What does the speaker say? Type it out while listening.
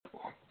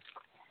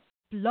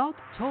Blog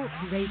Talk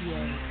Radio.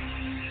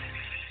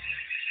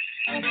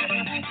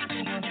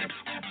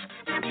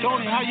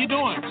 Tony, how you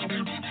doing?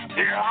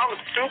 Yeah, I'm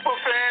super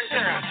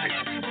fantastic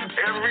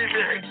every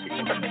day.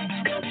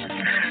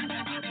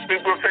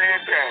 Super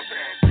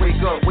fantastic.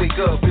 Wake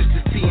up, it's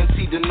the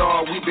TNT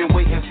Dinar. We've been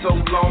waiting so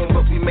long,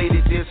 but we made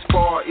it this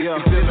far. If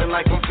you're feeling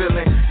like I'm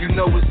feeling, you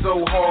know it's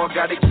so hard.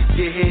 Gotta keep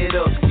your head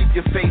up, keep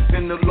your faith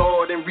in the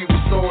Lord, and we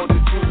restore the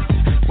truth.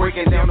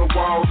 Breaking down the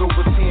walls,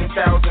 over 10,000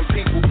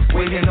 people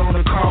waiting on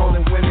a call,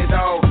 and when it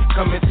all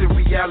coming to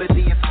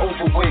reality, it's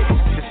over with.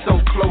 It's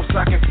so close,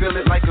 I can feel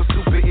it like a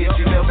super hit.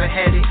 You never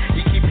had it,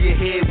 you keep your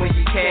head when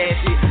you cash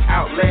it.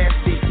 Outlast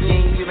it, you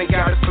ain't even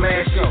gotta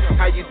flash it.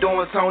 How you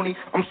doing, Tony?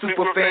 I'm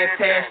super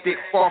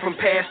fantastic, far from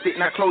past it.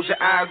 Now close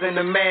your eyes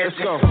and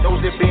imagine those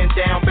that been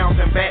down,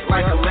 bouncing back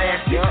like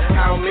elastic.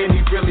 How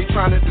many really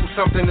trying to do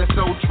something that's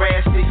so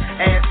drastic?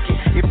 Ask it.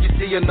 If you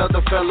see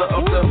another fella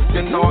of the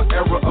Dinar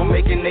era of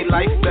making their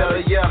life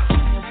better, yeah.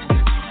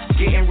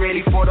 Getting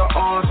ready for the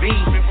RV,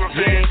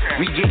 yeah.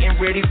 We getting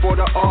ready for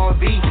the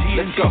RV.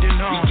 Let's go.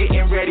 We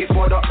getting ready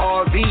for the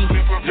RV,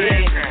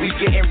 yeah. We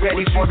getting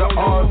ready for the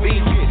RV.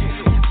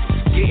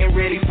 Getting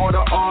ready for the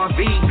RV,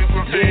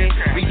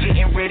 yeah. We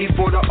getting ready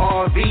for the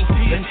RV.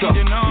 Let's go.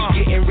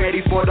 We getting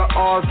ready for the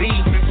RV,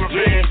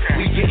 yeah.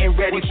 We getting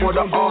ready for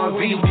the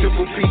RV.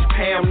 Triple P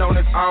Pam known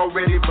as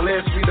already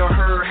blessed. We done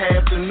heard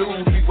half the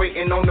news. We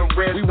waiting on the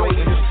rest. We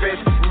waiting to stretch.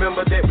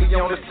 Remember that we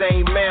on the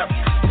same map.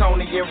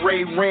 Tony and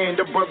Ray ran,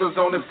 the brothers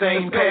on the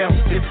same path.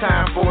 It's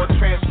time for a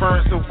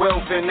transference of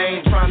wealth, and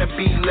I ain't trying to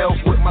be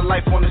left with my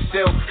life on the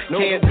shelf.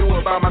 Can't do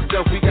it by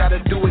myself. We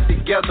gotta do it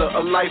together.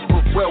 A life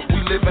of wealth.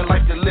 We living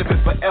like to live it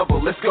forever.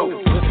 Let's go.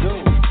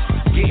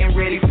 Getting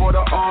ready for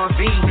the RV,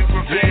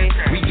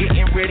 yeah. We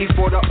getting ready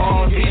for the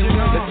RV.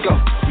 Let's go.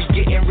 We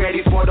getting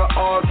ready for the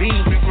RV,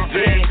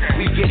 yeah.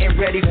 We getting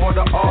ready for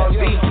the RV.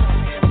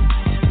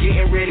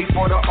 Getting ready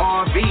for the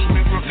RV,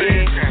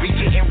 yeah. We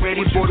getting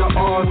ready for the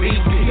RV.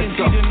 Let's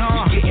go.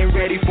 We getting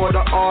ready for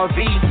the RV,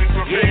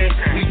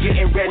 yeah. We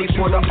getting ready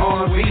for the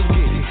RV.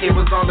 It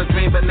was all a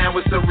dream, but now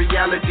it's a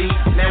reality.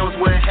 Now it's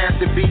where it has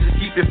to be. Just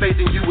keep your faith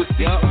and you will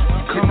see.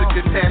 It's a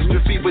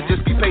catastrophe, but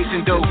just be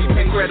patient, though.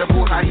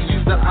 Incredible how he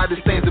used the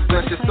oddest things to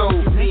bless your soul.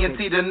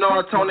 TNT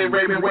Dinar, Tony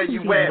Raven, where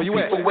you at?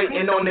 People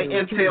waiting on the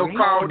intel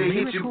call to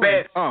hit you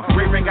back.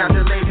 Raven got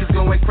the ladies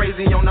going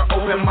crazy on the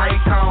open mic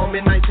call.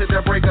 Midnight to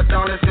the break of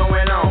dawn, it's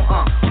going on.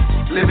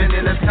 Living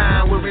in a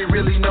time where we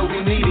really know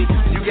we need it.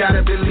 You gotta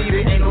believe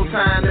it, ain't no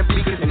time to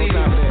be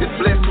conceited. This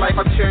blessed life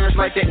I cherish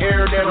like the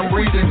air that I'm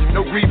breathing.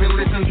 No grieving,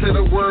 listen to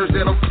the words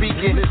that I'm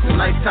speaking.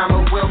 Lifetime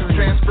of wealth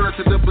transfer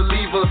to the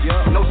believer.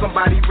 Know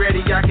somebody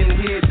ready, I can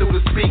hear it through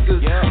the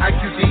speakers.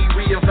 IQD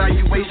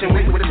reevaluation,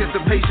 wait with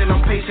anticipation.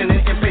 I'm patient and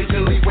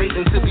impatiently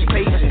waiting to be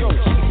patient.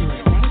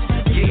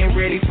 Getting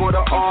ready for the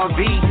RV,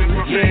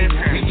 yeah.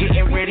 We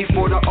getting ready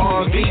for the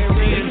RV.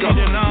 Let's go.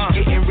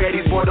 We getting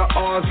ready for the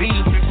RV,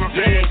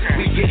 yeah.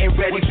 We getting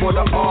ready for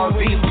the RV.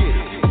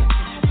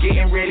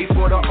 Getting ready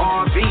for the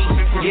RV,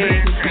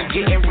 yeah. We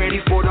getting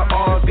ready for the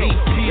RV.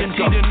 Let's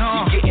go.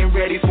 We getting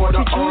ready for the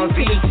RV,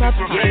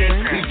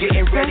 yeah. We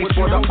getting ready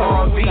for the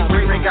RV.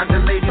 Ray got the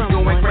ladies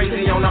going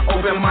crazy on the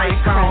open mic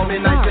call.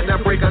 Midnight to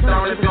the break of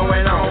dawn, it's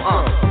going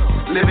on.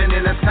 Living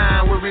in a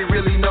time where we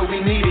really know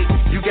we need it.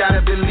 You gotta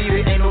believe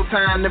it, ain't no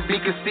time to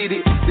be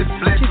conceited. This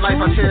blessed life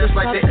I cherish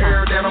like the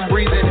air that I'm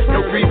breathing.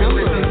 No grieving,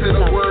 listen to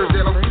the words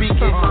that I'm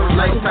speaking.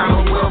 Lifetime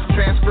of wealth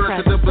transfer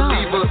to the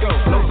believer.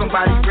 Know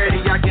somebody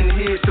ready, I can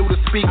hear it through the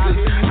speakers.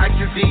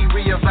 IQD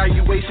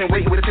reevaluation,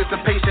 waiting with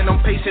anticipation.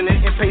 I'm patient and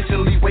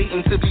impatiently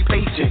waiting to be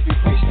patient.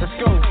 Let's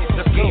go.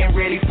 Just getting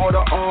ready for the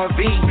RV,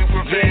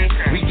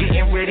 yeah. We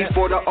getting ready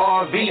for the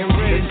RV.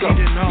 Let's go.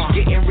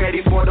 We getting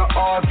ready for the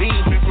RV,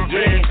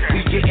 yeah.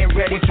 We getting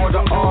ready for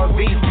the RV.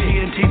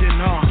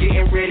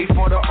 Getting ready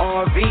for the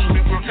RV,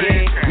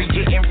 yeah. We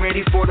getting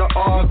ready for the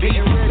RV.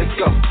 Let's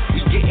go. We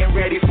getting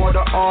ready for the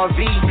RV,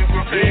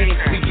 yeah.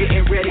 We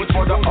getting ready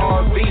for the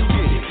RV.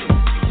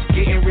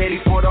 Getting ready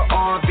for the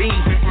RV,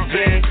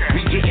 yeah.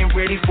 We getting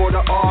ready for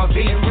the RV.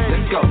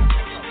 Let's go.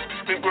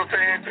 Super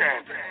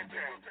fantastic.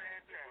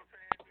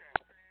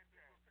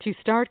 To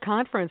start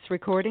conference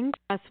recording,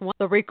 press 1.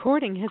 The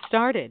recording has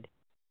started.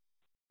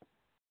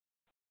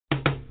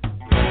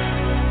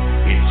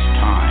 It's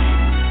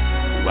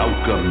time.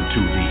 Welcome to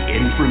the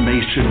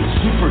Information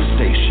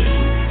Superstation,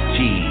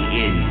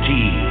 TNT,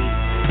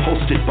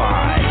 hosted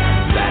by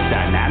that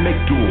dynamic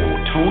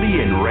duo, Tony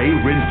and Ray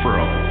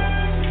Renfro.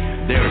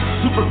 They're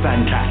super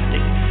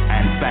fantastic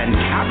and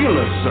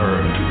fantabulous,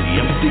 sir, to the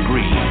nth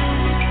degree,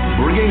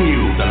 bringing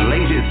you the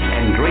latest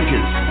and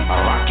greatest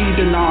Iraqi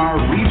dinar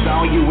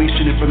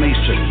revaluation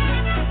information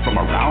from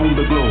around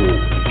the globe,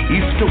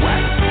 east to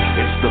west.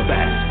 It's the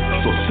best,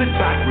 so sit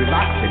back,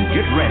 relax, and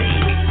get ready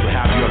to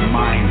have your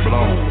mind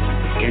blown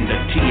in the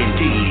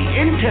TNT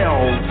Intel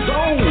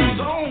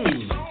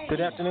Zone.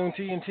 Good afternoon,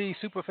 TNT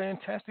Super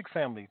Fantastic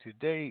family.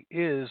 Today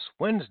is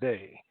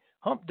Wednesday,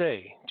 Hump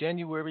Day,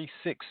 January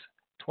 6th,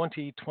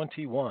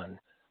 2021.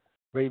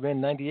 Ray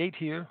Ben 98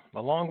 here,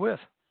 along with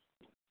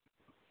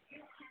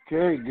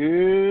Okay,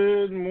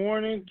 good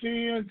morning,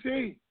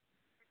 TNT.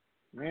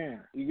 Man,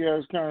 you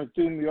guys kind of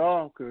threw me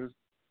off because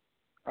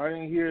I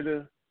didn't hear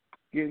the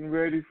getting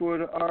ready for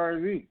the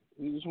RV.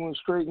 You just went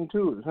straight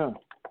into it, huh? What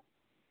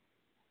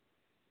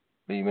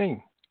do you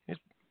mean? It's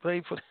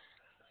played for.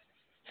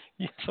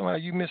 Somehow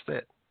you missed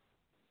that.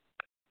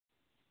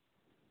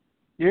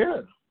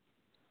 Yeah.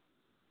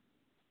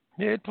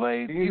 Yeah, it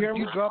played. Can you hear me?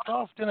 You dropped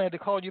off. Then I had to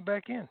call you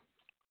back in.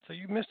 So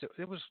you missed it.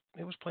 It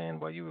was playing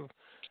while you were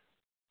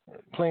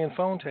playing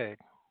phone tag.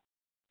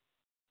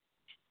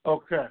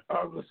 Okay.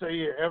 I was going to say,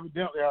 yeah,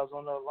 evidently I was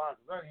on the other line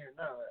because I didn't hear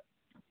none of that.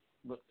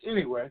 But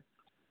anyway,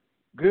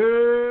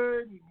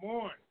 good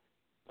morning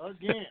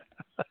again.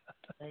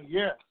 And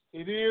yes,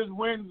 it is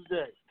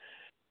Wednesday.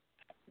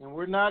 And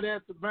we're not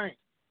at the bank.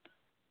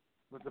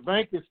 But the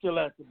bank is still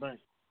at the bank.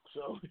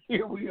 So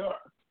here we are.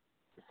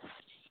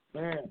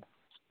 Man,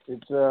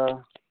 it's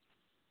a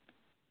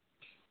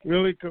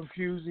really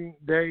confusing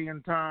day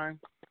and time.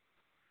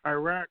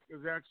 Iraq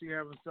is actually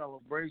having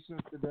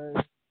celebrations today,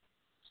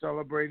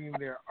 celebrating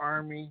their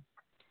army.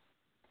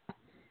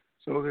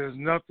 So there's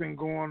nothing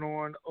going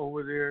on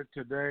over there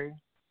today.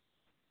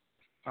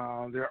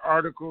 Their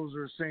articles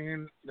are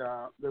saying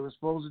they were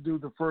supposed to do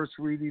the first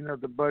reading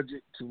of the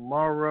budget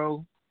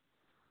tomorrow.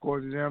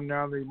 According to them,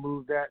 now they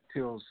moved that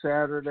till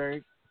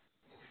Saturday.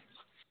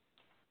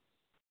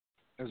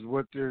 Is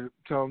what they're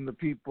telling the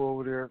people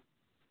over there.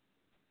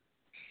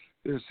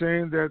 They're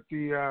saying that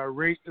the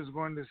rate is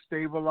going to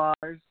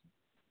stabilize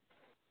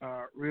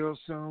real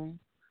soon,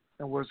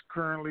 and what's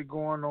currently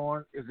going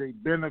on is a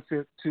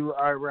benefit to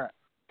Iraq.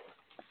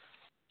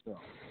 So,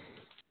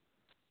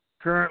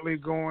 currently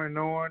going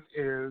on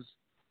is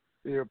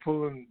they're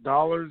pulling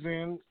dollars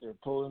in, they're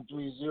pulling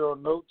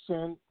 3-0 notes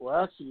in.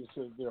 Well, actually, it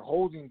says they're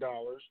holding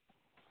dollars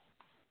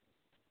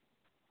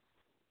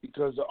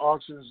because the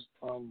auctions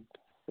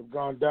have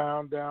gone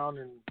down,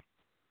 and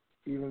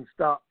even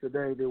stopped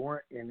today. There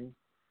weren't any.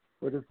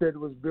 But it said it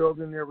was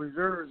building their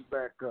reserves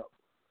back up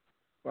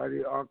by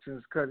the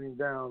auctions cutting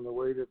down the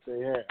way that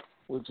they have,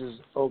 which is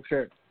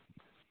okay.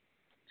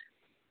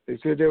 They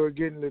said they were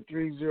getting the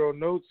 3-0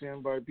 notes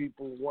in by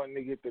people wanting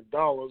to get the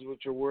dollars,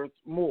 which are worth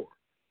more.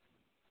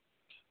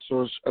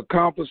 So it's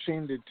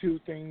accomplishing the two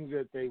things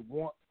that they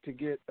want to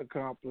get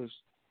accomplished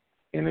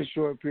in a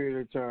short period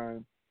of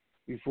time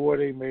before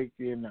they make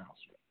the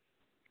announcement.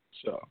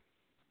 So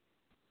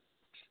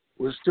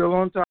we're still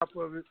on top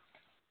of it.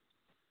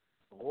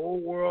 The whole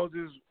world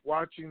is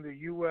watching the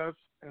U.S.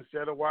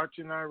 instead of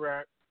watching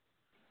Iraq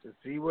to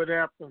see what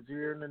happens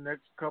here in the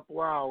next couple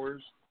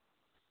hours.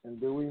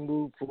 And do we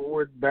move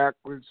forward,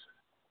 backwards?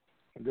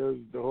 And does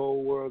the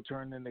whole world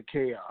turn into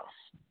chaos?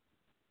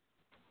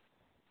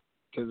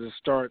 Because it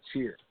starts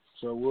here.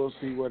 So we'll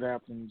see what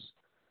happens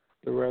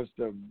the rest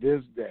of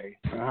this day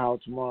and how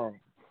tomorrow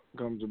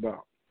comes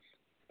about.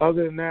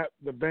 Other than that,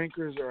 the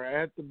bankers are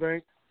at the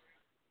bank.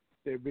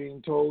 They're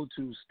being told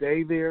to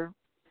stay there,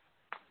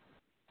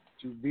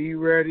 to be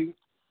ready.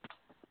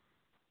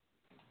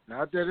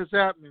 Not that it's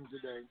happening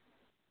today,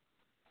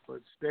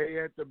 but stay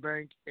at the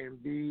bank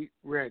and be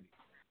ready.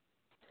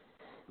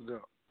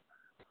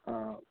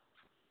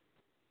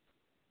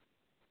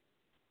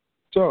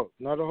 So,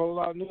 not a whole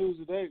lot of news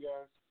today,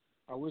 guys.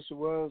 I wish it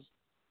was.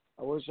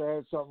 I wish I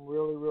had something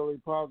really, really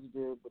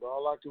positive, but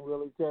all I can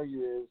really tell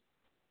you is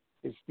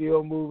it's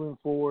still moving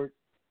forward.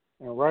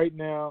 And right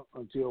now,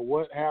 until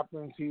what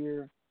happens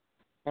here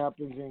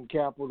happens in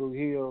Capitol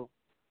Hill,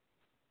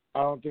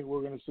 I don't think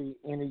we're going to see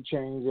any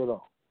change at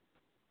all.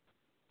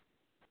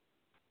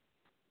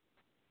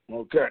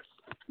 Okay.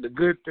 The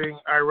good thing,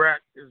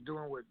 Iraq is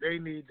doing what they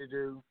need to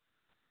do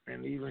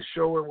and even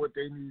showing what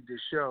they need to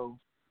show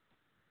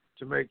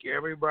to make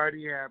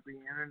everybody happy,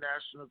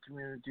 international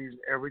communities,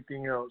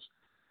 everything else,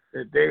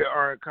 that they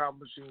are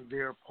accomplishing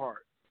their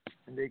part.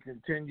 And they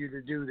continue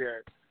to do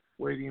that,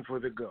 waiting for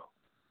the go.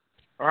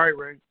 All right,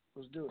 Ray,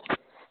 let's do it.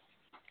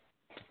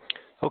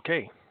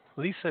 Okay.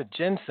 Lisa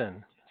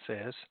Jensen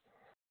says,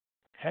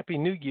 Happy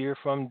New Year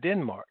from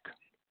Denmark.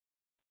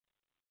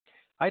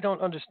 I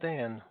don't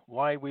understand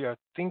why we are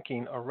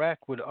thinking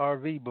Iraq would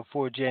RV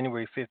before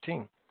January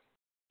 15.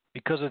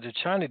 Because of the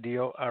China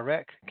deal,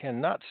 Iraq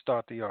cannot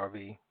start the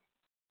RV,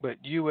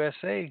 but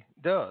USA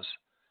does.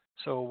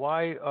 So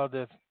why are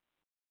the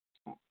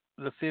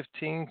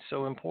 15th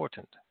so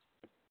important?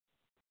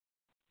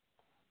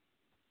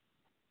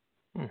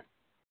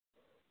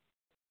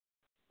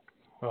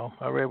 Well,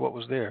 I read what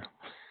was there.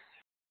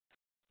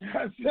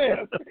 I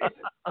said.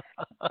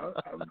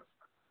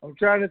 I'm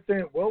trying to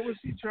think. What was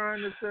he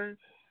trying to say?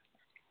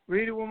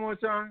 Read it one more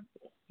time.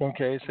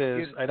 Okay, it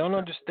says, I don't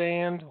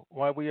understand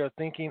why we are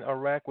thinking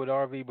Iraq would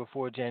RV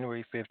before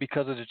January 5th.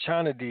 Because of the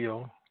China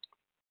deal,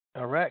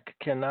 Iraq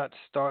cannot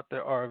start the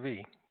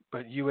RV,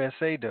 but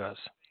USA does.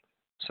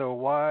 So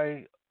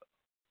why,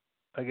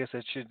 I guess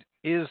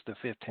is the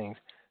 15th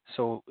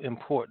so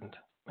important?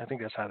 I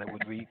think that's how that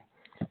would read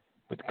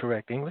with the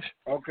correct English.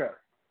 Okay.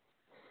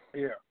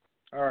 Yeah.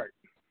 All right.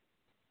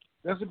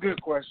 That's a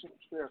good question.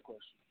 Fair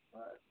question.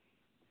 All right.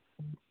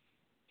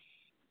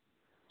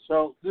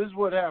 So this is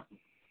what happened.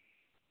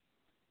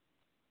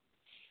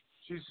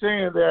 she's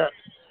saying that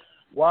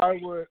why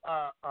would,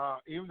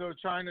 even though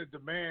China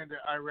demanded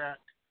Iraq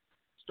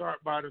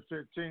start by the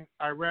 15th,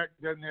 Iraq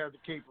doesn't have the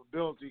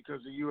capability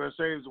because the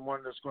USA is the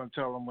one that's going to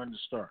tell them when to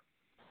start.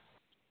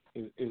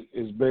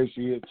 Is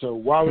basically it. So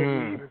why would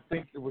we even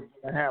think it was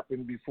going to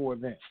happen before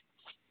then,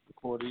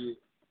 before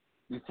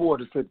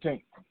the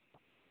 15th?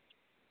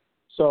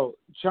 So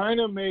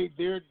China made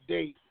their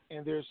date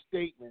and their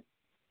statement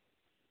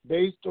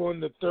based on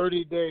the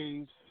 30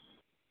 days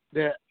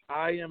that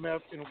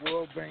IMF and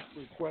World Bank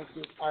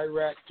requested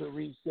Iraq to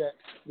reset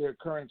their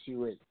currency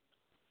rate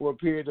for a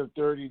period of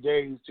 30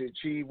 days to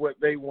achieve what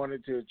they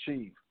wanted to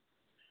achieve.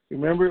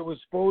 Remember, it was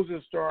supposed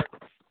to start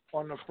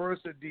on the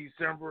 1st of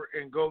December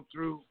and go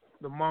through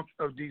the month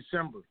of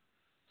December,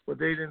 but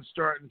they didn't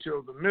start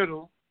until the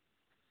middle,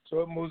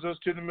 so it moves us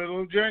to the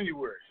middle of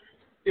January,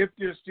 if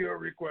they're still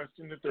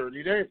requesting the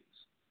 30 days.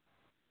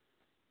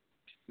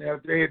 Now,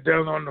 if they had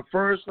done on the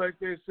 1st, like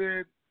they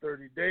said,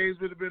 30 days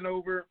would have been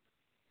over.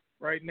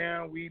 Right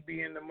now, we'd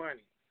be in the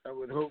money, I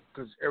would hope,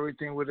 because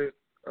everything would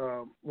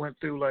have went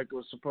through like it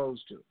was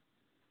supposed to.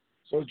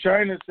 So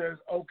China says,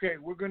 okay,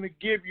 we're going to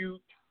give you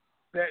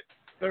that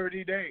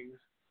 30 days.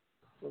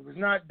 If it's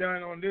not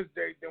done on this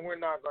date, then we're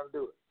not going to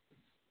do it.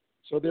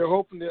 So they're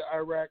hoping that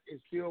Iraq is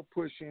still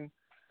pushing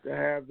to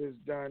have this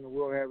done, and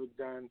we'll have it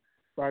done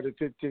by the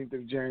 15th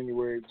of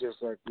January,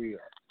 just like we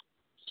are.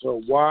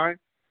 So why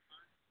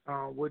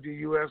would the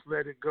U.S.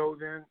 let it go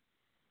then?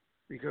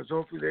 Because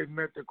hopefully they've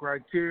met the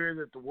criteria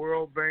that the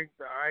World Bank,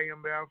 the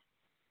IMF,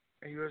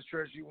 and U.S.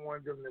 Treasury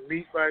wanted them to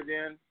meet by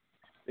then.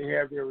 They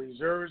have their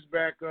reserves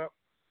back up,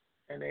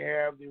 and they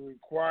have the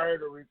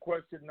required or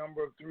requested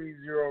number of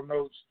 3-0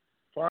 notes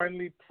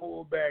finally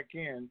pulled back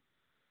in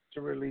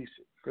to release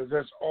it, because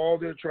that's all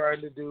they're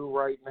trying to do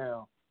right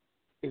now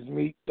is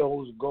meet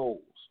those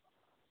goals.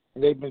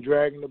 And they've been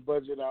dragging the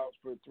budget out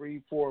for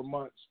 3-4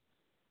 months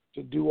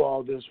to do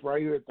all this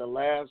right here at the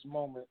last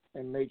moment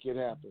and make it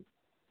happen.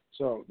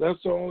 So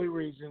that's the only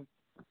reason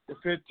the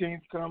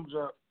 15th comes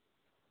up,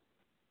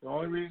 the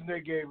only reason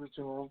they gave it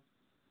to them,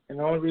 and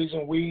the only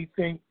reason we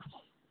think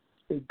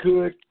it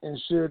could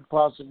and should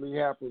possibly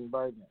happen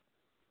by then.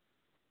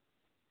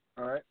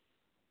 All right?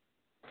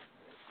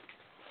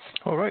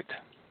 All right.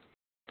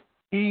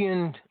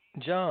 Ian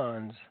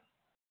Johns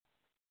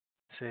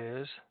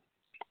says,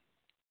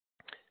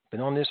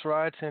 been on this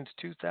ride since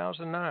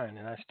 2009,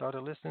 and I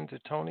started listening to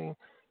Tony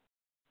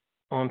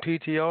on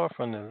PTR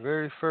from the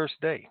very first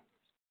day.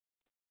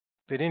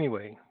 But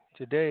anyway,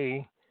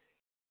 today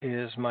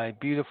is my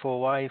beautiful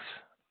wife,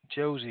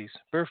 Josie's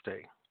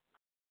birthday.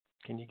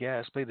 Can you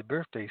guys play the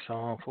birthday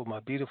song for my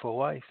beautiful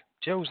wife,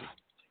 Josie?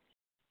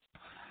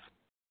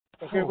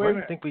 Okay, wait a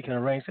minute. I think we can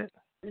arrange it.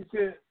 He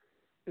said,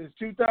 is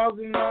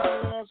 2009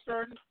 when I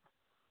started?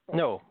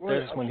 No,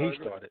 that's when he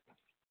started.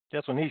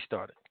 That's when he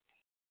started.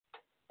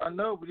 I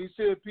know, but he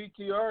said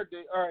PTR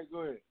day. All right,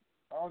 go ahead.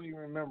 I don't even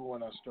remember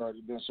when I started.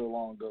 It's been so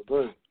long ago. Go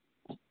ahead.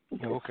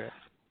 Okay.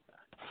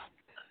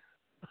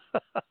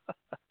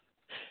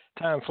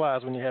 Time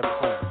flies when you're having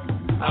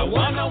fun. I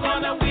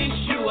wanna wish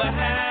you a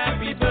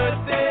happy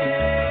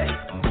birthday.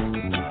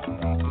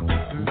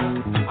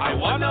 I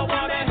wanna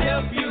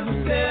help you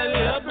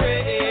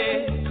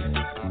celebrate.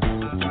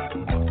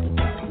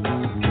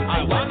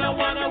 I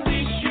wanna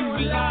wish you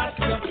lots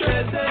of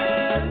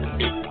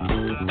presents.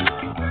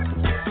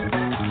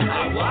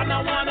 I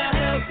wanna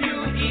help you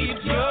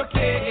eat your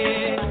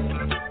cake.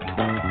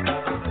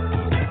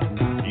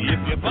 If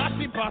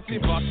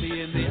you're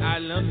bossy in the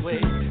island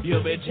way,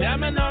 you'll be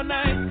jamming all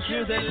night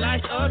till the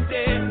light of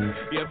day.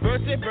 Your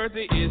birthday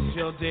is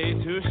your day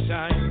to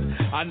shine.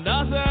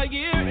 Another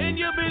year and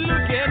you'll be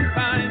looking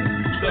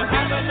fine. So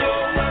have no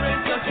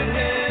worries, don't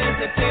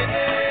hesitate.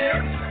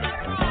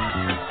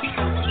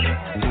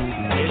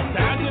 It's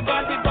time to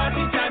party,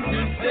 time to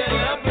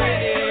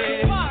celebrate.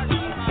 It's time to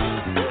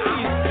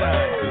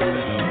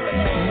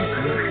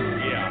celebrate.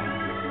 Yeah.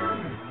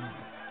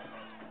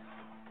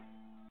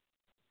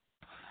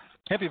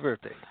 Happy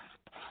birthday.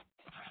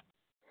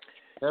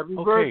 Happy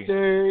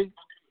birthday.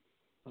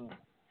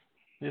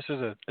 This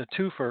is a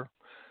twofer.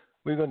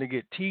 We're going to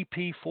get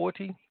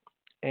TP40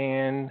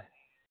 and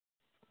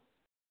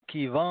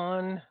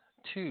Kivon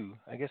 2.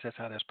 I guess that's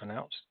how that's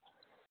pronounced.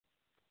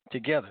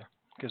 Together,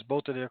 because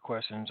both of their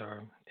questions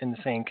are in the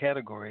same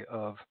category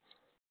of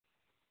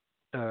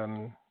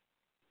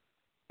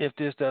if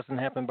this doesn't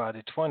happen by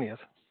the 20th,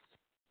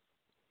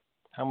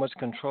 how much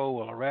control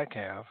will Iraq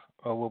have,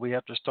 or will we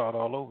have to start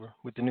all over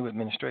with the new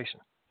administration?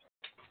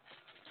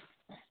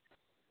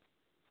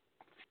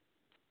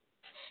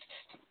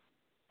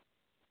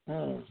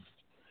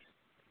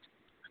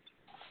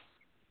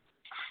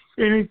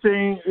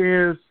 Anything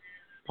is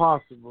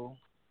possible.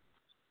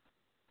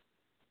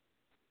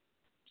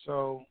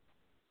 So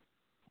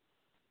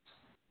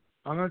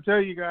I'm going to tell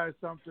you guys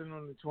something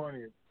on the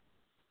 20th.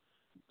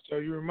 So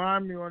you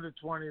remind me on the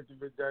 20th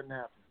if it doesn't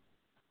happen.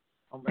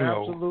 I'm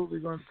absolutely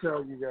going to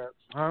tell you guys.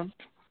 Huh?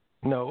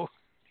 No.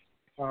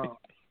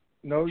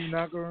 No, you're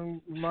not going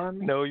to remind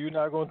me? No, you're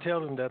not going to tell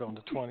them that on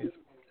the 20th.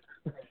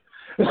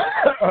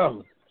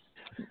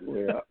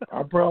 Well,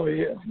 I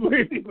probably am. But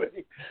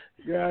anyway,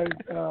 guys,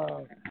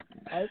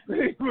 I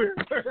think we're.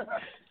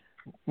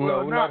 No,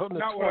 Well, not on the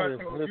not what I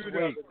 20th. told Let's you.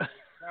 wait.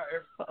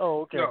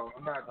 Oh, okay. No,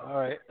 I'm not. All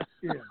right.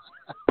 Yeah,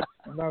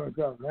 I'm not going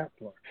to talk that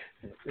part.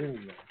 But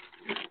anyway,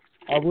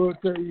 I will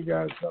tell you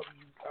guys something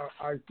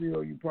I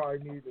feel you probably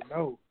need to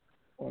know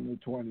on the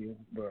 20th,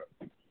 but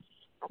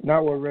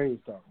not what Ray was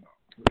talking about.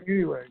 But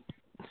anyway,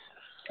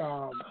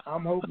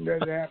 I'm hoping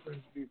that it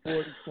happens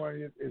before the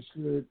 20th. It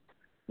should.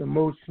 The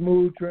most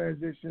smooth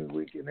transition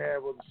we can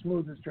have, or the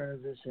smoothest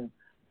transition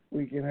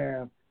we can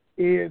have,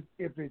 is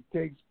if it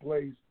takes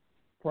place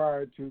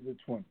prior to the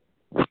 20th.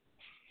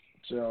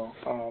 So,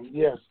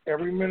 yes,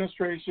 every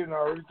administration, I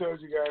already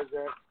told you guys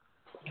that,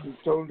 we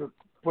told them to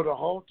put a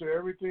halt to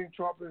everything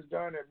Trump has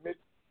done at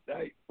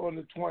midnight on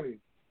the 20th.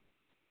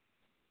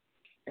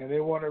 And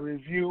they want to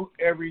review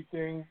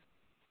everything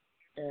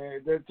and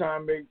at that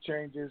time make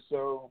changes.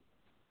 So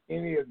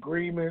any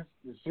agreements,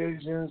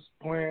 decisions,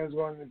 plans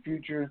going in the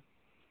future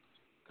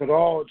could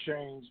all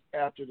change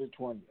after the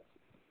 20th.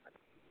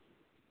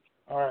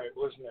 All right,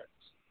 what's next?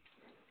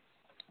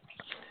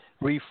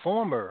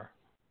 Reformer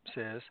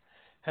says,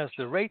 has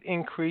the rate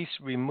increase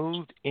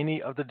removed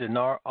any of the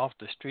dinar off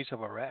the streets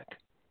of Iraq?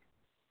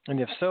 And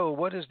if so,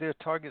 what is their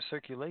target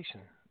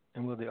circulation?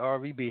 And will the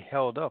RV be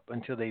held up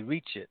until they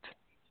reach it?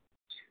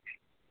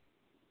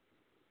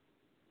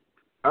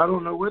 I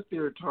don't know what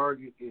their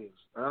target is.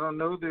 I don't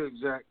know the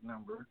exact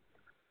number.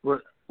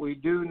 But we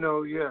do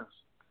know, yes,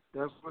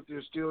 that's what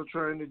they're still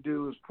trying to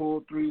do is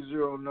pull 30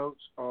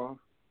 notes off.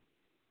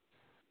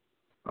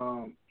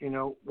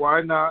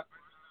 Why not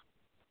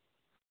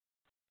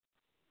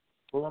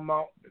pull them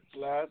out at the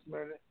last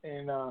minute?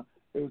 And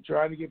they were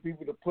trying to get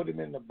people to put them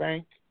in the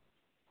bank,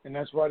 and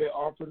that's why they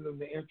offered them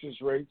the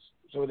interest rates,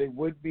 so they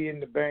would be in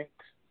the bank,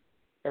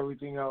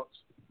 everything else.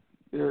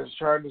 They're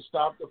trying to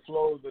stop the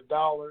flow of the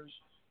dollars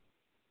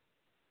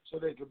so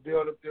they could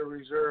build up their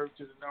reserve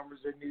to the numbers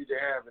they need to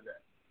have it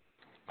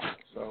at.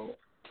 So,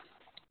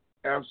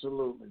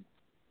 absolutely.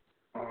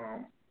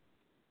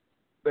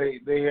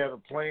 They had a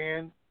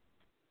plan.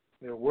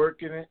 They're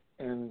working it,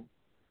 and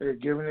they're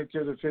giving it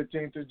to the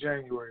 15th of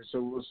January,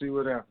 so we'll see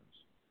what happens.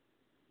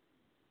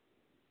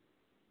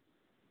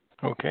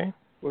 Okay.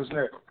 What's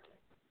next?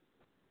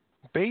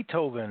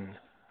 Beethoven,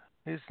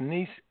 his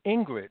niece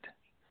Ingrid,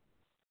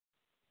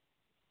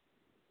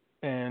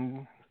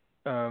 and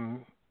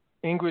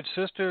Ingrid's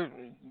sister,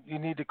 you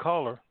need to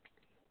call her.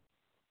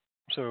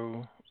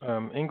 So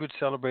Ingrid's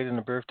celebrating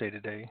her birthday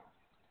today,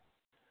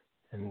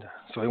 and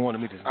so they wanted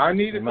me to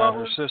remind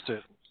her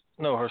sister.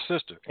 No, her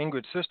sister,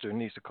 Ingrid's sister,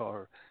 needs to call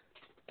her.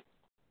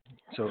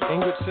 So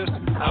Ingrid's sister.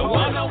 I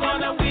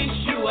wanna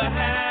wish you a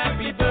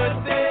happy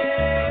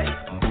birthday.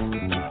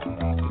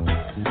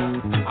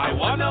 I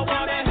wanna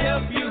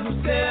help you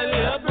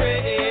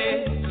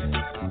celebrate.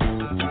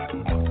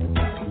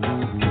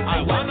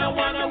 I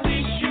wanna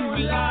wish you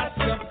lots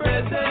of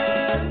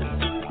presents.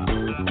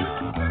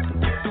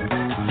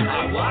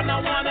 I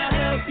wanna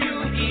help you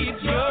eat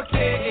your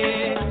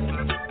cake.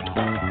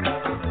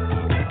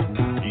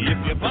 If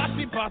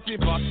you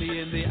bossy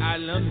in the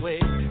island way,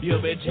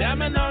 you'll be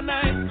jamming all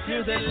night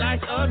till the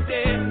light of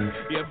day.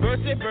 Your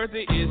birthday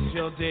is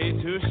your day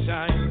to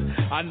shine.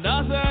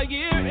 Another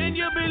year and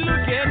you'll be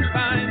looking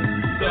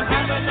fine. So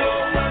have no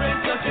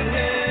worries, don't you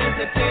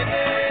hesitate.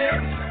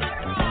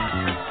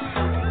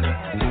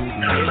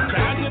 It's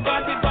time to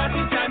party,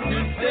 time to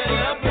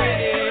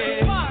celebrate.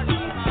 It's time to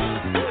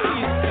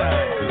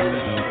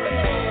celebrate.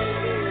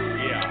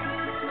 Yeah.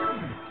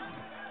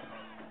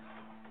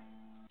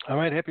 All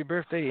right, happy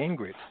birthday,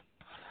 Ingrid.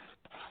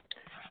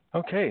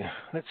 Okay,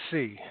 let's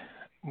see.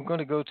 I'm going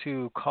to go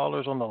to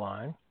callers on the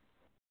line.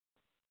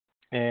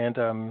 And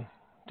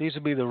these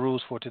will be the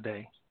rules for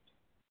today.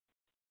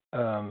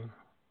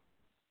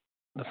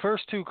 The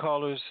first two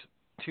callers,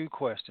 2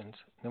 questions.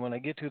 And when I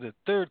get to the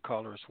third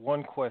caller, it's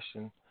 1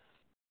 question.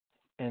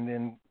 And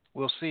then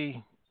we'll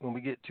see when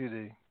we get to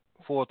the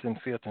 4th and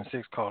 5th and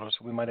 6th callers,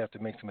 we might have to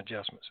make some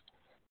adjustments.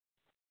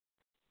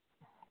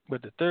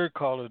 But the third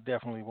caller,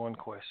 definitely 1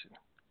 question.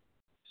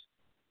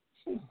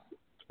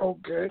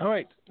 Okay. All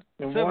right.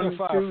 And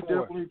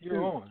 754.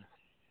 You're on.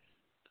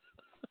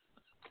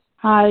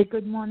 Hi,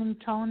 good morning,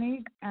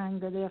 Tony,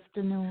 and good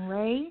afternoon,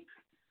 Ray.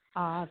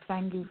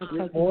 Thank you for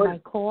taking my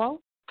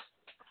call.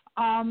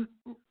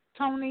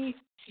 Tony,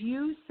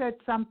 you said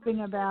something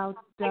about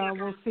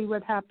we'll see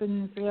what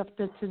happens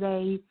after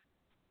today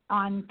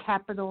on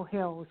Capitol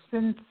Hill.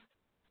 Since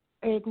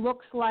it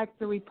looks like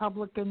the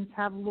Republicans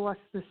have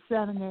lost the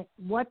Senate,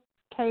 what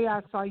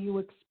chaos are you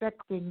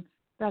expecting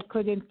that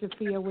could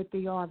interfere with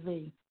the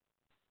RV?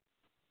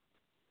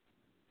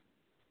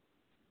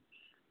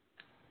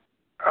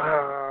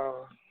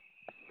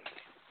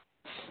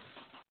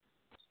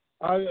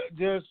 I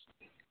just,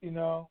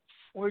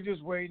 we're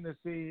just waiting to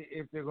see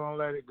if they're going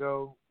to let it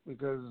go,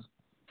 because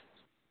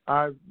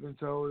I've been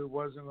told it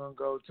wasn't going to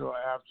go till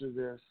after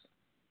this,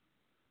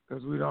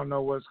 because we don't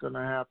know what's going to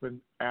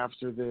happen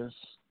after this.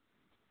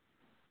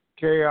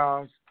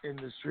 Chaos in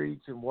the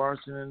streets in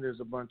Washington. There's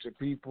a bunch of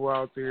people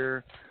out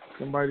there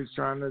Somebody's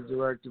trying to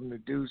direct him to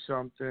do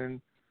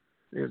something.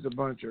 There's a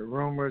bunch of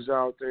rumors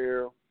out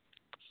there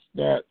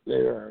that they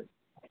are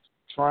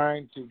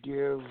trying to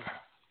give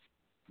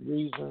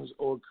reasons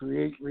or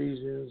create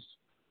reasons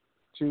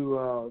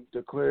to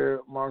declare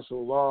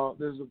martial law.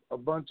 There's a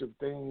bunch of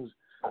things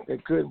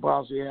that couldn't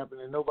possibly happen,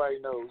 and nobody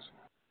knows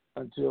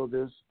until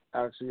this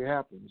actually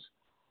happens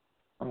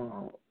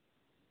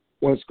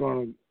what's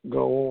going to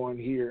go on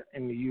here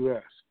in the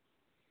U.S.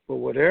 But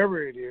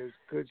whatever it is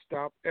could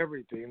stop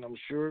everything. I'm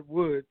sure it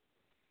would.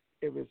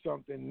 If it's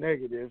something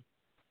negative,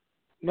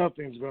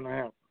 nothing's going to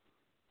happen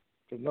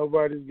because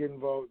nobody's getting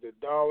involved with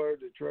the dollar.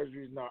 The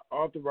Treasury's not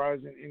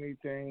authorizing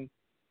anything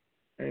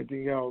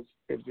else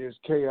if there's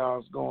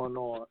chaos going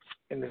on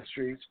in the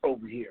streets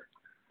over here.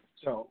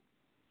 So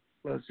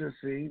let's just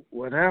see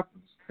what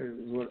happens.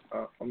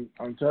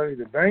 I'm telling you,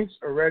 the banks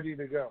are ready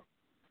to go.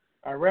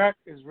 Iraq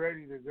is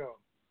ready to go.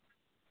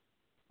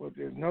 But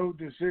there's no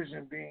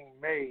decision being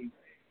made,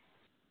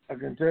 I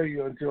can tell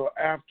you, until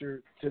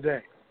after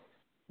today.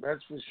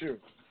 That's for sure.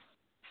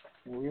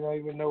 And we don't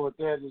even know what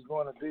that is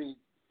going to be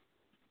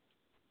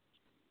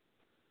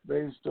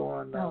based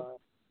on,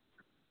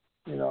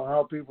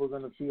 how people are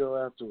going to feel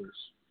afterwards.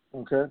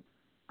 Okay?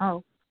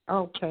 Oh,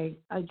 okay.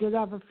 I did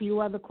have a few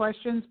other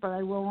questions, but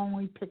I will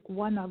only pick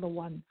one other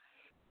one.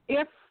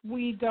 If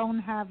we don't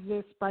have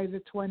this by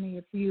the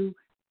 20th, you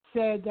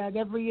said that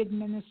every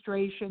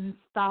administration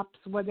stops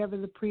whatever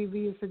the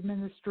previous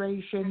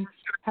administration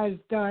has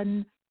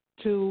done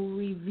to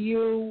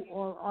review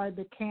or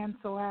either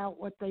cancel out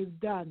what they've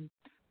done.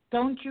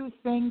 Don't you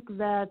think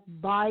that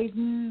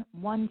Biden,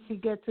 once he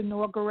gets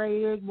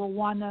inaugurated, will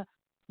want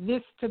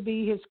this to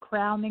be his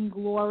crowning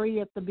glory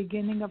at the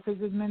beginning of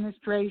his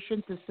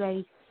administration to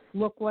say,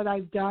 look what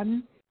I've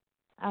done,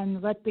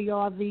 and let the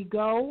RV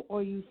go?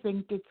 Or you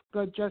think it's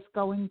just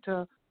going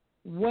to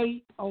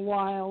wait a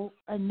while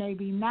and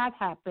maybe not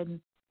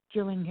happen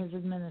during his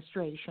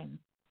administration?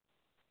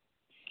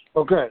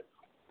 Okay.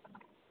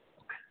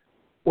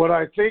 What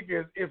I think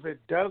is if it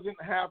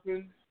doesn't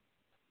happen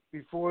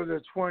before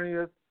the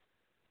 20th,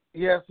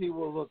 yes, he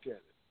will look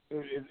at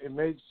it. It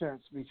makes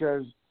sense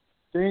because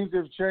things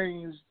have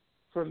changed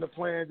from the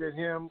plan that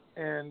him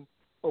and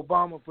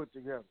Obama put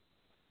together.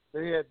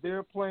 They had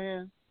their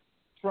plan.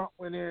 Trump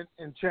went in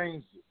and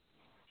changed it.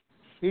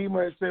 He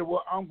might say,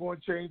 well, I'm going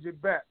to change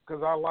it back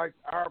because I like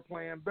our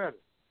plan better.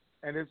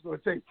 And it's going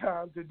to take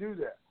time to do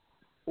that.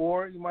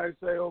 Or you might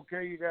say,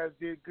 okay, you guys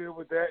did good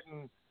with that,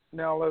 and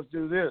now let's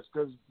do this,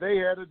 because they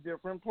had a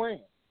different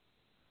plan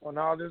on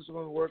how this was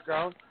going to work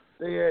out.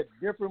 They had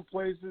different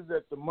places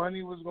that the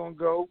money was going to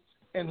go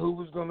and who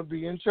was going to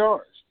be in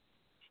charge.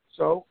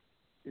 So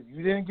if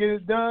you didn't get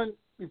it done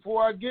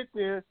before I get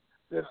there,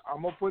 then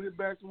I'm going to put it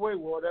back away.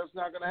 Well, that's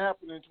not going to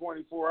happen in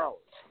 24 hours.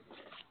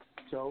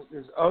 So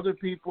there's other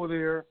people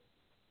there.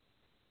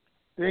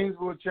 Things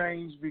will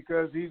change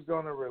because he's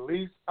going to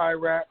release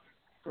Iraq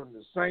from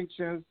the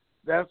sanctions.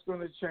 That's going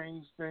to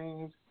change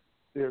things.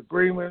 The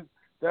agreement,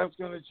 that's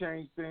going to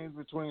change things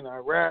between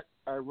Iraq,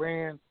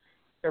 Iran,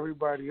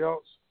 everybody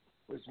else,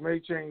 which may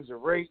change the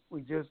rate.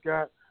 We just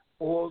got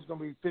oil's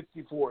going to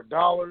be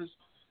 $54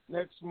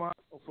 next month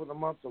for the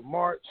month of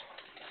March.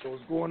 So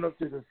it's going up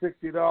to the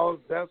 $60.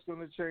 That's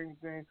going to change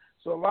things.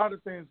 So a lot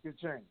of things could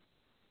change.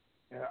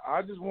 And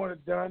I just want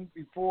it done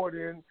before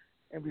then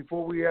and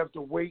before we have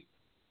to wait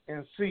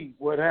and see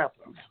what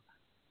happens.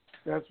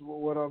 That's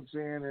what I'm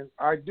saying. And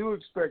I do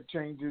expect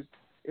changes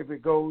if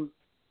it goes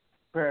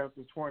past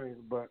the 20th,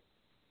 but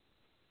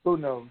who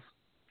knows?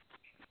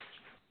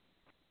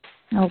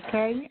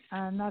 Okay,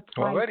 and that's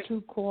my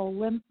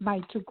Alrighty. my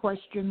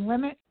 2-question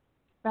limit.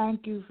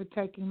 Thank you for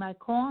taking my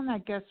call, and I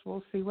guess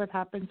we'll see what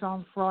happens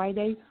on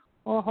Friday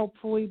or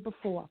hopefully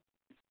before.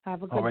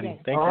 Have a good Alrighty.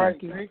 day. Thank All you. right,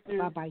 Thank you.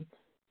 Bye-bye.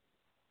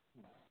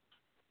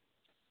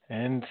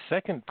 And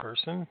second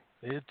person,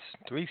 it's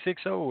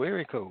 360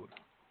 area code.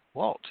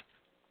 Walt.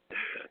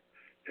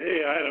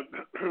 Hey,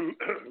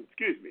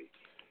 excuse me.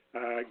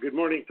 Good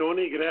morning,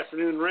 Tony. Good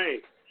afternoon, Ray.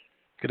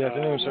 Good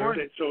afternoon, sir.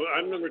 So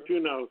I'm number 2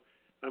 now.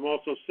 I'm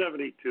also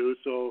 72.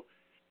 So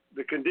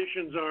the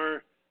conditions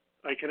are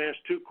I can ask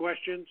 2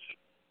 questions.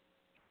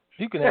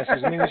 You can ask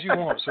as many as you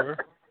want, sir.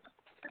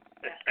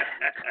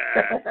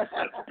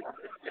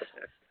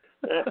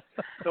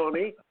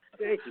 Tony,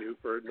 thank you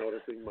for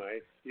noticing my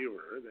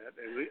humor.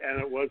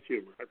 And it was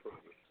humor, I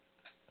promise.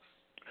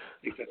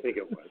 At least I think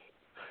it was.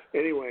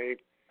 Anyway,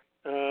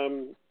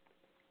 a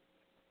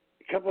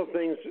couple of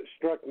things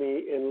struck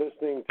me in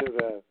listening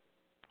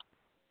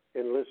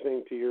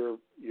to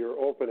your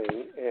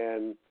opening,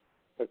 and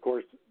of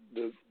course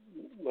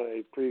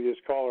my previous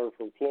caller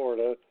from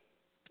Florida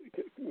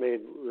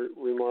made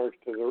remarks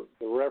to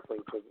the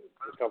reference of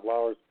a couple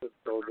hours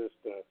ago,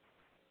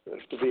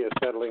 just to be a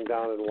settling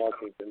down in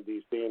Washington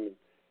D.C.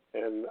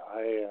 and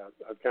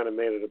I've kind of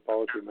made it a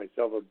policy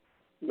myself of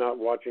not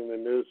watching the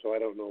news, so I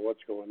don't know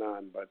what's going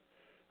on, but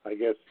I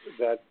guess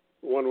that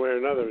one way or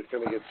another is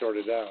going to get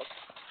sorted out.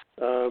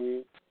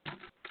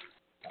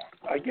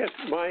 I guess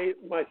my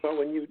thought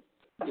when you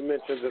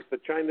mentioned that the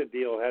China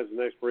deal has an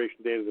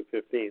expiration date of the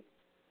 15th,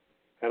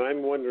 And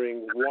I'm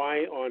wondering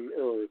why on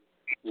earth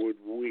would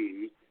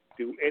we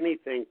do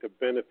anything to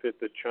benefit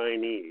the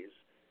Chinese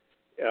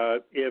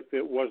if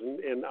it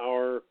wasn't in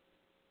our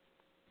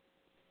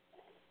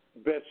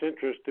best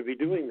interest to be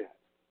doing that?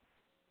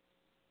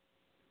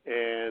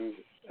 And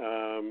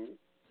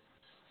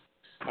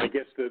I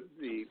guess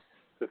the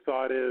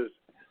thought is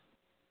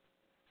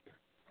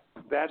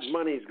that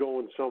money's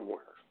going somewhere.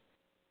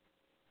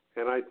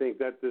 And I think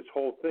that this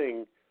whole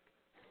thing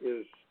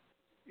is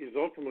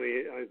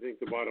ultimately, I think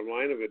the bottom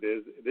line of it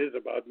is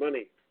about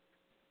money,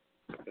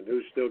 and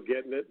who's still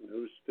getting it, and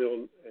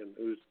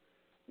who's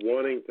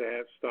wanting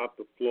to stop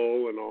the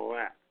flow and all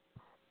that.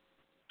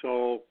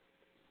 So,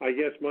 I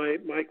guess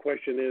my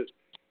question is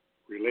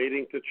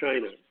relating to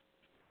China.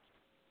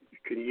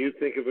 Can you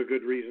think of a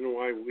good reason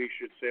why we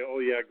should say, oh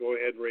yeah, go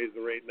ahead and raise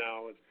the rate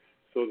now, and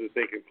so that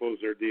they can close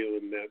their deal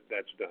and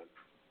that's done?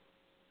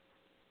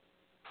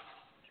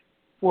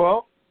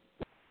 Well,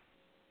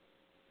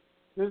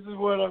 this is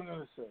what I'm going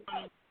to say.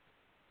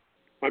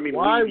 I mean,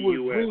 why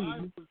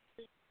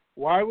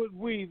would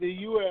we, the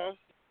U.S.,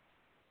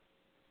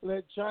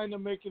 let China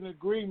make an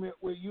agreement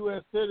with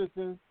U.S.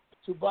 citizens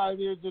to buy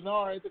their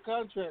dinar at the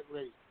contract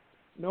rate,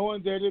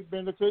 knowing that it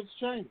benefits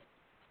China?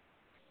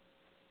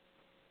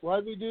 Why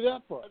did we do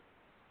that part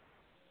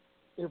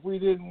if we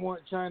didn't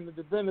want China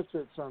to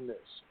benefit from this,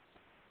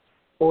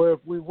 or if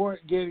we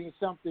weren't getting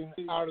something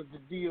out of the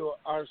deal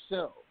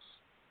ourselves?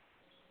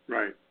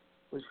 Right.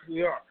 Which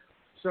we are.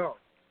 So,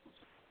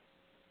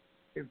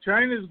 if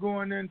China's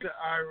going into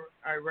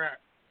Iraq,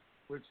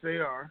 which they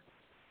are,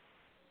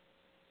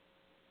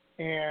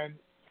 and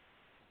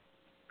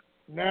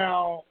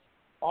now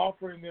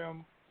offering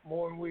them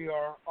more than we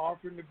are,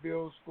 offering to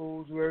build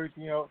schools or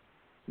everything else,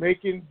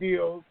 making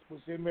deals,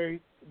 which they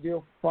made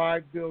deal for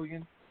 $5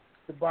 billion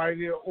to buy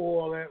their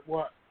oil at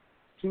what,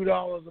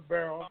 $2 a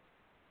barrel.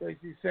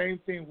 Basically, same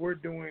thing we're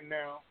doing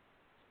now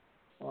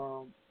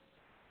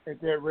at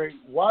that rate.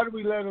 Why do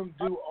we let them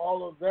do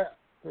all of that?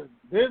 Because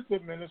this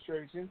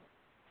administration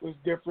was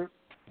different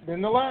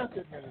than the last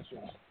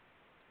administration.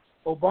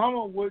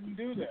 Obama wouldn't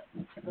do that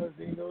because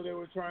they know they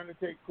were trying to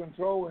take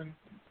control and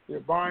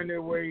they're buying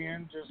their way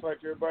in just like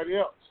everybody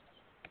else.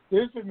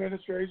 This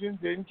administration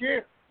didn't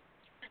care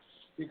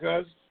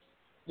because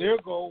their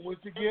goal was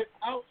to get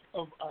out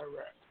of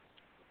Iraq,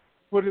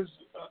 put a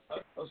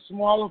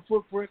smaller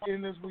footprint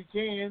in as we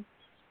can,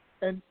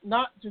 and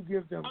not to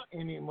give them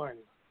any money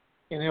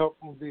and help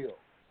them build.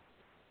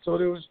 So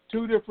there was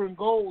two different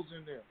goals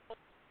in there.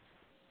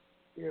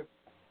 If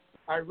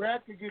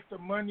Iraq could get the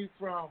money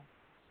from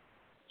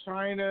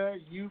China,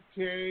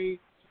 UK,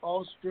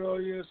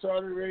 Australia,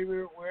 Saudi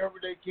Arabia, wherever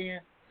they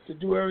can, to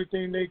do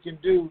everything they can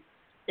do,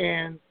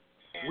 and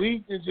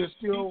we can just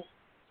still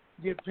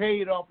get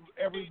paid off of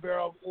every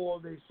barrel of oil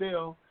they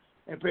sell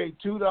and pay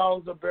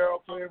 $2 a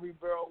barrel for every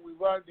barrel we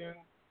buy, then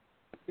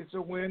it's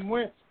a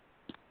win-win,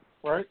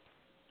 right?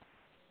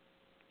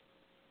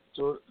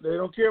 So they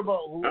don't care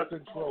about who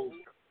controls,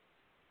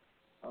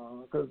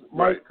 because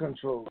Mike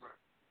controls.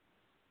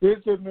 This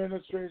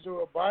administration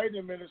or Biden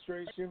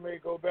administration may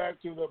go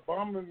back to the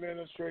Obama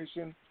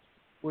administration,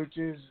 which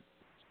is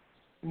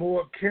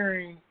more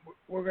caring.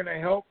 We're going to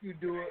help you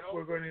do it.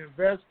 We're going to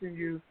invest in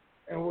you,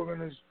 and we're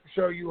going to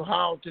show you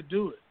how to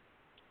do it.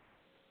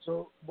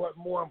 So, but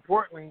more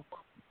importantly,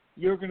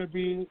 you're going to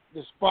be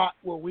the spot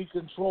where we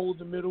control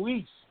the Middle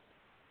East,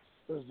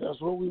 because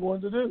that's what we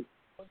want to do,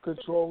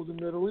 control the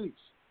Middle East.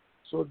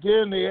 So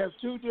again, they have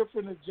two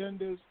different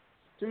agendas,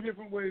 two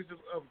different ways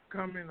of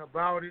coming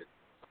about it.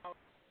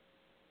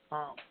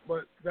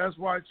 But that's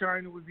why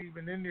China was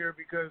even in there,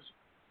 because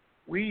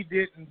we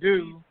didn't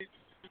do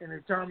in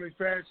a timely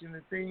fashion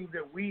the things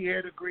that we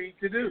had agreed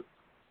to do,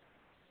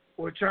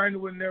 or China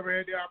would never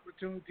had the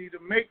opportunity to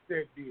make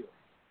that deal.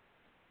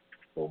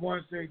 But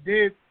once they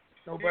did,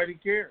 nobody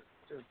cared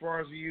as far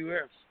as the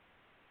U.S.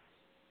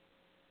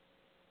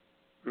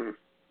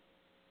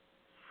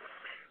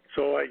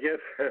 So I guess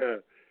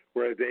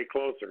we're a day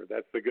closer.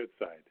 That's the good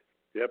side.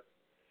 Yep.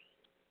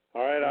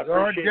 All right. I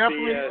appreciate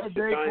definitely a the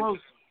day time.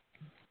 closer.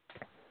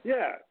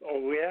 Yeah. Oh,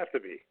 we have to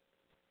be.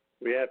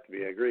 We have to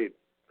be. Agreed.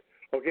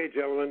 Okay,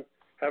 gentlemen.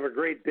 Have a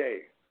great day.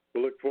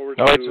 We'll look forward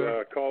to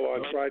a call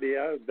on Friday.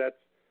 That's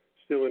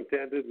still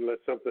intended, unless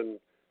something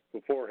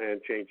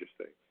beforehand changes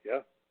things.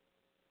 Yeah.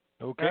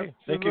 Okay.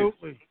 Absolutely. Thank you.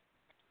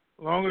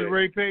 As long as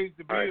Ray pays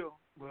the bill. Right.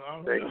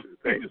 Well,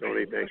 Thanks,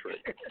 Tony. Thanks,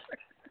 Ray.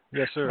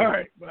 Yes, sir. All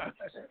right. Bye.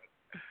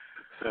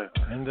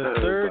 And the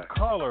third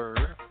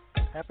caller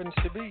happens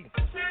to be.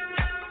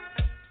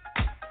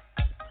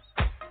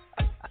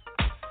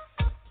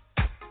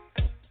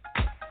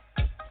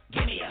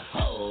 Give me a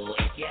hole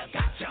if you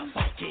got your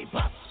funky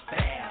bus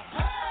fare.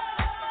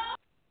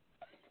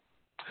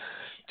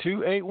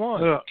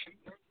 281. Look,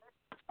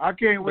 I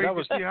can't wait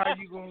was- to see how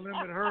you gonna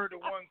limit her to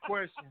one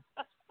question.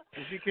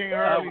 If she can't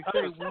hardly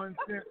say one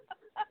sentence.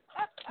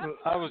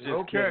 I was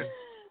just kidding.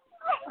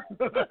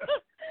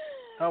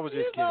 I was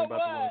just kidding about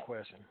the one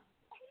question.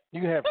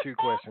 You can have two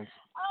questions.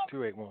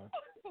 281.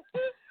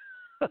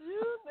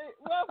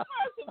 Well,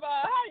 first of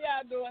all, how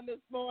y'all doing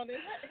this morning?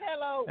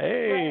 Hello,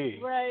 Hey.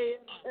 Ray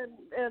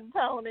and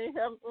Tony.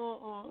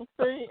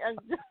 See,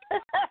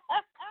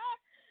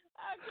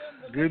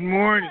 Good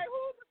morning. Like,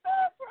 who's the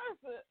third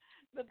person?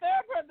 The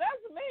third person,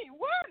 that's me.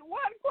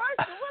 One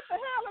question. What the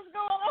hell is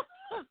going on?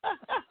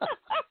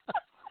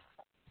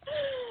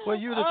 Well,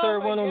 you're the third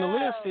one on the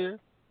list here.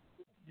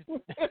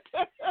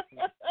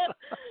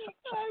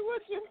 Hey,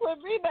 what you put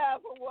me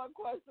down for one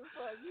question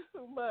for? You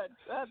too much.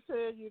 I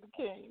tell you, the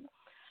king.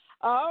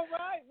 All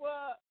right,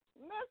 well,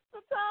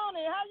 Mr.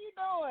 Tony, how you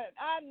doing?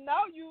 I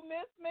know you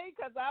missed me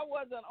because I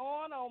wasn't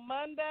on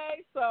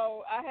Monday,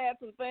 so I had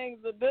some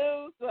things to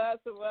do. So I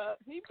said, well,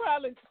 he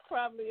probably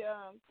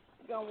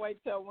gonna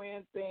wait till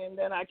Wednesday and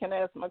then I can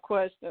ask my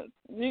questions.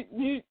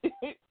 You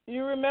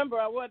remember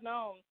I wasn't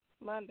on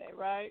Monday,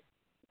 right?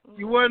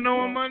 You wasn't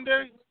on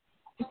Monday?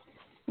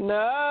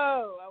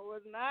 No, I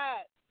was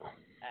not.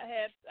 I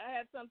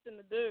had something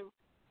to do,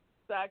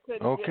 so I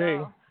couldn't Okay.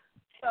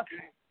 get on.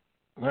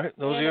 All right,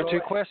 those are your two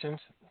questions.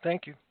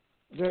 Thank you.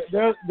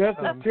 That's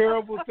a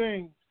terrible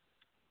thing.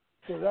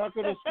 Because I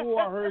could have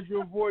swore I heard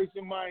your voice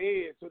in my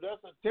head. So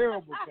that's a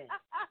terrible thing.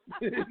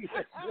 That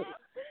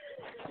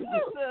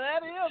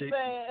is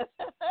bad.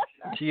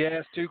 She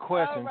asked two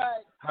questions. All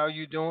right. How are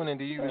you doing? And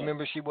do you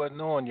remember she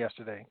wasn't on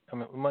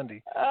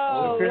Monday?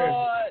 Oh, okay.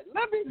 Lord.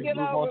 Let me get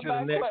move on on with to the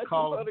my next question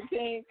caller. for the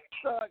king.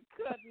 Start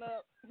cutting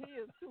up. He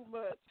is too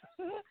much.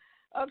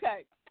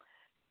 Okay.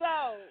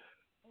 So,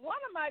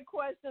 one of my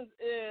questions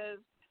is,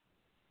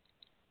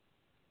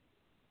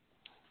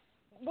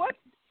 what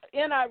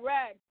in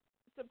Iraq,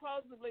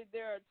 supposedly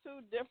there are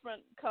two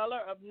different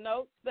color of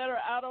notes that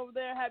are out over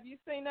there. Have you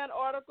seen that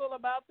article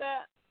about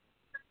that?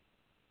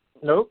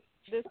 Nope.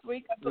 This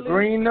week, I The believe.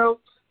 green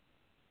notes?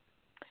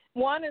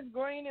 One is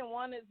green and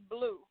one is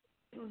blue.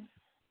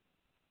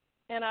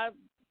 And I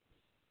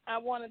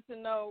wanted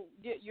to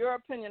get your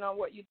opinion on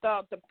what you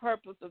thought the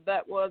purpose of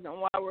that was and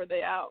why were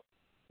they out,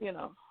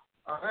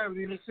 I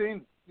haven't even seen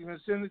it. You going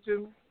to send it to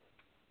me?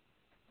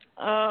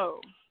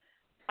 Oh.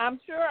 I'm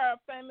sure our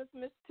famous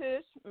Miss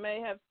Tish may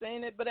have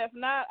seen it, but if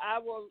not, I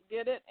will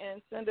get it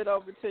and send it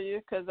over to you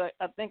because I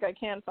think I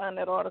can find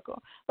that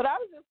article. But I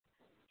was just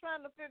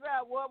trying to figure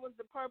out what was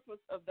the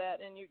purpose of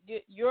that and you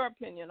get your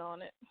opinion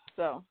on it.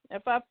 So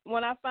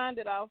when I find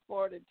it, I'll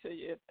forward it to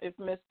you if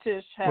Miss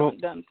Tish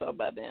hasn't done so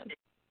by then.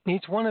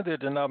 Each one of their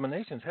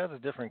denominations has a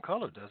different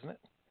color, doesn't it?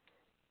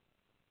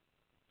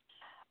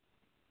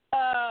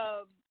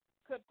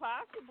 Could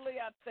possibly,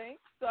 I think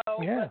so.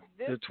 Yeah,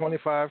 the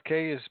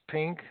 25K is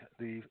pink.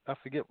 I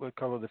forget what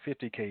color the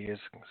 50K is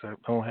because I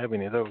don't have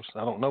any of those.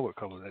 I don't know what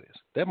color that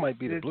is. That might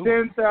be the blue.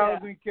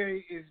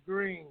 10,000K is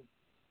green,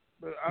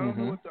 but I don't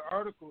know what the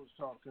article is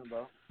talking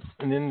about.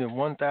 And then the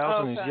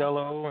 1,000 is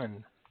yellow,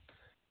 and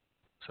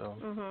so.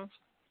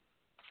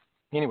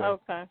 Anyway.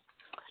 Okay.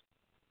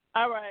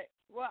 All right.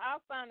 Well,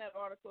 I'll find that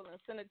article and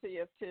send it to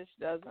you if Tish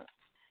doesn't.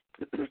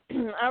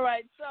 All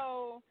right.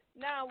 So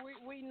now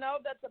we know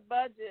that the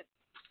budget.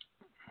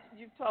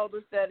 You've told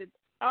us that it's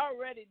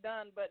already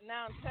done, but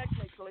now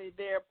technically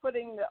they're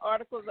putting the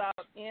articles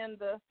out in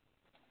the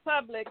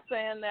public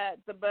saying that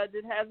the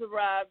budget has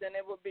arrived and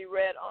it will be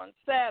read on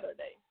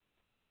Saturday.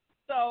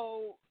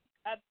 So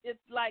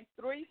it's like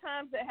 3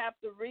 times they have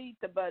to read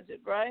the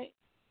budget, right?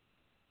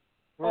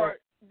 Or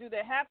do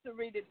they have to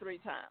read it 3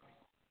 times?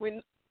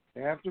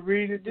 They have to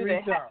read it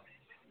 3 times.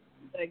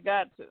 They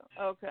got to.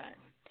 Okay.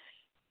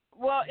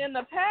 Well, in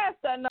the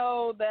past, I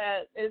know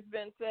that it's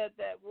been said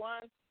that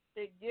once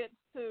it gets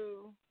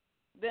to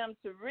them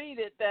to read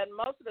it, that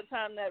most of the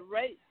time that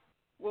rate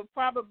will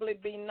probably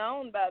be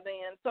known by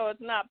then. So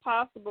it's not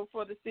possible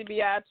for the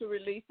CBI to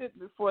release it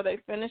before they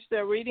finish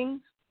their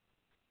readings?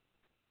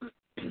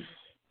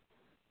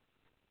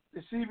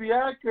 The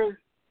CBI could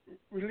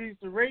release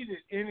the rate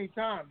at any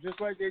time, just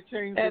like they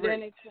changed the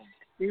rate.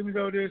 Even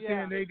though they're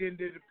saying they didn't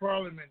do it, the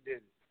Parliament did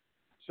it.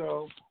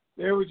 So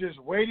they were just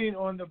waiting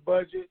on the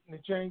budget and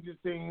the change of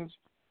things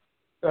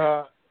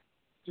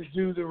to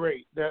do the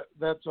rate.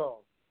 That's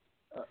all.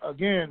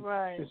 Again,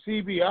 the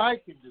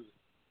CBI can do it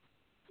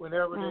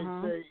whenever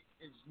they say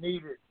it's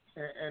needed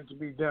and to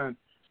be done.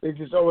 They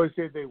just always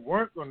said they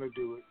weren't going to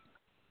do it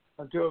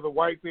until the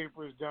white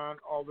paper is done,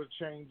 all the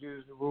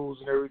changes, the rules,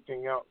 and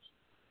everything else.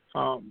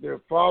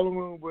 They're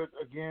following with,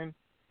 again,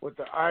 what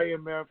the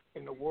IMF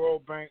and the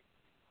World Bank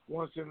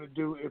wants them to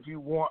do if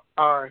you want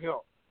our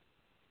help.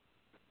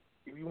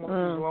 If you want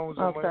these loans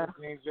and money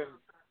things, then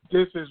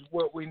this is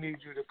what we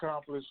need you to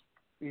accomplish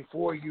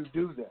before you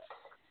do that.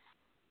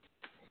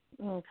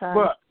 Okay.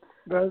 But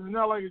it's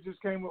not like it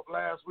just came up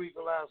last week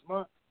or last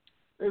month.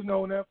 They've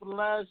known that for the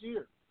last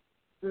year.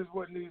 This is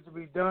what needs to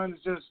be done.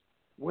 It's just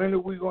when are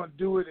we going to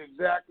do it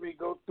exactly,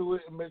 go through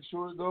it, and make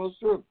sure it goes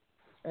through.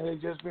 And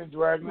they've just been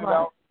dragging it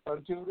out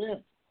until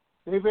then.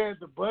 They've had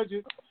the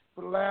budget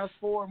for the last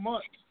 4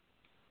 months.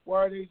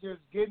 Why are they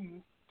just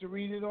getting to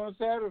read it on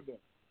Saturday?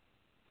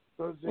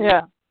 Because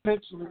they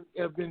essentially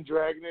have been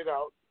dragging it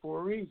out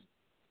for a reason.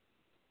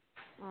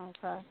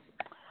 Okay.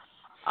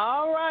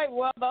 All right.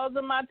 Well, those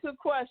are my 2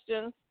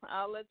 questions.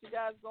 I'll let you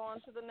guys go on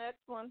to the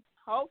next one.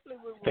 hopefully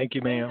we will Thank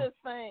you, see ma'am. this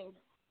thing.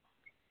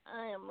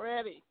 I am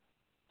ready.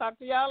 Talk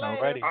to y'all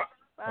later. Alrighty.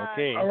 Bye.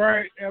 Okay. All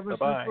right. Have a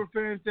Bye-bye.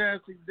 super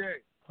fantastic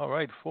day. All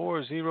right,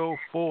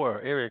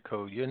 404 area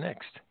code. You're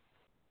next.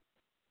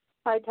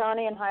 Hi,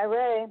 Tony, and hi,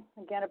 Ray.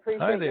 Again,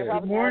 appreciate there. your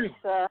help Good morning.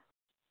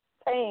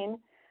 pain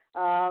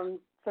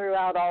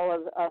throughout all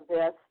of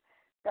this.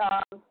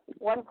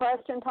 One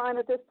question time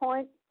at this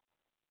point?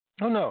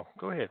 Oh, no.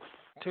 Go ahead.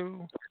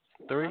 2,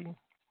 3.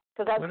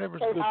 Because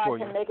Whatever's I good for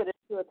can you. make it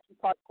into a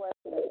two-part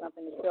question or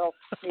something to still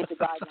meet the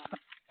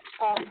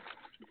guidelines.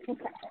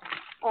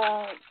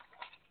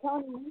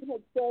 Tony, you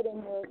had said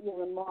in your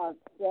remarks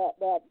that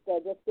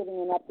just giving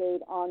an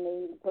update on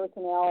the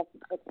personnel,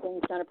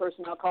 exchange center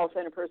personnel, call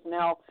center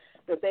personnel,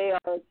 that they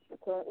are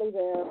currently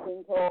there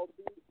being told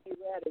to be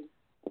ready.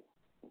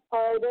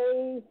 Are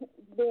they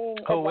being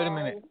advised? Wait a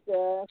minute.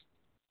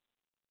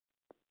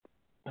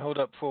 Hold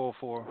up,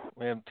 404.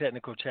 We have a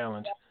technical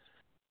challenge.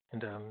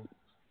 And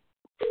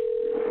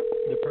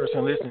the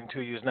person listening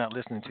to you is not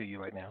listening to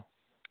you right now.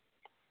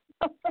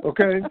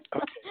 Okay.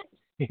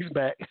 He's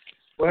back.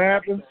 What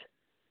happened?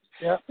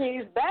 Yeah.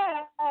 He's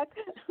back.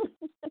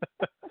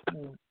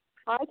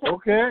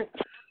 Okay.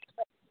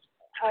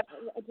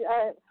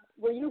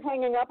 Were you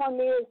hanging up on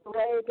me as a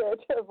way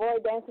to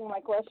avoid answering my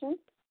question?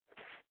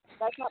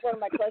 That's not one of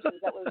my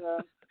questions. That was,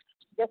 I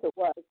guess it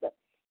was. But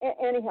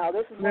anyhow,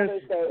 this is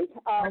Mother's Day.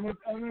 I'm going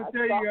to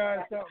tell you guys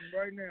something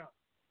right now,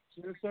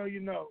 just so you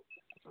know.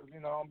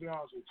 I'll be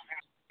honest with you.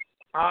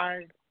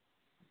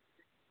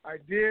 I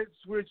did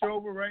switch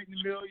over right in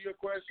the middle of your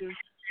question,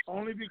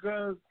 only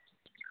because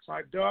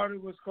my daughter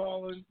was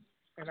calling,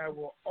 and I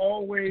will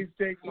always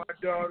take my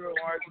daughter on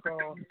my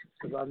call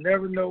because I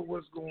never know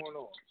what's going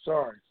on.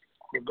 Sorry,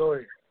 but go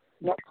ahead.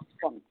 No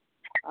problem.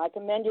 I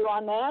commend you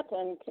on that,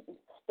 and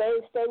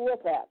stay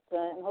with that,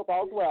 and hope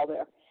all's well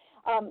there.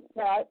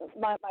 Now,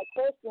 my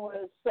question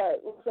was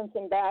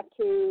referencing back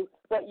to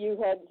what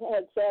you had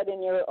said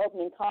in your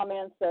opening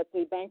comments, that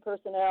the bank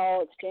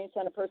personnel, exchange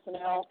center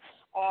personnel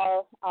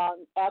are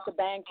at the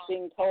banks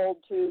being told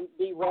to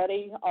be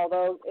ready,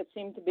 although it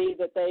seemed to be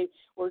that they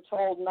were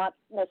told not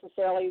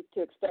necessarily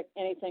to expect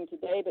anything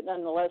today, but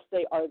nonetheless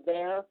they are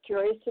there.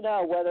 Curious to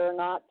know whether or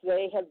not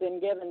they have been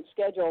given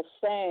schedules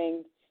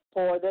saying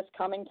for this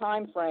coming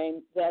time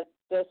frame that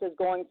this is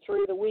going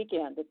through the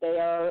weekend, that they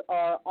are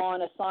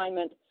on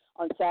assignment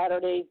on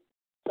Saturday,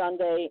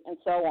 Sunday, and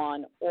so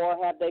on, or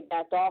have they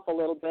backed off a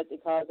little bit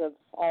because of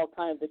all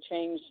kind of the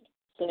changed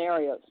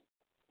scenarios?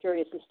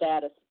 Curious the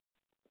status.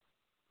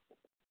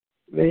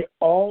 They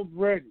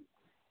already.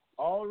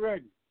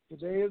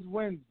 Today is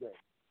Wednesday.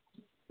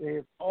 They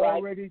have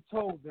already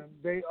told them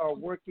they are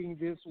working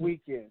this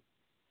weekend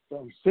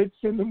from 6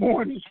 in the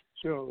morning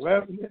till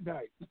 11 at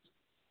night.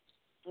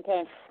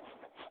 Okay.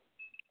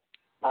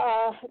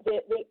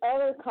 The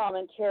other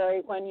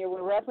commentary, when you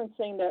were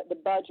referencing the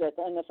budget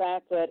and the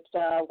fact that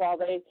while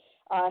they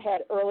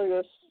had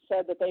earlier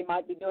said that they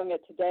might be doing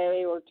it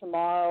today or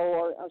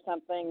tomorrow or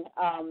something,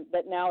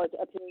 that now it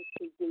appears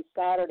to be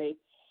Saturday.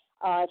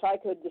 If I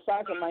could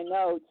decipher my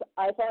notes,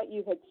 I thought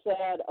you had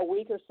said a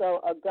week or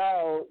so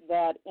ago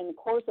that in the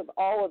course of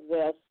all of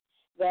this,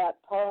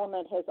 that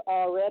Parliament has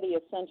already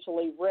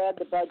essentially read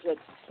the budget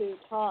 2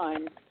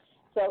 times.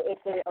 So if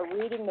they are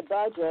reading the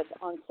budget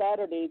on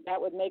Saturday, that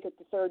would make it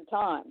the 3rd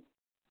time.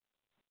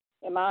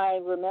 Am I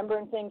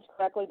remembering things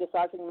correctly,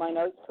 deciphering my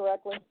notes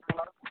correctly?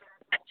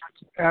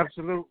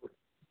 Absolutely.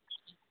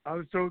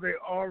 So they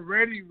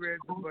already read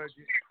the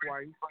budget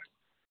twice.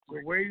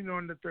 We're waiting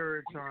on the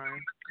 3rd time.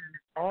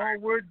 All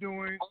we're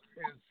doing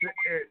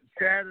is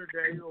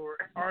Saturday or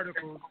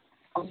articles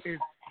is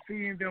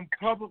seeing them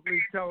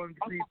publicly telling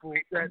people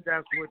that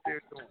that's what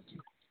they're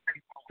doing.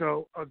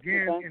 So,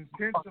 again,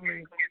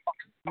 intentionally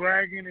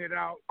dragging it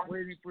out,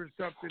 waiting for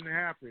something to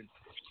happen.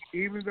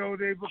 Even though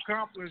they've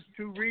accomplished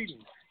 2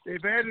 readings.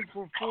 They've had it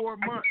for 4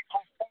 months,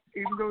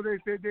 even though they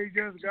said they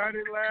just got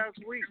it last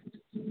week.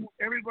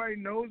 Everybody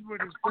knows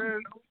what it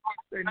says.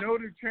 They know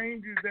the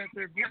changes that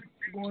they're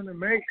going to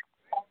make.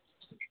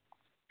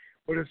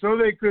 But it's so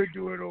they could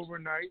do it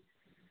overnight,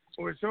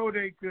 or so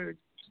they could,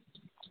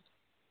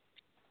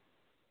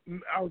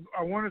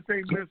 I want to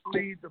say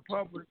mislead the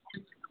public,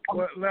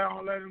 but let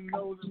them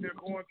know that they're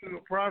going through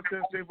the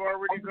process they've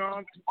already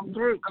gone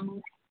through.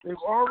 They've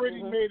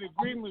already made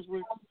agreements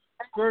with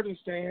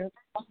Kurdistan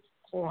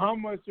on how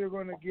much they're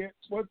going to get,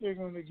 what they're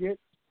going to get,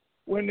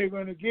 when they're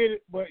going to get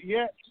it, but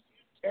yet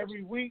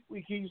every week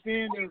we keep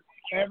seeing they're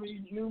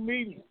having new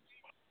meetings,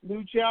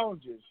 new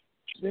challenges.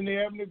 Then they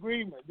have an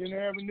agreement. Then they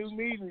have a new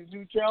meeting,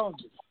 new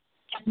challenges.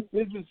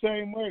 This is the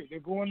same way. They're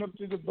going up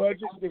to the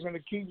budget. They're going to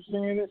keep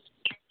saying it.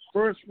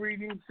 First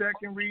reading,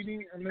 second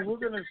reading, and then we're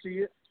going to see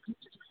it.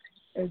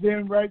 And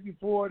then right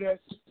before that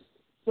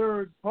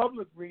 3rd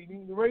public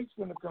reading, the rate's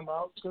going to come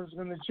out because it's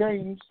going to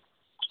change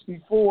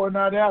before,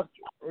 not after,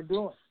 or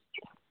during.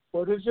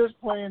 But it's just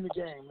playing the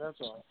game, that's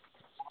all.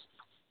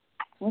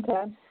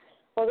 Okay.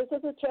 Well, this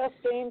is a chess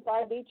game,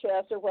 5D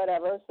chess or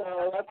whatever,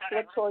 so let's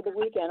look toward the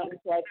weekend.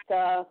 It's like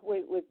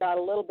we've got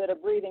a little bit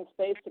of breathing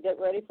space to get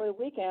ready for the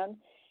weekend.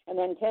 And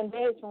then 10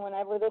 days from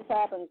whenever this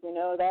happens,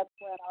 that's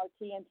when our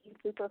TNT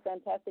Super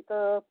Fantastic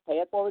Pay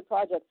It Forward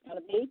project is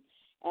going to be.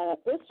 And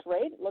at this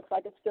rate, it looks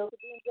like it's still to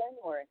be in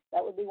January.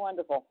 That would be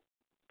wonderful.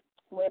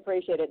 We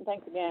appreciate it. And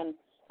thanks again.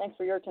 Thanks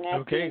for your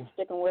tenacity and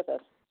sticking with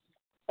us.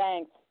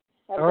 Thanks.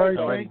 Have a great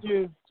day. Thank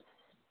you.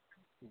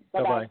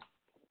 Bye-bye.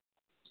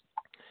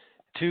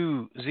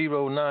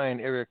 209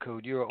 area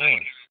code, you're on.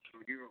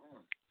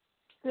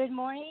 Good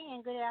morning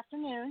and good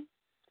afternoon.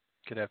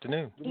 Good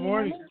afternoon. Good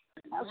morning.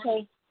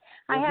 Okay.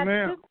 I have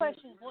ma'am. 2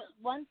 questions,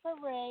 one for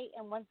Ray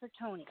and one for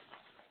Tony.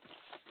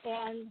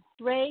 And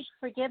Ray,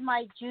 forgive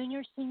my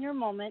junior senior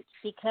moment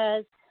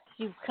because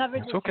you've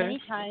covered this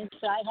many times,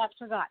 but I have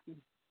forgotten.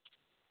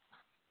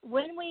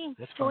 When we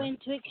go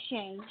into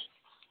exchange,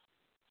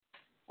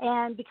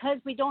 and because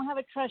we don't have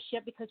a trust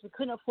yet because we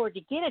couldn't afford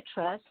to get a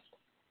trust,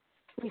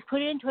 we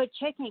put it into a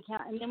checking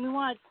account, and then we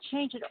want to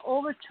change it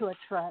over to a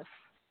trust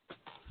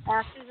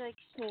after the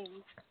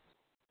exchange.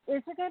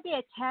 Is there going to be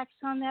a tax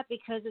on that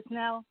because it's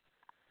now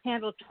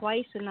handled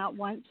twice and not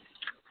once?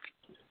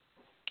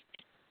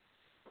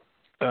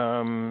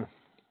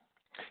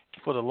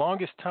 For the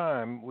longest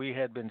time, we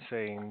had been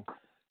saying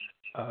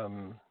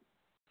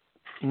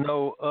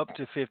no up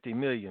to $50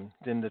 million,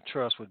 then the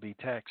trust would be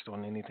taxed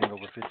on anything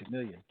over $50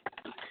 million.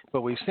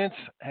 But we've since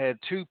had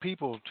 2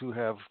 people to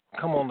have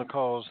come on the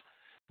calls,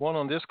 one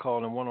on this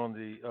call and one on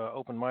the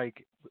open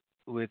mic,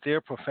 with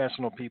their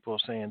professional people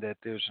saying that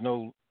there's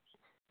no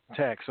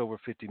tax over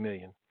 $50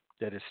 million,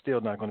 that it's still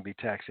not going to be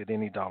taxed at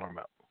any dollar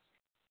amount.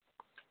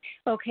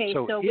 Okay,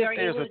 so we if are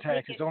there's able a to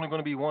tax, it's only going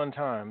to be one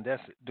time.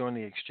 That's during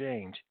the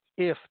exchange,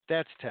 if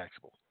that's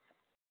taxable.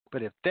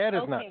 But if that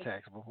is not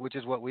taxable, which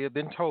is what we have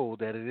been told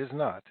that it is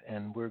not,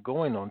 and we're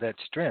going on that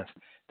strength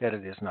that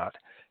it is not,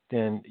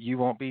 then you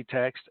won't be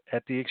taxed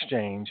at the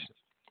exchange,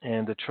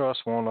 and the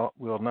trust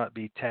will not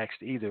be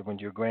taxed either when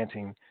you're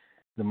granting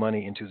the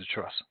money into the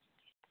trust.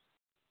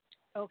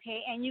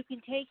 Okay, and you can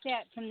take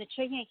that from the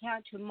checking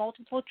account to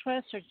multiple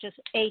trusts or just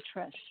a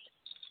trust?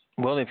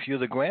 Well, if you're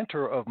the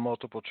grantor of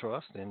multiple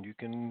trusts, then you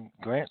can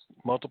grant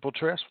multiple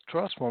trusts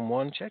from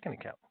one checking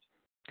account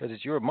because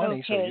it's your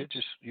money, so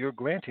you're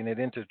granting it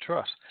into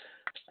trust.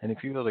 And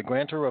if you're the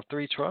grantor of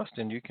 3 trusts,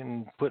 then you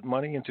can put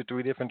money into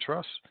 3 different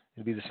trusts.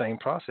 It'll be the same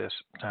process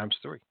times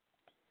 3.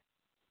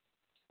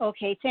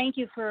 Okay, thank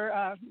you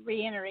for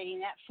reiterating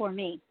that for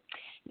me.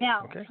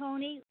 Now,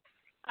 Tony,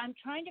 I'm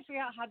trying to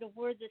figure out how to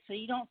word this so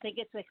you don't think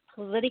it's a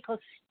political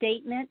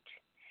statement,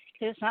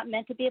 because it's not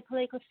meant to be a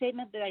political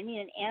statement, but I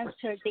need an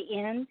answer at the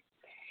end.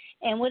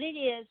 And what it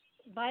is,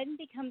 Biden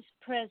becomes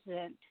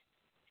president,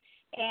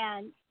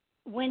 and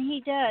when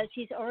he does,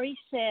 he's already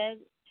said,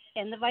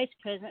 and the vice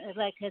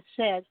president-elect has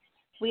said,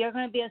 we are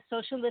going to be a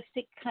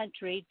socialistic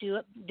country, do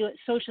it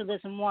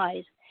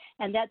socialism-wise,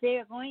 and that they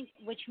are going,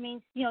 which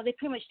means, they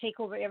pretty much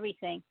take over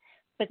everything.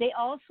 But they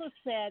also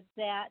said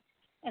that,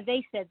 and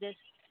they said this,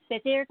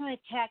 that they are going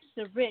to tax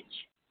the rich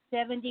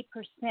 70%.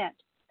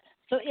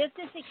 So if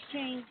this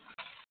exchange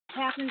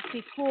happens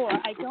before,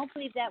 I don't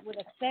believe that would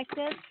affect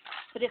us,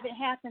 but if it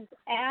happens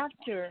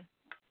after,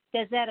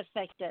 does that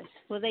affect us?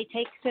 Will they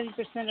take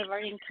 70% of our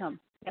income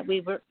that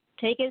we were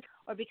taken?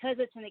 Or because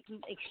it's an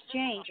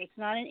exchange, it's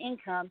not an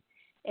income,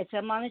 it's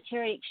a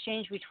monetary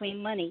exchange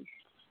between monies,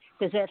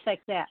 does that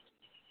affect that?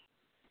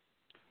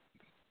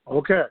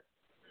 Okay.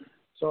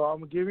 So I'm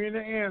going to give you the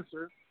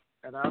answer,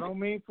 and I don't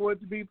mean for it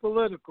to be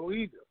political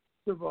either.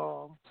 First of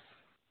all,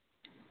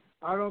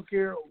 I don't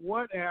care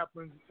what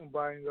happens in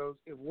Biden goes.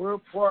 If we're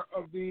part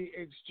of the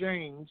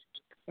exchange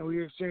and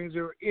we exchange,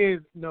 there is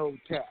no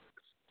tax,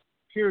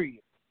 period.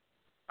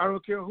 I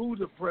don't care who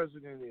the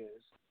president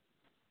is,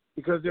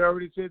 because they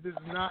already said this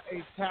is not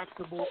a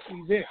taxable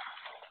event.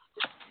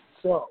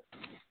 So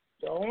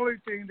the only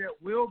thing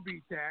that will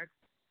be taxed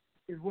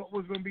is what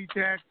was going to be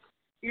taxed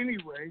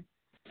anyway,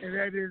 and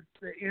that is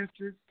the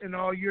interest and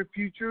all your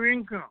future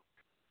income.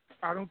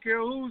 I don't care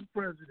who's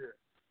president.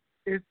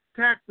 It's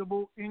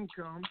taxable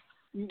income.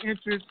 The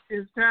interest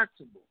is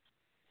taxable.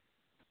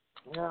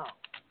 Now,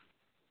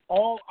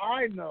 all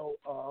I know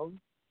of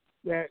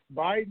that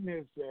Biden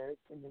has said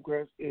in the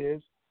press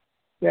is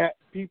that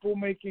people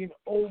making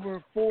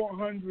over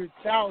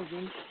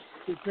 $400,000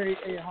 to pay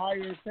a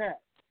higher tax.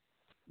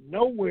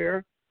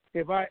 Nowhere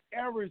have I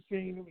ever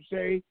seen him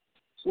say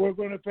we're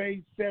going to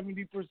pay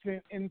 70%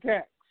 in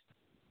tax.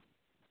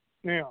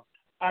 Now,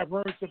 I've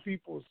heard some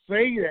people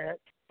say that,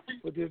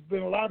 but there's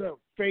been a lot of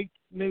fake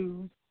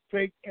news,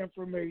 fake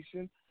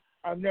information.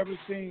 I've never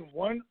seen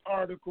one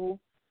article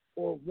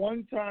or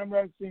one time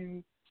I've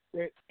seen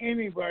that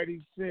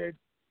anybody said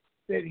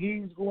that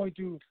he's going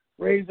to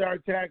raise our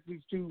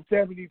taxes to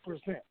 70%.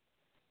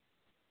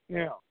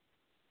 Now,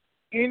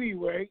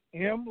 anyway,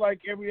 him,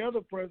 like every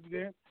other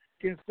president,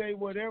 can say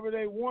whatever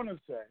they want to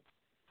say.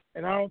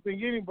 And I don't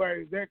think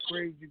anybody's that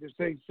crazy to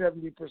say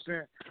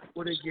 70%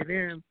 when they get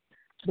in.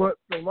 But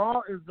the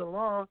law is the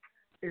law.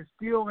 It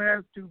still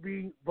has to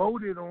be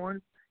voted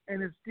on,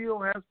 and it still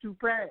has to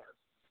pass.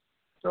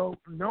 So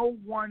no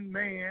one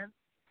man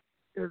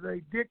is a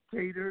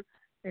dictator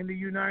in the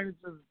United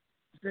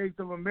States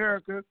of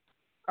America,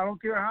 I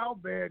don't care how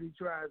bad he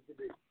tries to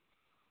be.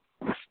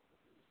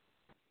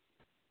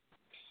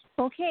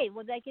 Okay,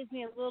 well, that gives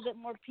me a little bit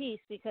more peace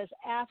because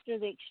after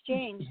the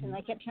exchange, and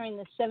I kept hearing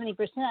the 70%,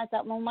 I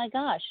thought, oh, my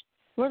gosh,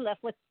 we're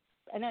left with,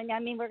 we're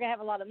going to have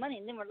a lot of money,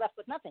 and then we're left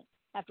with nothing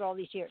after all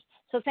these years.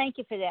 So thank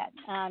you for that.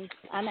 I'm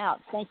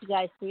out. Thank you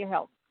guys for your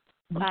help.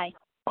 Bye.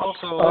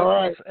 Also,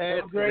 let's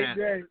add to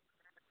that.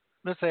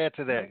 Let's add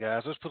to that,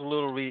 guys. Let's put a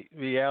little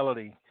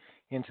reality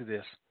into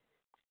this.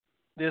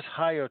 This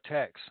higher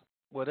tax,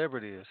 whatever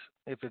it is,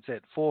 if it's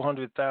at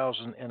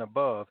 $400,000 and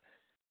above,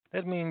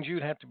 that means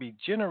you'd have to be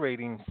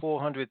generating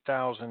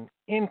 $400,000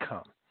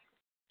 income.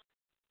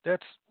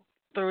 That's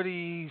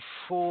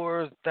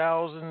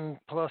 $34,000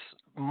 plus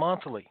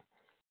monthly.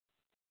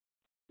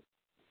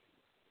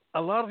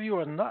 A lot of you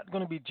are not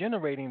going to be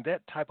generating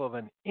that type of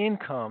an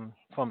income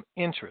from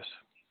interest,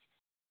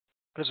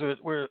 because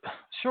we're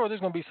sure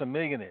there's going to be some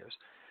millionaires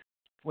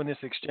when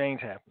this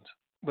exchange happens,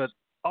 but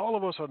all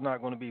of us are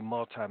not going to be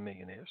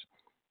multimillionaires.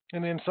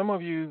 And then some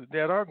of you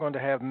that are going to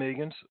have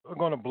millions are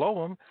going to blow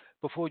them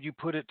before you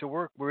put it to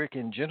work where it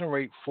can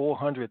generate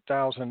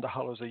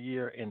 $400,000 a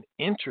year in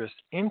interest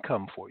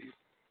income for you.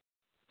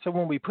 So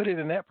when we put it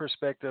in that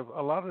perspective,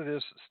 a lot of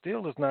this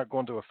still is not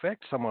going to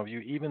affect some of you,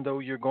 even though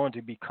you're going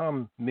to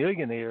become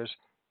millionaires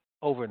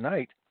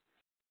overnight.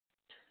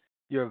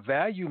 Your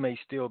value may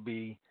still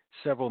be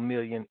several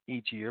million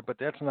each year, but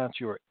that's not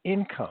your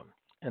income.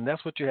 And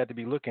that's what you had to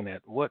be looking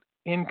at. What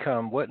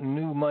income, what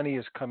new money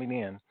is coming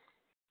in?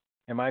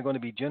 Am I going to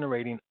be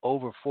generating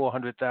over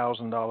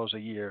 $400,000 a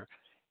year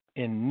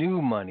in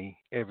new money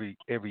every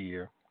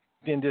year?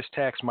 Then this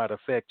tax might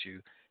affect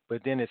you,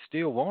 but then it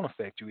still won't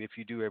affect you if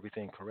you do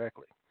everything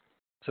correctly.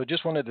 So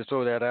just wanted to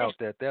throw that out,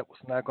 that was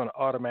not going to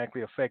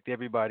automatically affect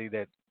everybody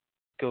that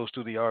goes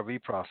through the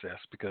RV process,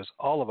 because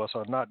all of us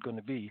are not going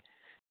to be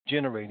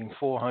generating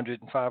 $400,000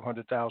 and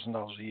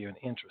 $500,000 a year in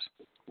interest.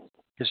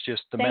 It's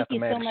just the mathematics.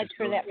 Thank you so much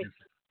for that.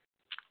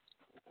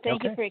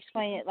 Thank you for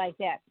explaining it like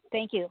that.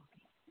 Thank you.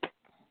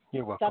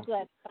 You're welcome. God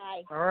bless.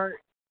 Bye. All right.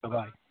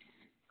 Bye-bye.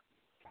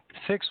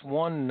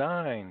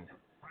 619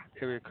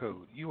 area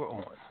code. You are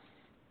on.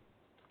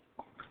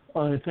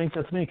 I think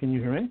that's me. Can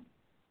you hear me?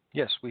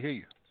 Yes, we hear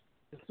you.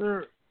 Yes,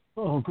 sir.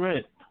 Oh,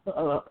 great.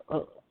 I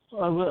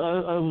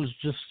was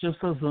just as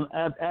an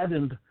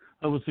add-in,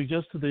 I would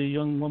suggest to the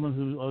young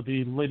woman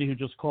the lady who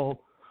just called,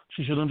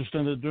 she should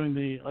understand that during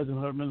the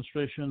Eisenhower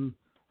administration,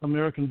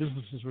 American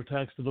businesses were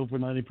taxed at over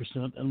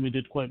 90%, and we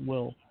did quite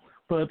well.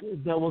 But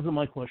that wasn't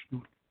my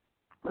question.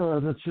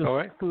 That's just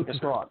food for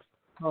thought.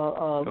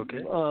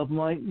 Okay.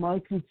 My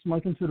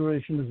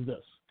consideration is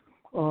this.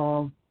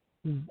 I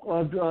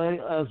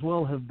as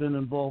well have been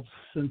involved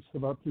since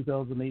about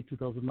 2008,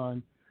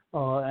 2009,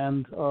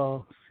 and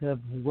have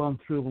gone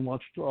through and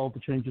watched all the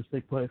changes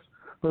take place.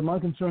 But my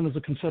concern is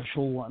a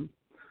conceptual one.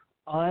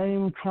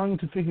 I'm trying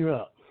to figure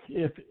out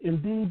if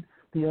indeed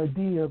the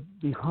idea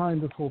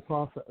behind this whole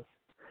process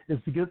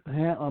is to get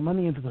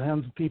money into the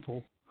hands of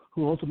people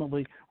who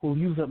ultimately will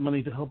use that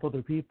money to help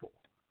other people.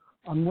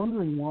 I'm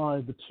wondering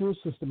why the tier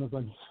system, as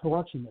I'm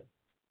watching it,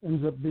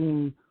 ends up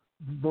being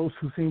those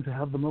who seem to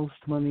have the most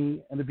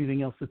money and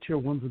everything else, the tier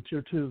ones and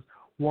tier twos.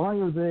 Why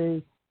are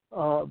they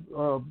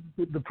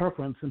the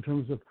preference in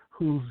terms of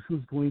who's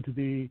going to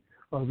be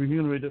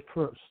remunerated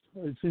first?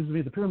 It seems to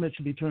me the pyramid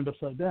should be turned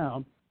upside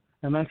down,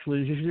 and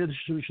actually it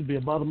should be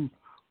a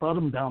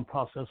bottom-down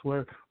process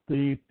where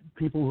the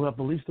people who have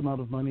the least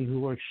amount of money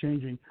who are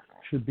exchanging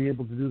should be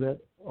able to do that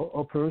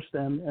first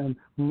and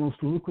most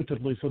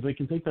lucratively, so they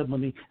can take that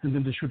money and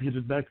then distribute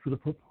it back to the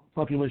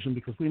population,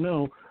 because we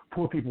know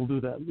poor people do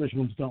that, rich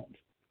ones don't.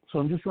 So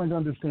I'm just trying to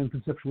understand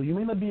conceptually. You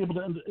may not be able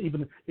to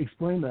even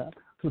explain that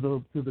to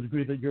the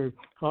degree that your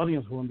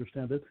audience will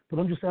understand it, but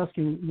I'm just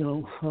asking,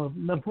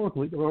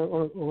 metaphorically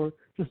or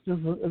just as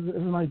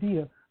an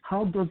idea,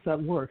 how does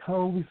that work? How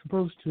are we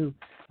supposed to,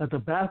 at the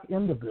back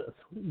end of this,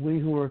 we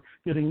who are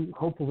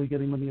hopefully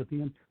getting money at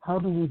the end, how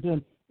do we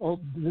then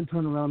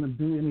turn around and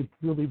do any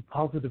really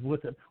positive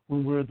with it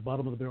when we're at the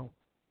bottom of the barrel?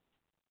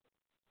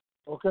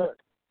 Okay.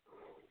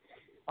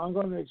 I'm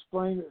going to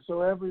explain it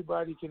so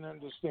everybody can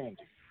understand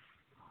it.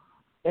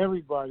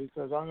 Everybody,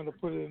 because I'm going to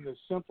put it in the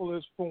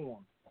simplest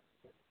form.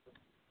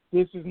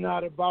 This is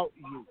not about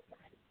you.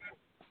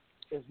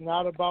 It's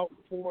not about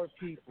poor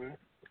people.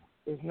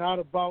 It's not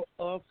about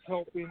us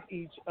helping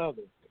each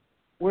other.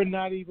 We're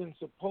not even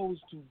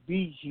supposed to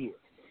be here.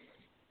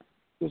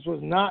 This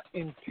was not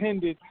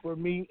intended for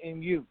me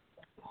and you.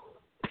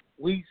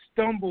 We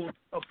stumbled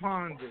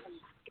upon this,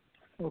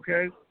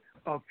 okay?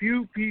 A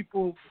few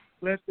people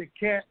let the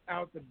cat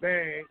out the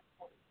bag,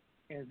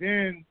 and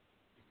then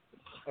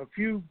a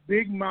few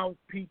big mouth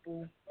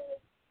people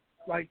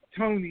like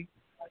Tony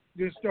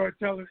just start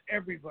telling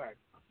everybody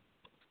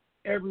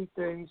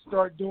everything,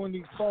 start doing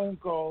these phone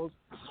calls,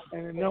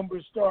 and the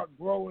numbers start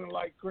growing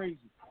like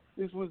crazy.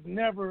 This was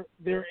never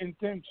their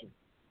intention.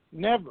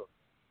 Never.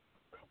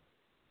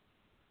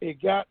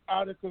 It got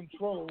out of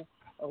control.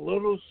 A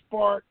little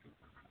spark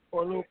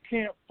or a little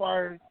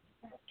campfire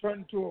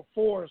turned into a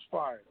forest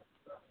fire,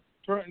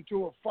 turned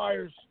into a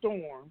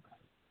firestorm,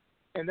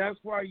 And that's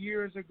why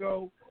years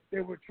ago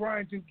they were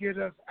trying to get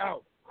us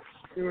out.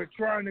 They were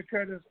trying to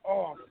cut us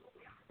off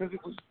because it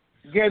was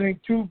getting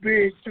too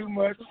big, too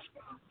much,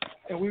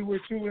 and we were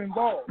too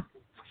involved.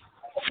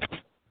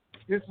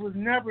 This was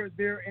never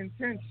their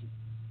intention.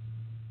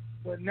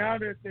 But now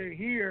that they're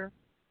here,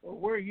 or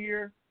we're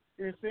here,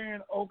 they're saying,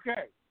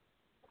 okay,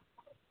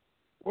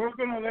 we're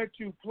going to let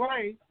you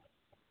play,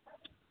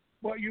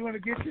 but you're going to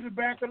get to the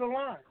back of the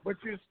line. But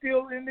you're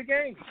still in the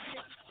game.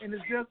 And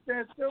it's just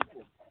that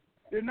simple.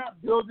 They're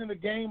not building a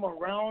game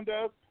around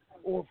us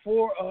or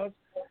for us.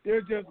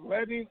 They're just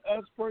letting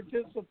us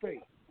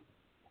participate.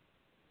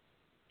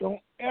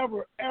 Don't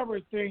ever, ever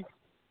think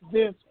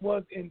this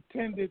was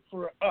intended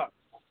for us,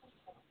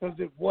 because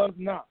it was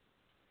not.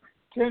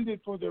 Intended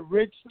for the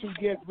rich to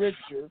get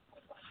richer.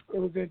 It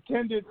was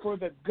intended for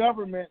the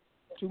government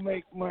to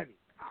make money,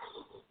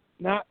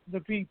 not the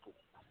people.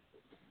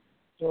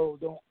 So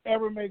don't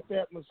ever make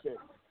that mistake.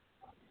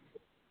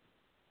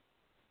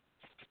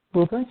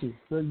 Well, thank you,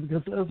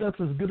 because that's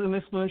as good an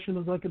explanation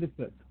as I could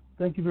expect.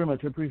 Thank you very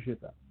much. I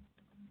appreciate that.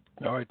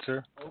 All right,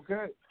 sir.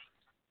 Okay.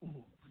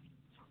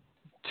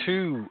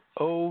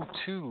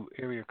 202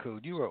 area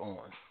code. You are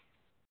on.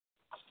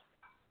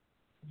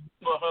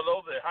 Well,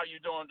 hello there. How you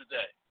doing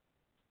today?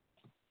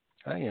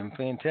 I am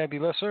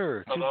fantabulous,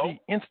 sir. Hello? To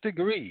the nth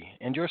degree.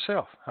 And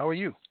yourself, how are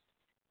you?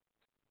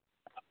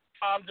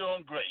 I'm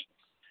doing great.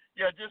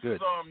 Yeah, this Good.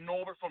 is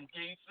Norbert from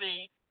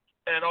D.C.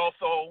 and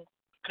also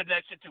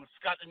connection to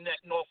Scotland Neck,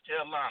 North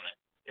Carolina,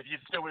 if you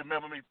still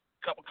remember me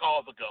a couple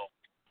calls ago.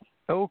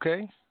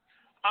 Okay.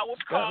 I was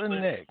Scotland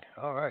calling. Neck.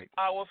 All right.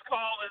 I was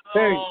calling.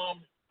 Hey,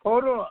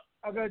 hold on.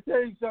 I got to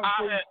tell you something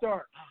before you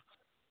start.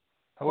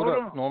 Hold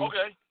up, on. Norman.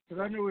 Okay.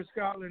 Because I know where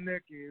Scotland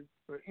Neck is.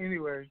 But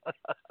anyway,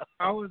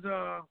 I was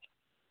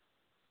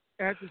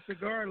at the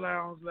cigar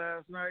lounge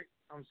last night.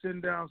 I'm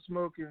sitting down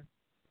smoking.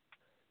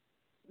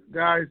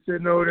 Guy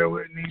sitting over there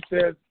with me. He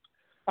says,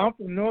 I'm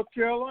from North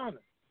Carolina.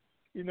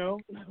 You know?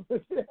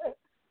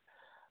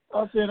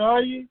 I said,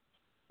 are you?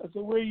 I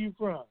said, where are you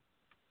from?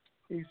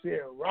 He said,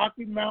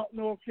 Rocky Mount,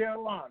 North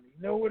Carolina.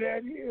 You know where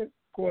that is?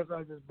 Of course,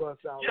 I just bust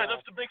out. Yeah,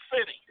 that's the big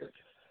city.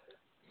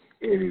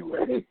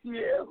 Anyway,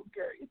 yeah,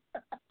 okay.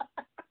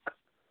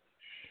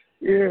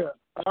 Yeah,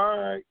 all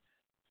right.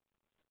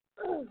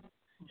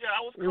 Yeah,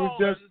 I was It calling. was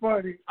just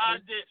funny. I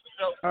did.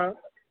 Huh?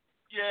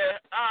 Yeah,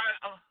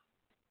 I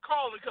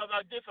called because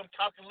I did some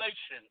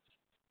calculations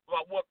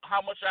about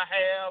how much I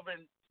have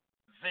in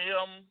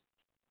Zim,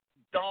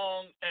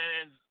 Dong,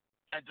 and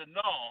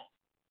Denon.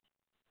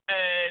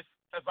 And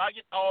if I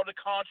get all the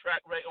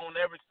contract rate on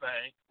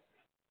everything,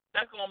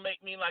 that's gonna make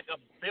me like a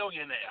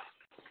billionaire.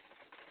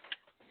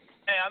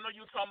 And I know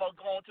you're talking about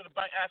going to the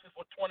bank asking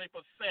for 20%,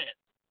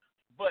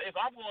 but if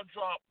I'm gonna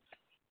drop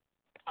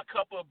a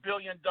couple of $1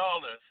 billion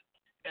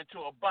into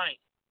a bank,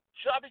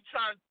 should I be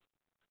trying to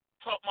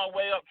talk my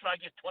way up, try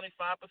to get 25%,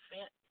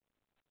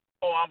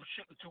 or I'm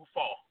shooting too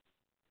far?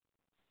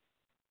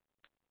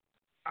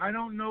 I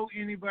don't know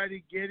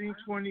anybody getting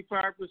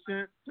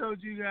 25%.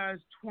 Told you guys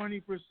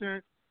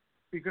 20%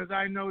 because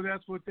I know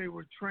that's what they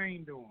were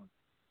trained on.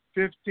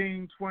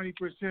 15,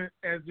 20%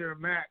 as their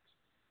max,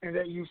 and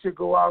that you should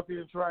go out there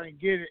and try and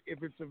get it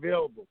if it's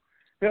available.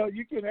 Hell,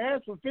 you can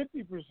ask for 50%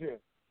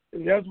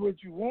 if that's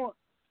what you want,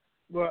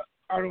 but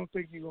I don't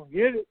think you're going to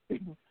get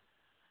it.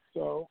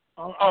 So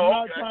I'm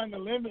not trying to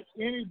limit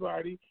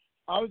anybody.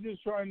 I was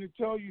just trying to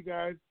tell you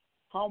guys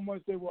how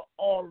much they were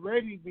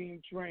already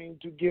being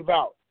trained to give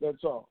out.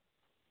 That's all.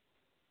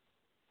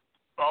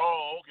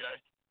 Oh, okay.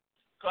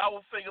 Because I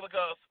was thinking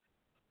because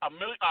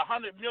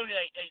 $100 million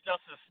ain't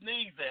just to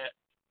sneeze at,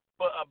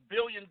 but $1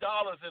 billion is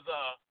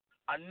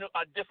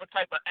a different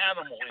type of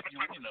animal. If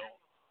you know,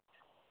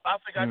 I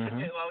think I should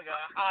get like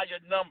a higher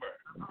number.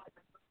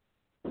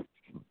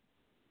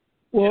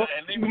 Well,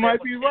 you you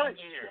might be right.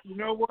 You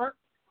know what?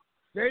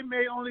 They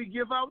may only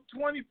give out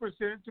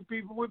 20% to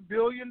people with $1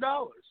 billion.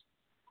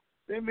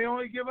 They may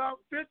only give out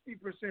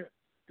 50%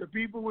 to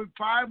people with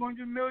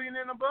 $500 million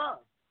and above.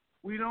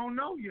 We don't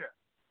know yet.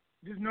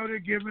 Just know they're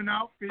giving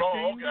out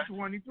 15 to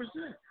 20%.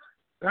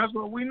 That's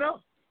what we know.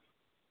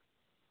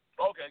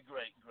 Okay,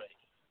 great.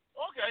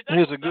 Okay.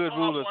 Here's a good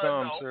rule of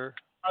thumb, sir.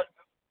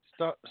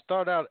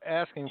 Start out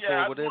asking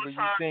for whatever you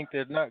think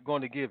they're not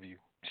going to give you.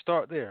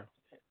 Start there,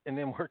 and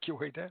then work your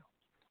way down.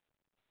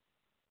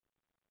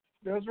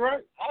 That's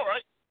right. All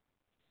right.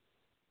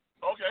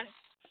 Okay.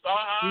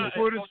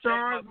 Before the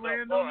stars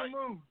land on the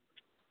moon.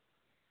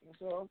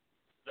 That's all.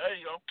 There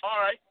you go. All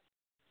right.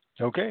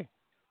 Okay.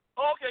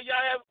 Okay,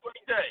 y'all have a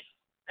great day.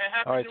 And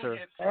Happy New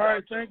Year. All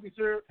right, thank you,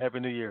 sir. Happy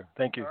New Year.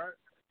 Thank you. All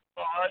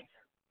right.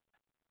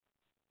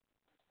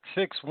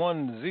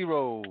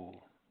 610.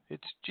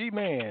 It's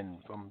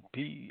G-Man from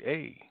PA.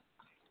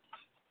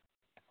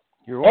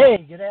 You're Hey,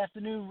 on. good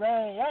afternoon,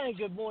 Ray. Hey,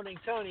 good morning,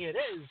 Tony. It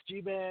is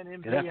G-Man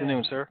in Good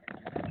afternoon, sir.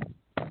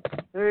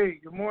 Hey,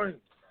 good morning.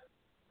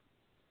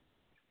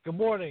 Good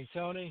morning,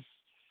 Tony.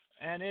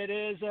 And it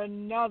is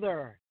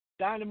another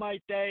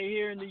Dynamite Day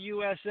here in the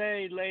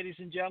USA, ladies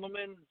and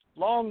gentlemen.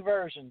 Long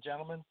version,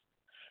 gentlemen.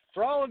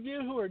 For all of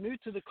you who are new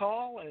to the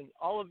call and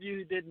all of you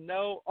who didn't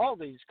know, all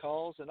these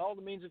calls and all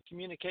the means of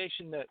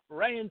communication that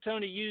Ray and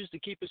Tony use to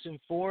keep us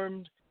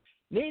informed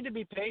need to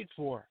be paid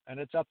for. And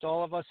it's up to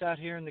all of us out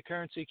here in the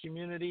currency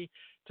community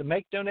to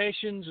make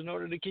donations in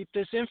order to keep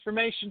this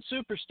information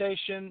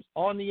superstation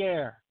on the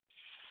air.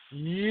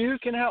 You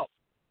can help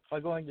by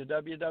going to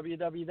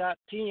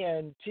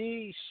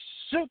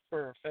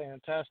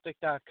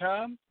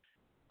www.TNTSuperfantastic.com,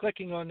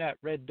 clicking on that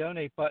red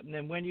donate button,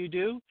 and when you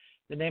do,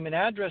 the name and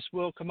address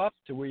will come up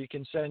to where you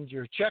can send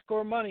your check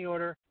or money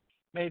order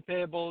made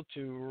payable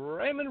to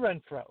Raymond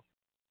Renfro,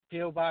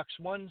 P.O. Box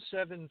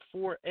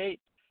 1748,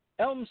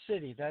 Elm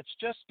City, that's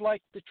just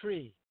like the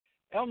tree,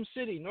 Elm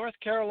City, North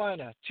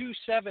Carolina,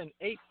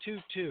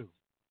 27822.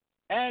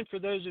 And for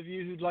those of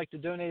you who'd like to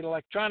donate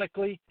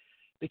electronically,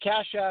 the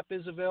Cash App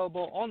is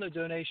available on the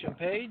donation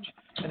page.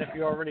 And if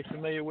you're already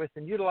familiar with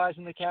and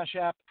utilizing the Cash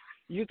App,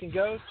 you can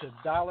go to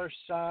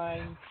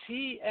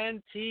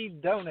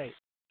 $TNT Donate.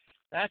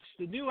 That's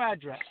the new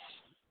address,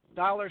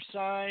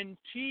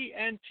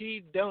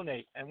 $TNT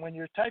Donate. And when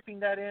you're typing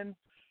that in,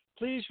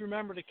 please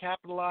remember to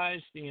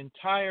capitalize the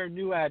entire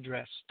new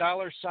address,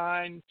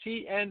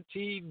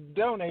 $TNT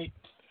Donate,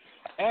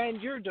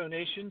 and your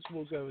donations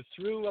will go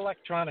through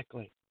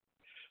electronically.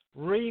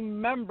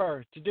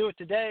 Remember to do it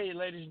today,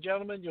 ladies and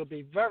gentlemen. You'll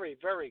be very,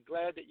 very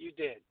glad that you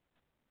did.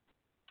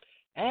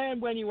 And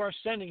when you are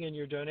sending in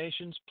your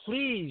donations,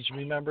 please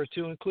remember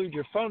to include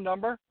your phone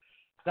number.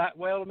 That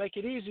way it'll make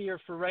it easier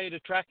for Ray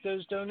to track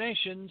those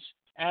donations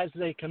as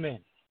they come in.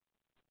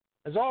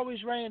 As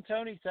always, Ray and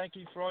Tony, thank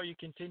you for all you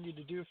continue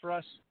to do for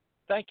us.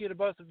 Thank you to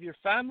both of your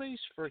families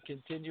for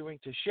continuing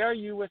to share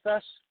you with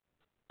us.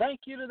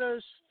 Thank you to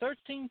those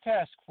 13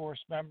 task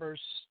force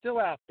members still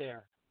out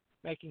there,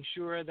 making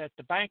sure that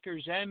the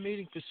bankers and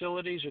meeting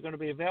facilities are going to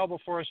be available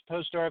for us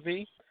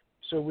post-RV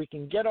so we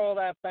can get all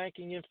that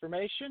banking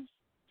information.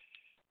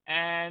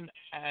 And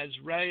as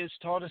Ray has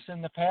taught us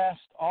in the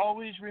past,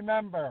 always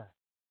remember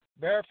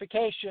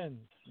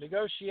verification,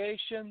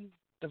 negotiation,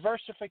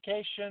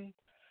 diversification,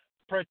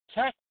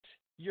 protect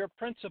your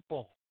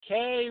principal,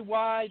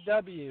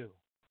 KYW,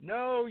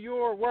 know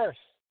your worth,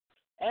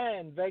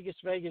 and Vegas,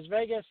 Vegas,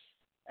 Vegas,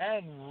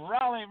 and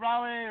Raleigh,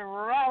 Raleigh,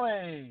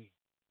 Raleigh,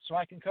 so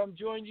I can come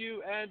join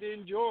you and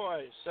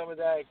enjoy some of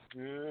that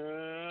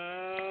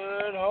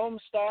good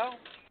home-style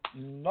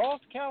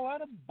North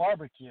Carolina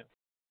barbecue.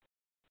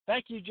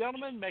 Thank you,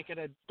 gentlemen. Make it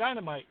a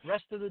dynamite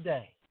rest of the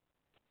day.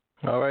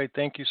 All right.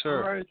 Thank you,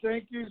 sir. All right.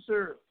 Thank you,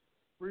 sir.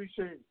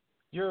 Appreciate it.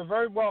 You're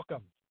very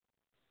welcome.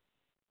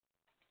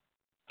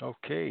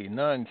 Okay.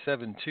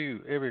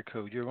 972 area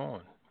code. You're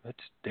on. That's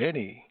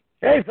Danny.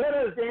 Hey,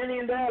 fellas. Danny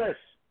in Dallas.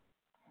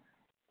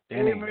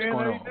 Danny, hey, man. what's going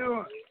How on? you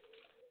doing?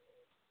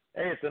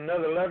 Hey, it's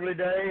another lovely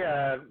day.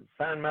 I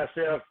find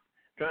myself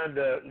trying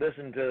to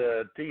listen to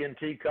the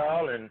TNT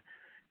call and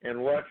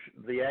watch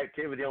the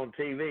activity on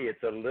TV.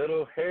 It's a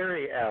little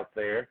hairy out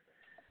there.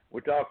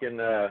 We're talking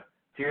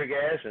tear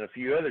gas and a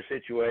few other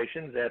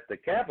situations at the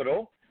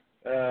Capitol.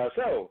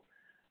 So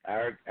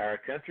our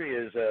country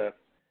is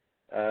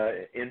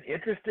in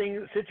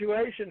interesting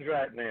situations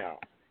right now.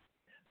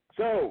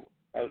 So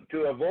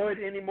to avoid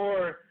any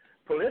more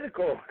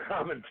political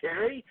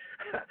commentary,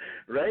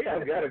 Ray,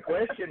 I've got a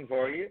question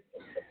for you.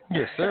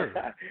 Yes,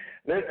 sir.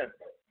 Listen,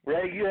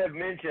 Ray, you have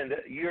mentioned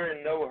you're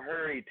in no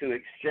hurry to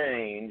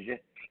exchange,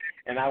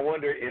 and I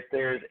wonder if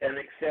there's an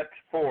except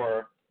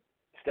for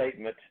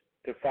statement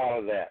to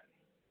follow that.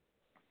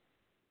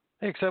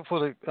 Except for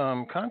the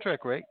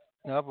contract rate.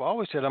 Now, I've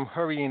always said I'm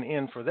hurrying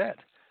in for that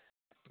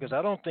because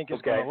I don't think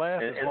it's going to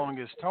last as long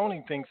as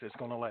Tony thinks it's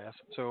going to last.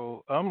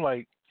 So I'm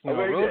like,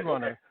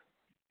 Roadrunner,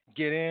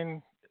 get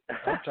in.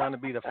 I'm trying to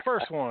be the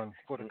first one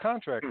for the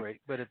contract rate.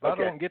 But if I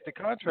don't get the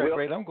contract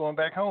rate, I'm going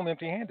back home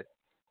empty-handed.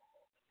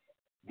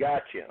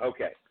 Gotcha.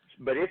 Okay.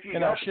 But if you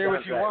and got I'll share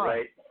with you why.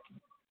 Rate,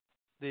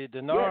 the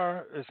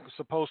dinar is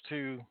supposed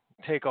to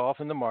take off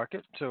in the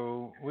market,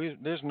 so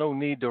there's no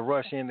need to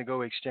rush in to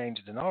go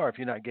exchange the dinar if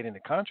you're not getting the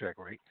contract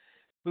rate.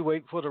 We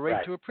wait for the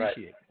rate to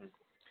appreciate. Right.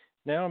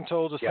 Now I'm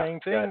told the same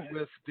thing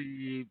with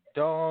the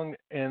dong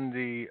and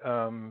the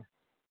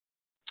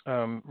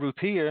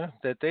rupiah,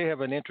 that they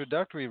have an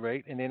introductory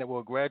rate and then it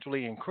will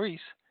gradually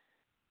increase.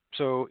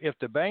 So if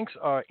the banks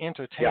are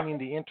entertaining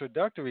the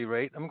introductory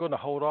rate, I'm going to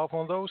hold off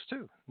on those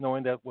too,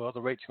 knowing that,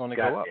 the rate's going to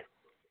go up.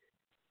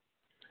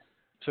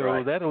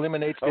 So that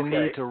eliminates the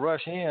need to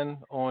rush in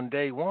on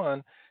day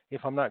one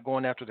if I'm not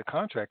going after the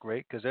contract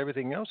rate, because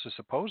everything else is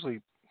supposed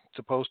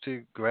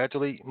to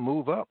gradually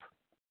move up.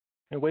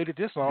 And waited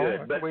this long, I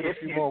can wait a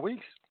few more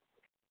weeks.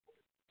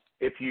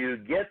 If you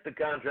get the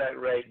contract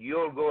rate,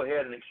 you'll go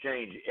ahead and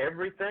exchange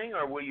everything,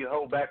 or will you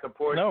hold back a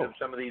portion of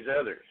some of these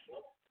others?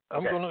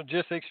 I'm going to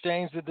just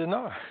exchange the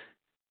dinar.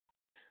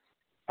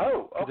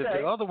 Oh, okay.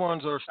 If the other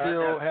ones are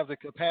still have the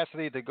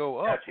capacity to go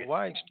up,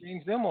 why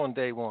exchange them on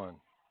day one?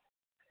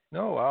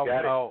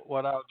 No,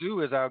 what I'll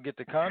do is I'll get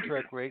the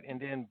contract rate and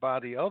then buy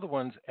the other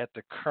ones at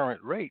the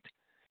current rate,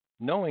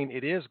 knowing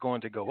it is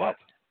going to go up.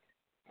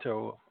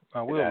 So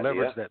I will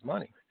leverage that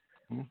money.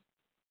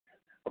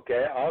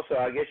 Okay. Also,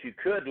 I guess you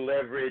could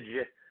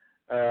leverage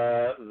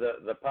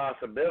the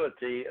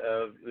possibility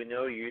of,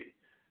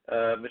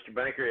 Mr.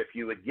 Banker, if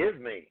you would give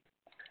me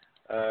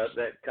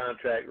that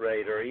contract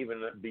rate, or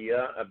even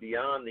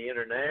beyond the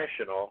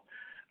international,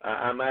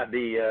 I might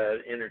be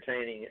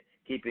entertaining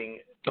keeping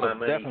my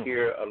money definitely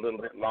here a little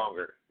bit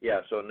longer.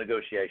 Yeah, so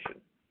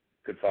negotiation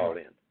could fall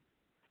in.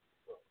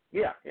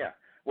 Yeah.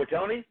 Well,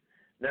 Tony,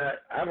 now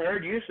I've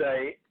heard you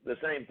say the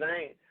same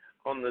thing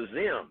on the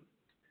Zim.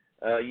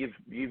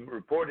 You've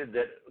reported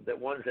that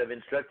ones have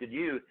instructed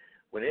you,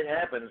 when it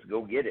happens,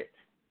 go get it.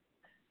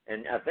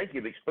 And I think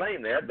you've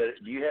explained that, but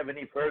do you have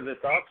any further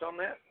thoughts on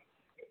that?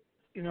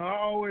 I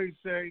always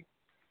say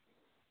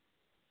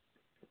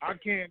I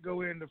can't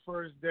go in the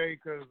first day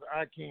because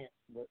I can't.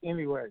 But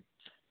anyway,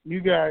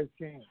 you guys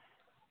can.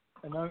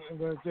 And I'm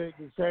going to say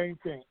the same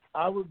thing.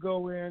 I would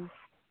go in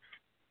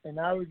and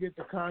I would get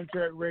the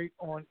contract rate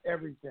on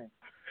everything.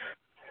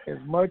 As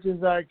much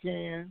as I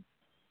can,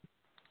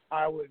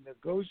 I would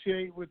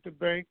negotiate with the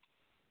bank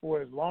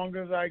for as long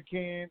as I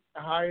can,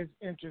 the highest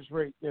interest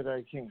rate that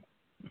I can.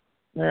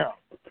 Now,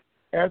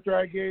 after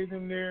I gave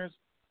them theirs,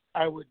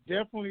 I would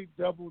definitely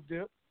double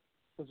dip,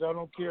 because I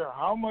don't care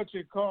how much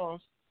it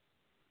costs.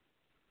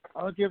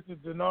 I don't care if the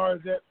dinar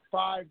is at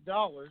 $5,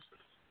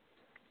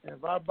 and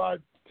if I buy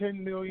 $10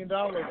 million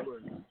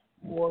worth,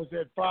 or it's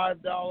at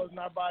 $5 and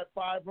I buy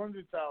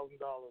 $500,000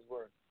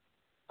 worth,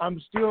 I'm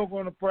still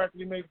going to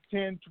practically make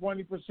 10,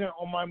 20%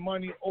 on my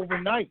money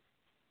overnight.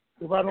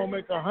 If I don't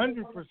make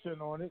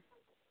 100% on it,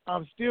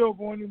 I'm still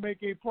going to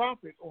make a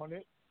profit on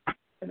it,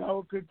 and I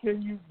will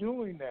continue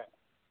doing that.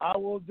 I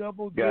will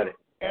double dip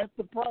at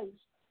the price,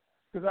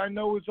 because I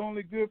know it's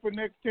only good for the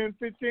next 10,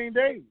 15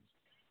 days.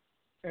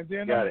 And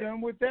then I'm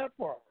done with that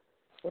part.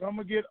 But I'm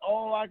going to get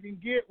all I can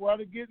get while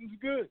the getting's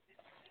good.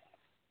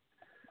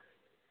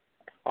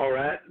 All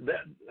right.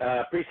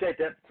 Appreciate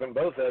that from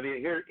both of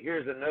you.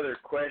 Here's another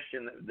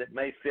question that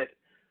may fit.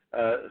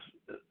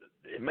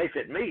 It may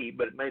fit me,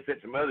 but it may fit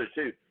some others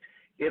too.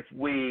 If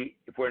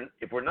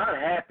we're not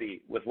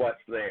happy with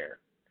what's there,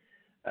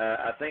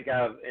 I think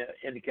I've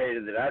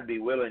indicated that I'd be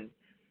willing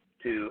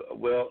to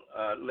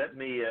let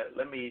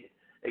me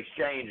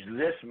exchange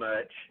this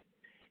much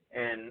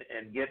and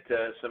get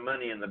some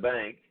money in the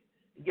bank,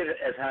 get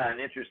as high an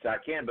interest I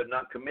can, but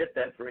not commit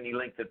that for any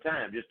length of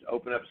time. Just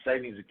open up a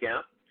savings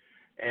account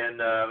and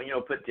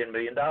put $10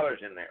 million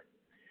in there.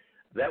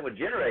 That would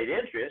generate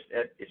interest.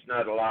 It's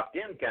not a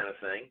locked-in kind of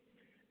thing,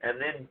 and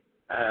then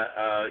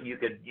you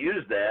could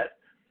use that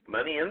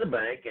money in the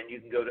bank, and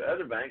you can go to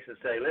other banks and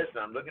say, listen,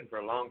 I'm looking for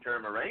a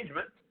long-term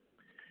arrangement,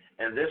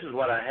 and this is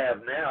what I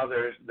have now.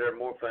 There are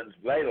more funds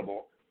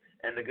available,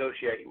 and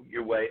negotiate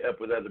your way up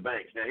with other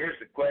banks. Now, here's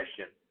the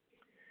question.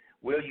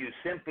 Will you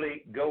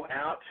simply go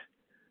out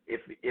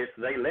if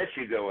they let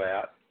you go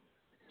out,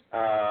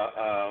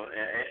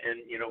 and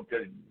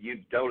because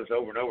you've told us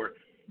over and over,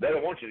 they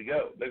don't want you to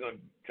go. They're going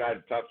to try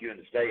to talk you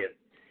into staying.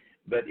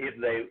 But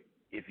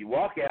if you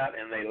walk out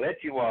and they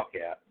let you walk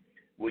out,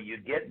 will you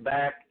get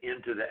back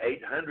into the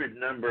 800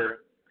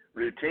 number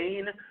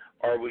routine,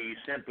 or will you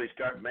simply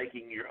start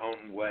making your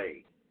own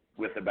way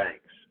with the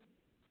banks?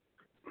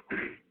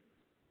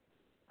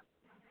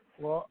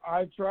 Well,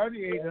 I try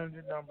the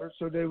 800 number,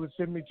 so they would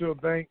send me to a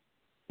bank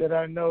that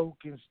I know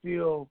can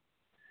still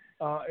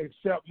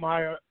accept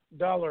my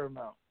dollar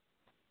amount.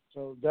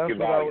 So that's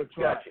what I would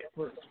try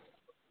first.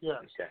 Yes.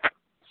 Okay.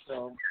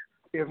 So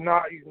if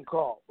not, you can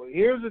call. But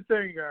here's the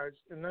thing, guys,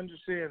 and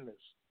understand this.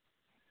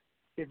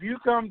 If you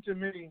come to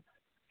me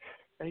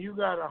and you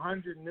got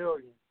 $100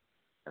 million,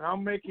 and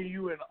I'm making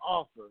you an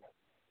offer,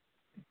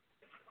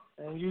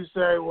 and you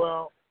say,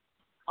 well,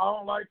 I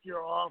don't like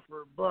your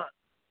offer, but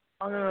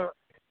I'm going to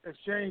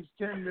exchange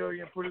 $10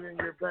 million, put it in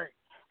your bank.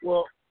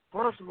 Well,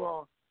 first of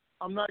all,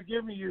 I'm not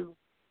giving you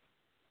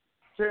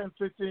 10,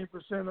 15%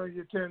 of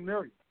your $10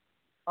 million.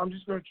 I'm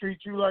just going to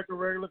treat you like a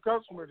regular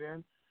customer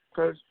then,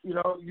 because, you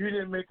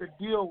didn't make a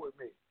deal with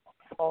me,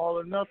 all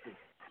or nothing.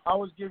 I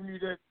was giving you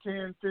that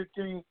 10,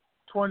 15,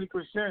 20%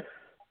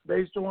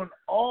 based on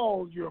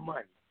all your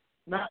money,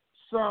 not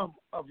some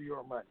of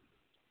your money.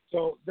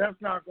 So that's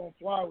not going to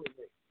fly with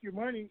me. Your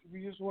money, if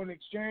you just want to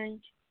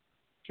exchange,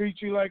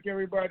 treat you like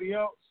everybody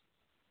else,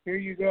 here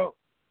you go.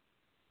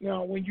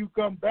 Now, when you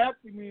come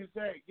back to me and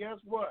say, guess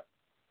what?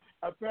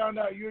 I found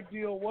out your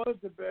deal was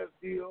the best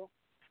deal.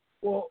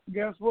 Well,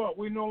 guess what?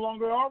 We're no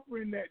longer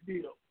offering that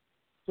deal.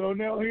 So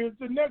now here's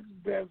the next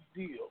best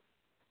deal.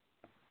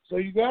 So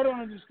you got to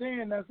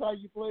understand that's how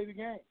you play the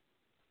game.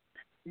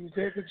 You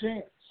take a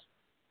chance.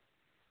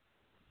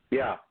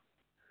 Yeah.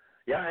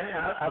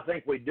 Yeah, I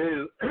think we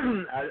do.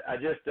 I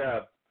just,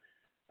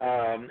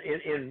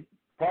 in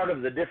part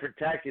of the different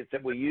tactics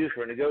that we use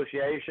for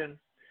negotiation,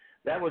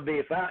 that would be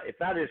if I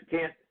just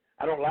can't,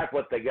 I don't like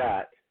what they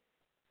got,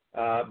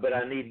 but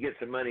I need to get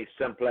some money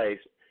someplace,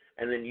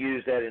 and then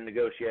use that in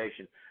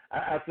negotiation.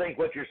 I think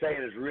what you're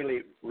saying is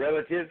really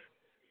relative,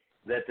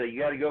 that you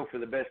got to go for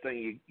the best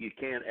thing you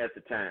can at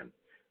the time.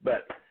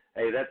 But,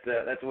 hey, that's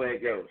the way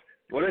it goes.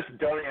 Well, listen,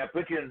 Tony, I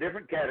put you in a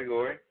different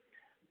category.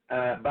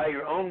 By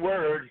your own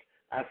words,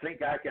 I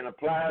think I can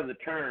apply the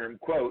term,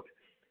 quote,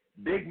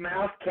 big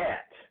mouth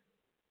cat,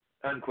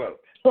 unquote.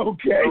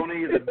 Okay.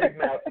 Tony is a big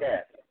mouth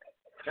cat.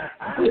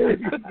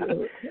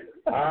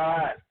 All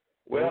right.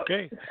 Well,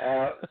 okay.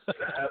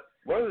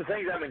 One of the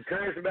things I'm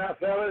encouraged about,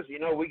 fellas, you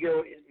know, we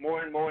go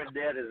more and more in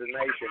debt as a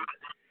nation.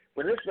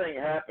 When this thing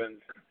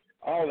happens,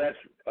 all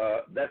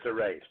that's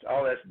erased.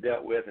 All that's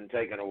dealt with and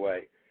taken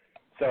away.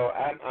 So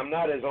I'm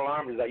not as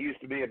alarmed as I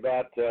used to be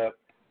about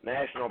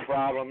national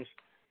problems.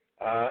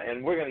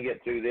 And we're going to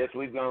get through this.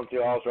 We've gone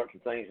through all sorts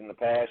of things in the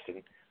past,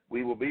 and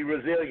we will be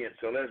resilient.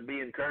 So let's be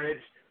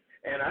encouraged.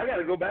 And I got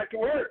to go back to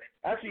work.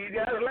 I'll see you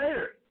guys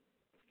later.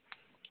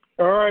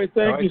 All right.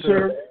 Thank you,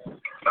 sir.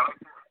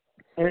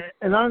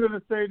 And I'm going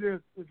to say this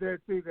with that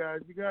too,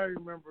 guys. You got to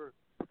remember,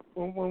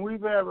 when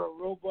we've had a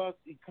robust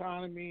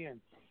economy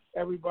and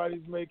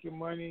everybody's making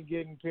money and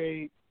getting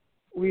paid,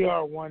 we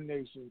are one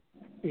nation,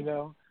 you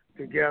know,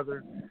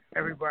 together.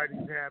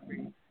 Everybody's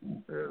happy.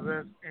 There's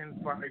less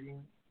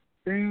infighting.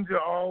 Things are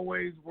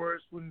always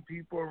worse when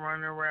people are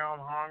running around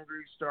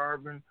hungry,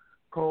 starving,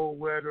 cold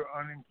weather,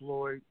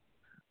 unemployed.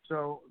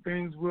 So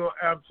things will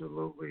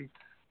absolutely,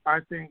 I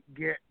think,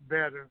 get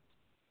better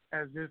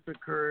as this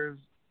occurs,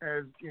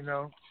 as, you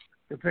know,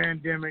 the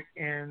pandemic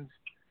ends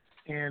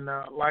and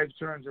life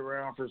turns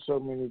around for so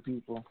many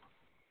people.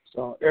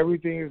 So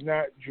everything is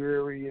not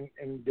dreary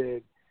and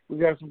dead. We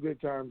got some good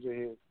times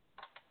ahead.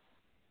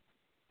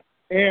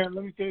 And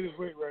let me tell you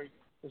this, right,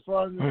 as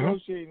far as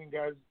negotiating,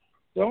 guys,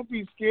 don't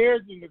be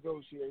scared to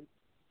negotiate.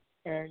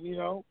 And, you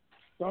know,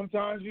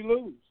 sometimes you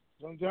lose.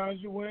 Sometimes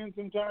you win,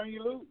 sometimes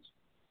you lose.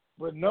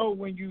 But know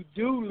when you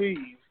do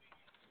leave,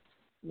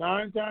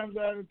 9 times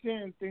out of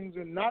 10, things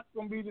are not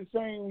going to be the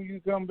same when you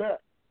come back,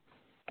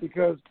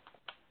 because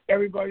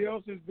everybody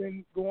else has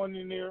been going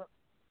in there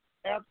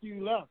after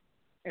you left,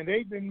 and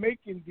they've been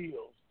making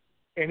deals,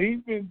 and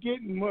he's been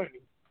getting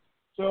money.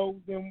 So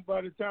then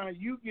by the time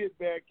you get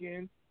back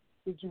in,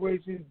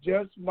 situations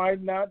just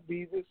might not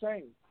be the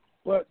same.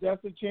 But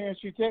that's a chance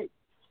you take.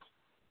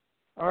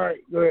 All right,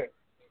 go ahead.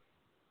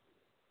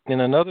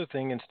 And another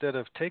thing, instead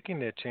of taking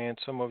that chance,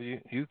 some of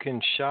you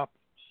can shop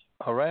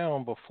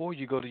around before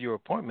you go to your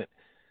appointment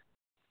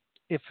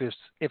if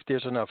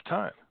there's enough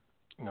time.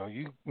 You know,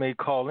 you may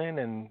call in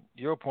and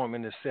your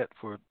appointment is set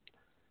for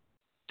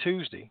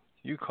Tuesday.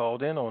 You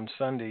called in on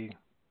Sunday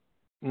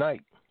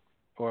night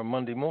or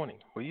Monday morning.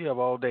 Well, you have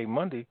all day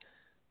Monday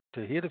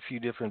to hit a few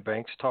different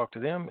banks, talk to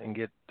them, and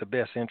get the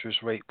best interest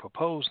rate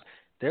proposed.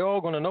 They're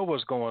all going to know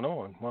what's going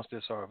on once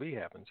this RV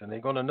happens, and they're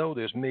going to know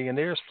there's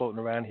millionaires floating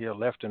around here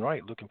left and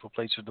right looking for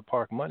places to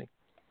park money.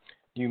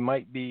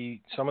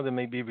 Some of them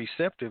may be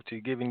receptive to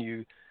giving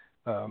you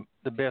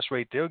the best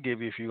rate they'll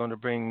give you if you're going to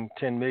bring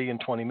 10 million,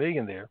 20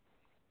 million there,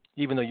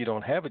 even though you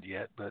don't have it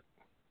yet, but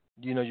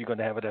you know you're going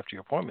to have it after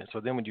your appointment. So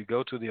then when you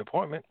go to the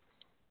appointment,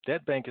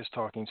 that bank is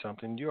talking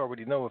something. You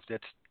already know if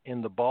that's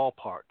in the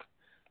ballpark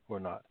or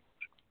not.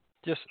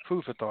 Just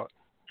food for thought.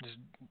 There's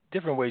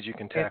different ways you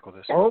can tackle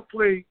this.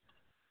 Hopefully,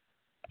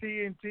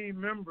 TNT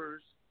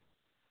members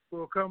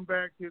will come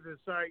back to the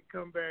site,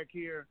 come back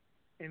here,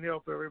 and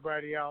help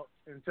everybody out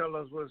and tell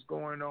us what's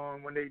going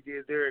on when they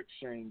did their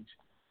exchange.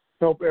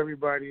 Help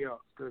everybody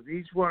else, because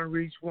each one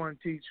reach one,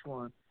 teach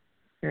one.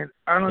 And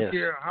I don't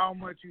care how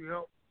much you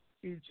help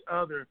each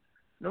other.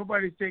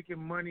 Nobody's taking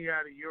money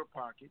out of your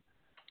pocket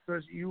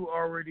because you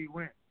already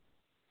went.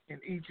 And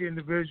each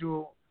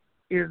individual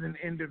is an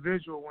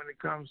individual when it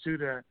comes to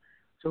that.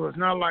 So it's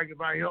not like if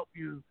I help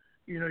you,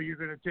 you know, you're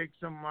going to take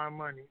some of my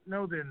money.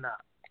 No, they're not.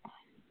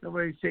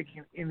 Nobody's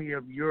taking any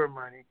of your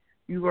money.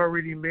 You've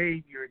already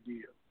made your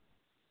deal.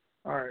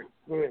 All right,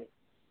 go ahead.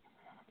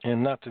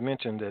 And not to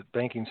mention that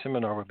banking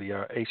seminar would be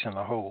our ace in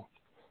the hole.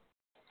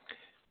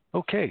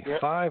 Okay,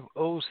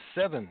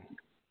 507,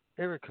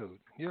 area code,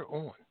 you're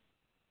on.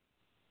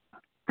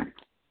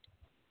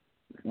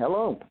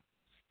 Hello.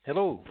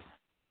 Hello.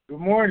 Good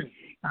morning.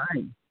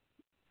 Hi.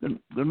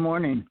 Good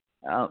morning.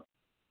 You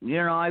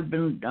know, I've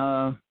been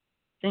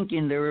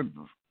thinking there are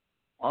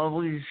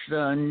always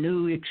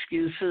new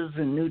excuses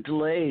and new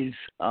delays.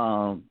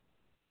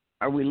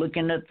 Are we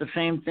looking at the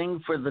same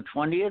thing for the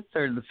 20th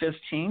or the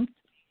 15th?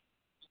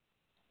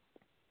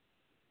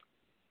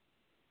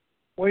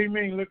 What do you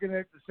mean looking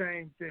at the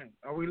same thing?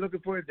 Are we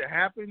looking for it to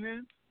happen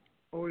then?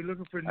 Or are we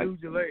looking for new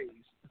delays?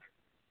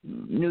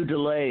 New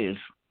delays.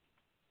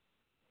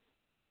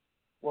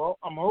 Well,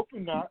 I'm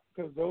hoping not,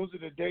 because those are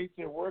the dates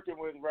they're working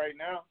with right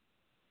now.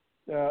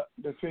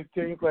 The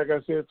 15th, like I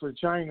said, for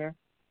China,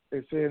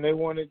 they're saying they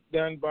want it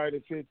done by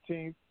the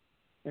 15th.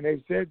 And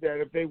they said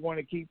that if they want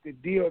to keep the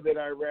deal that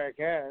Iraq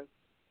has,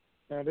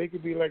 now they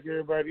could be like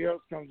everybody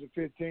else, comes the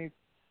 15th,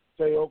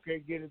 say, okay,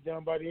 get it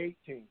done by the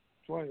 18th,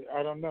 20th,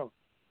 I don't know.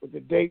 But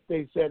the date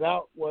they set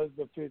out was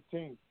the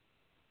 15th,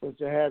 was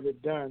to have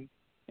it done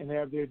and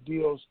have their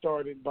deal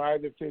started by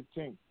the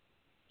 15th.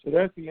 So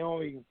that's the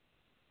only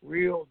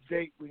real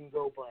date we can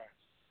go by.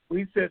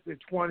 We set the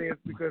 20th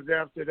because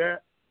after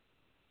that,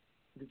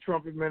 the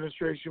Trump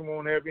administration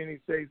won't have any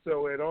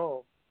say-so at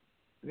all.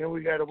 And then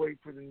we got to wait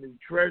for the new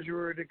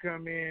treasurer to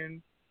come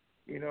in,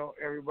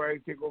 everybody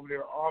take over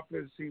their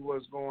office, see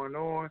what's going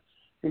on.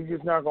 He's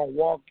just not going to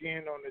walk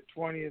in on the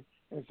 20th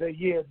and say,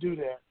 yeah, do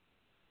that.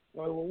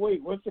 Well,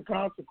 wait, what's the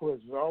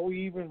consequences? Are we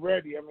even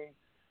ready? I mean,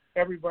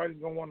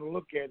 everybody's going to want to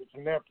look at it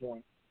from that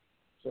point.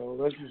 So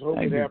let's just hope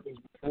it happens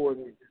before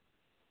then.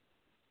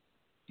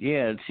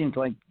 Yeah, it seems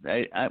like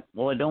I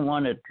don't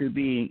want it to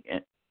be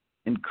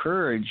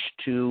encouraged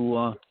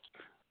to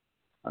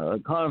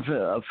cause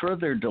a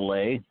further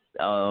delay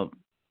because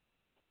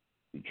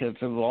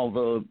of all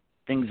the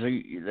things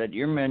that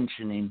you're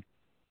mentioning.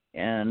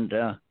 And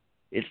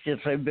it's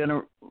just I've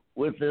been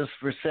with this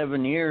for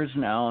 7 years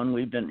now, and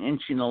we've been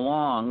inching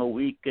along a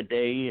week a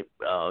day,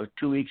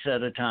 2 weeks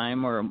at a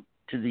time, or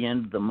to the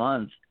end of the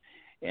month.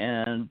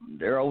 And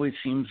there always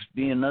seems to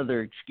be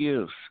another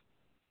excuse.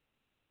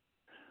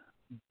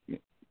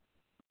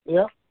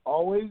 Yeah,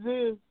 always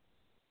is.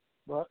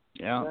 But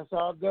that's how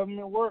our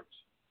government works.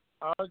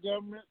 Our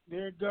government,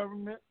 their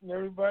government, and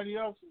everybody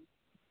else's.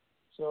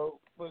 So,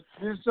 but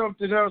there's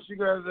something else you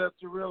guys have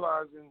to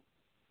realize. And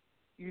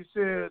you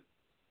said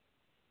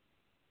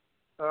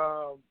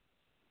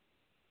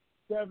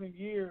 7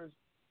 years.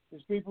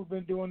 There's people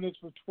been doing this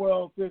for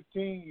 12,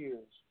 15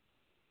 years.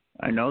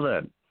 I know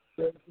that.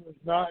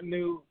 It's not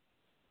new,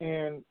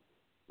 and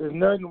there's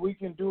nothing we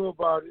can do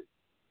about it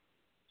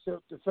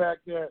except the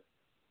fact that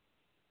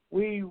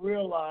we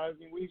realize,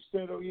 and we've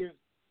said over years,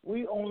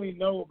 we only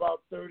know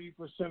about 30%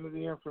 of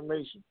the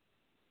information,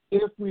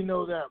 if we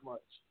know that much.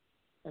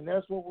 And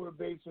that's what we're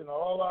basing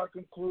all our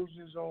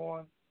conclusions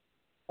on,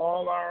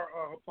 all our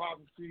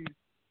hypotheses,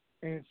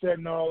 and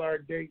setting all our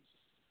dates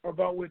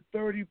about with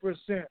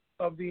 30%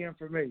 of the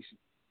information.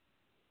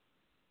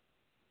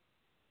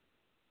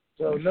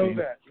 So know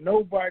that.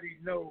 Nobody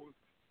knows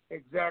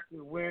exactly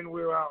when,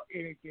 where, how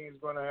anything is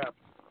going to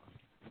happen.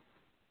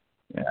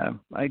 Yeah,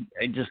 I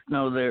just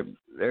know there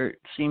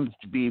seems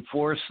to be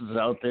forces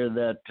out there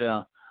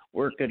that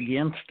work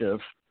against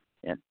us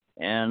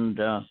and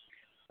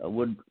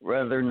would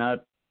rather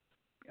not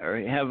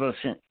or have us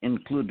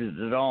included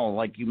at all,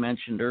 like you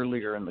mentioned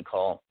earlier in the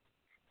call.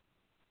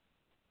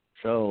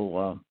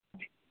 So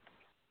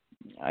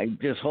I'm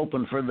just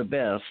hoping for the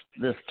best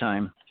this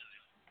time.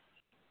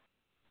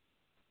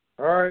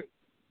 All right.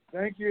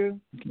 Thank you.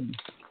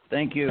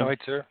 Thank you. All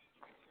right, sir.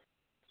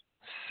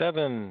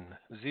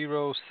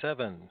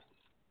 707.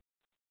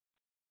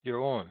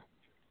 You're on.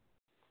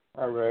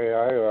 Hi, Ray.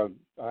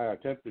 I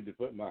attempted to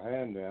put my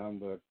hand down,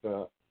 but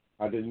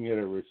I didn't get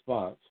a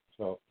response.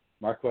 So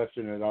my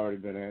question had already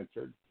been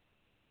answered.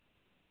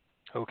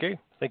 Okay.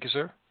 Thank you,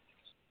 sir.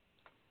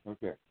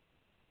 Okay.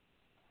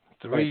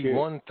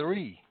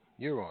 313.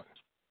 You're on.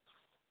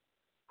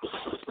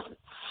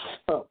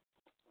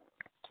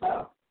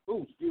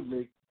 Excuse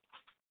me.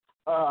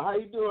 How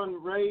you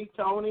doing, Ray,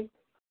 Tony?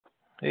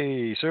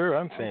 Hey, sir,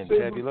 I'm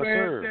fantabulous,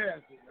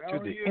 sir. To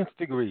the nth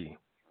degree.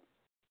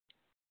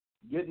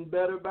 Getting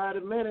better by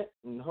the minute,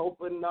 and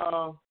hoping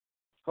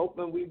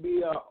we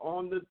be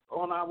on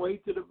our way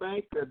to the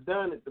bank or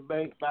done at the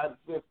bank by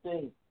the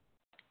 15th.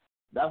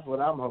 That's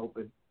what I'm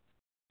hoping.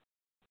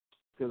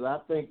 Because I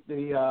think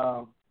the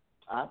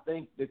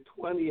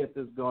 20th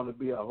is going to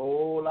be a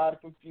whole lot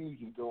of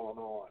confusion going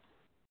on.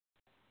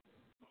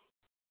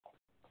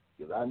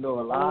 Because I know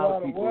a lot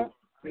of people.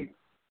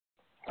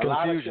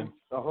 Confusion.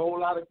 A whole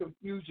lot of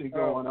confusion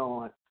going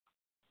on.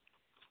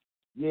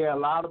 Yeah, a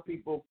lot of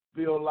people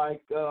feel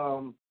like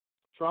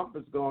Trump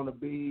is going to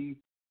be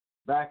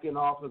back in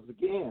office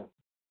again.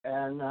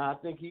 And I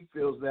think he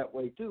feels that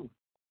way too.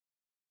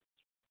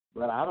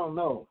 But I don't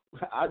know.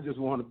 I just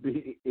want to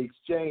be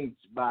exchanged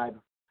as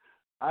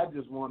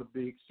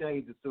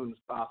soon as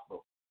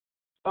possible.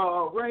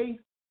 Ray,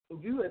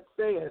 you had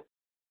said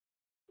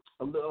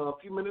a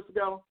few minutes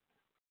ago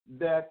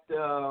that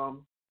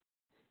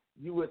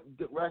you would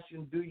rush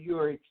and do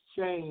your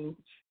exchange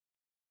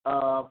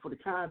for the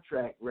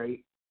contract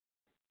rate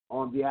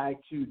on the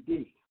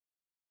I-2D.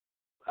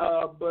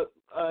 But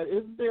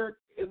isn't there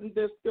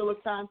still a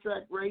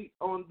contract rate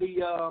on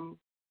the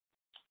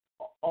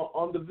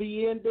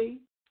VND?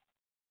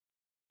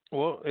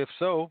 Well, if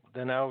so,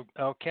 then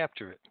I'll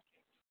capture it.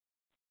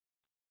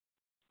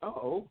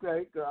 Oh,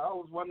 okay. 'Cause I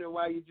was wondering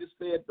why you just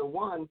said the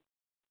one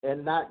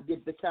and not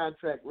get the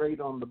contract rate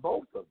on the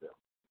both of them.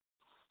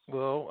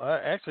 Well,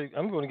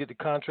 I'm going to get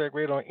the contract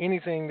rate on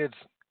anything that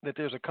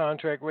there's a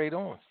contract rate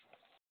on.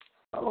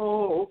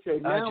 Oh, okay.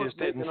 Now I just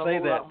didn't say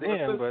that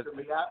then, but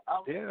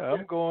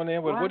I'm going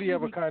in. But what do you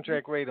have a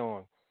contract rate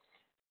on?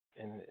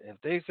 And if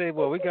they say,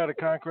 well, we got a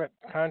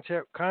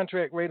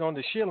contract rate on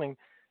the shilling,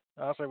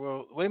 I'll say,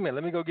 well, wait a minute,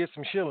 let me go get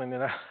some shilling,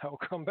 and I'll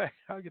come back.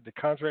 I'll get the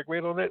contract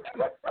rate on that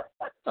too.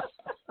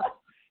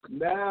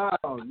 Now,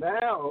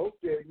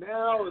 okay.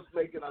 Now it's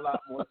making a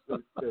lot more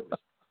sense to me.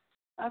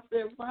 I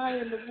said, why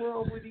in the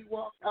world would he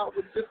walk out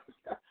with this?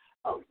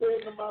 I'm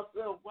saying to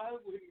myself, why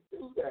would he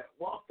do that?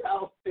 Walk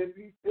out and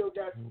he still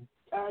got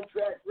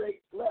contract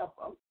rates left.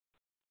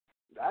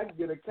 I can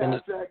get a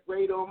contract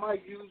rate on my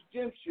used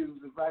gym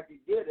shoes if I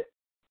could get it.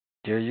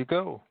 There you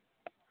go.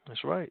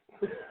 That's right.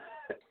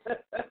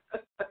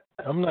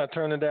 I'm not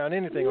turning down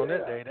anything on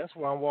that day. That's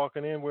why I'm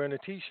walking in wearing a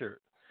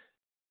T-shirt.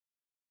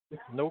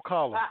 No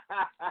collar.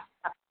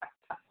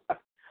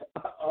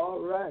 All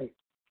right.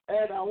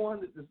 And I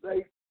wanted to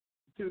say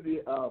to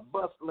the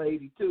bus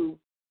lady, too,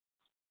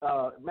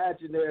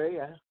 imaginary,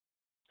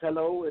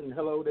 hello and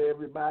hello to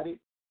everybody.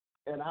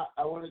 And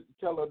I wanted to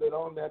tell her that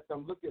on that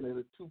I'm looking at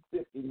a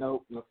 250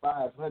 note and a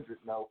 500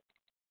 note.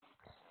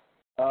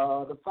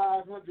 The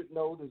 500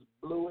 note is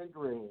blue and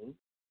green.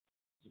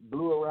 It's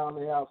blue around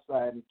the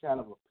outside and kind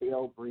of a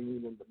pale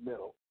green in the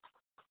middle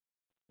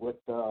with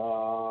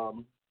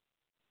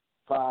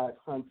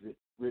 500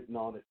 written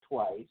on it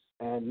twice.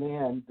 And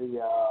then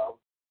the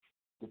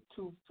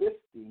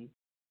 250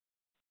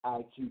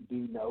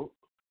 IQD note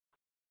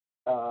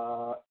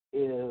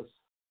is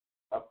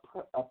a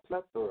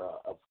plethora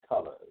of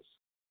colors.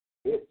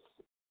 It's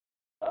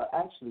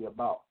actually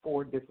about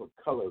 4 different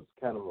colors,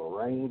 kind of a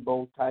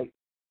rainbow type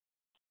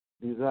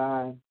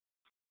design,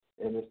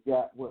 and it's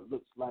got what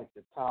looks like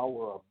the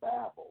Tower of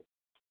Babel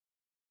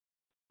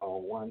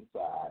on one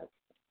side.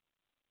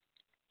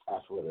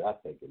 That's what I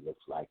think it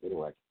looks like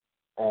anyway.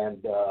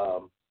 And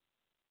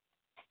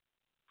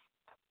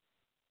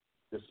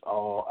it's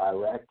all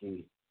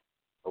Iraqi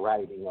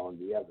writing on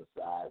the other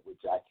side,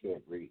 which I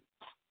can't read.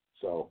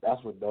 So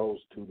that's what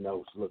those 2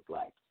 notes look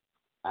like.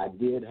 I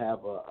did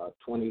have a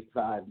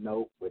 25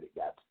 note, but it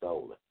got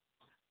stolen.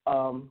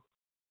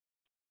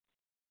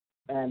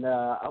 And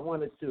I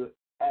wanted to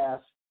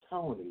ask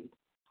Tony,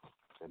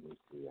 let me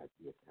see, I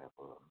did have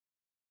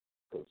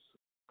because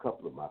a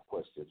couple of my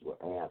questions were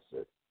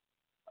answered.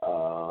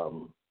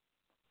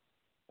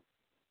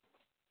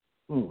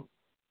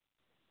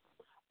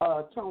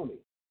 Tony,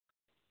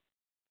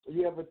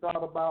 you ever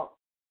thought about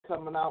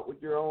coming out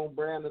with your own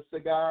brand of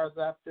cigars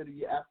after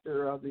the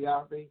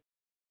RV?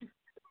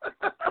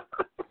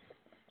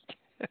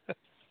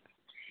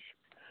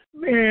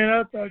 Man,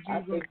 I thought you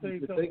were going to say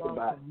something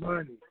about some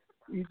money.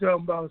 You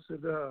talking about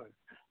cigars.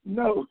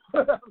 No.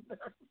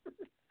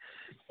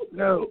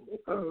 No.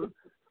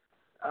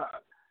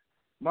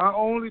 My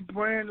only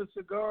brand of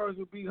cigars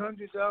would be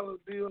 $100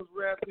 bills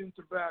wrapped in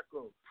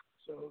tobacco.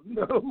 So,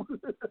 no.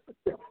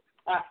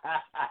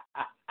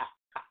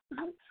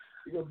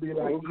 You're going to be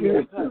like,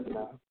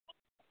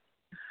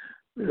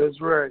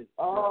 That's right.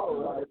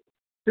 All right.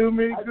 Too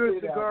many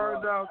good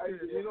cigars out there.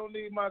 They don't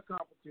need my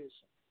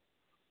competition.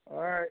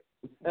 All right.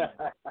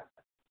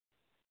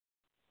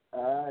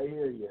 I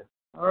hear you.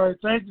 All right,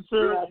 thank you,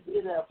 sir. Yeah, I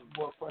did have some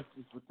more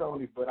questions for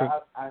Tony, but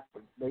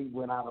they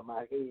went out of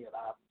my head.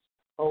 I was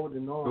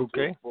holding on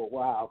to it for a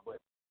while,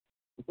 but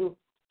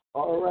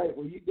all right.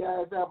 Well, you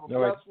guys have a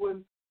blessed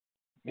one.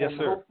 Yes, and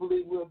sir.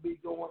 Hopefully, we'll be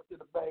going to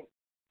the bank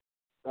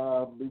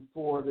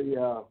before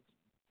the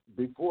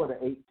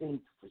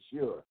 18th for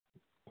sure.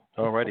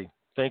 All righty.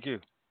 Thank you.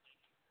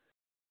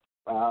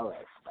 All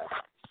right.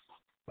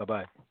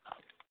 Bye-bye.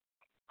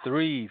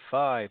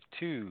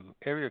 352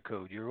 area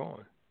code. You're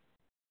on.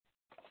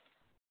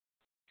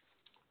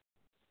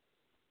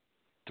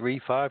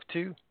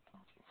 352-474.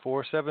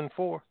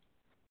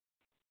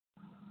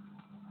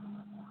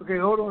 Okay,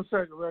 hold on a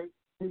second, right?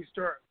 Please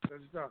start.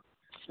 Let's start.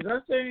 Did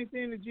I say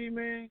anything to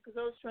G-Man? Because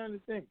I was trying to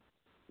think.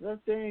 Did I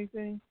say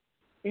anything?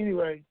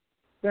 Anyway,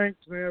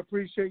 thanks, man. I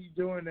appreciate you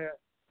doing that.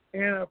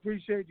 And I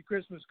appreciate the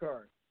Christmas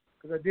card.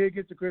 Because I did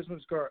get the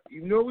Christmas card.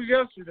 Even though it was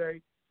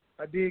yesterday,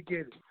 I did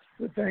get it.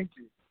 But thank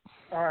you.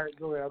 All right,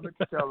 go ahead. I'll let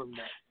you tell them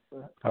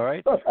that. All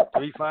right.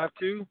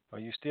 352. Are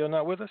you still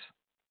not with us?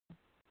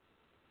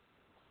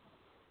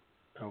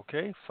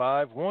 Okay.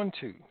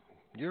 512.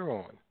 You're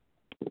on.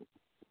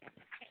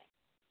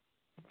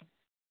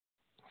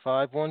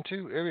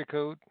 512 area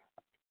code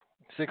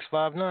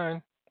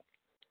 659.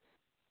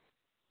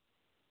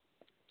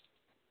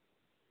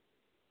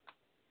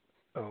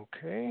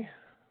 Okay.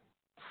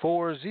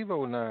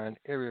 409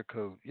 area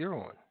code. You're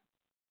on.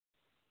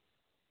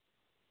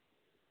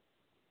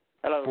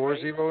 Hello.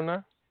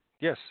 409.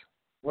 Yes.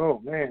 Oh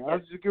man, I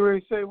was just getting ready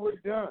to say we're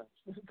done.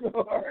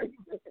 All right.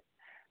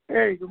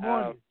 Hey, good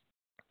morning.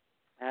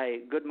 Hi,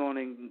 good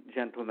morning,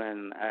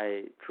 gentlemen.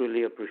 I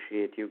truly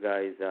appreciate you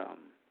guys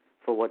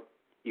for what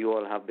you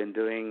all have been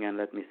doing, and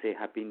let me say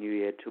Happy New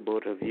Year to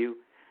both of you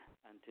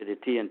and to the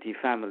TNT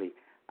family.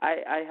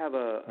 I have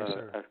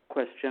a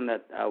question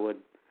that I would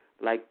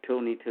like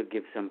Tony to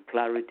give some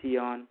clarity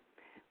on,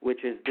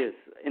 which is this.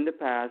 In the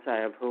past, I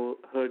have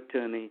heard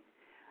Tony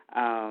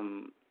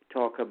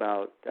talk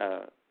about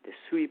the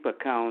sweep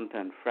account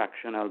and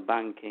fractional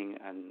banking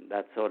and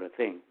that sort of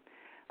thing.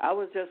 I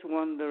was just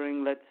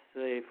wondering, let's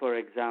say, for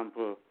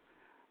example,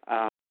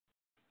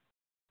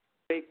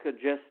 they could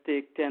just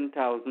take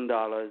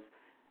 $10,000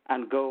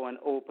 and go and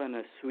open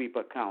a sweep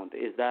account.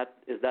 Is that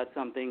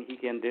something he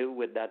can do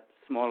with that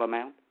small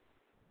amount?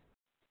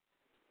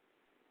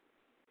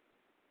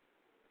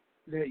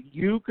 That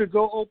you could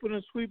go open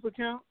a sweep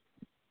account?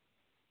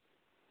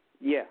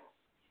 Yeah.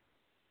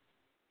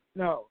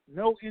 No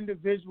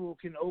individual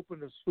can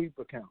open a sweep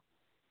account.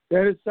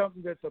 That is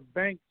something that the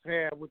banks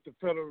have with the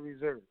Federal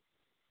Reserve.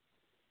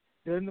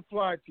 Doesn't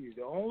apply to you.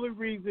 The only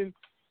reason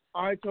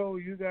I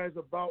told you guys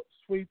about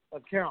sweep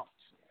accounts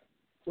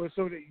was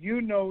so that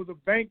you know the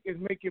bank is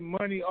making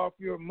money off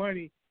your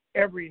money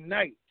every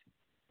night.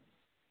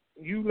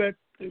 You let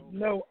them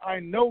know, I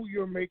know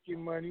you're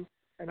making money,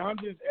 and I'm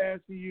just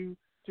asking you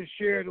to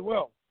share the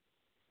wealth.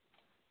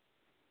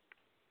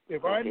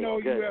 If I know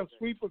you have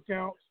sweep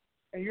accounts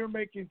and you're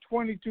making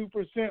 22%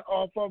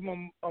 off of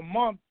them a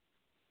month,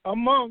 I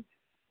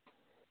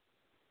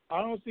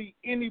don't see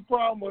any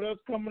problem with us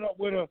coming up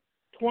with a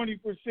 20%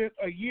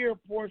 a year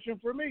portion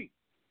for me.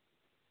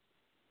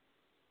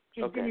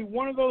 Just give me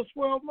one of those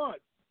 12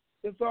 months.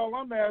 That's all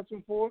I'm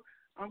asking for.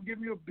 I'm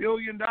giving you $1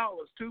 billion,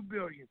 $2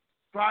 billion,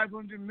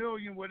 $500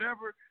 million,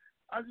 whatever.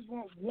 I just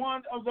want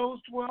one of those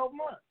 12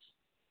 months.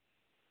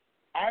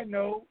 I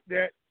know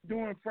that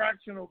doing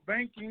fractional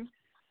banking,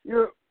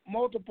 you're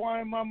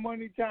multiplying my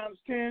money times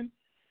 10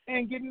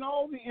 and getting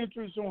all the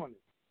interest on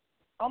it.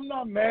 I'm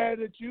not mad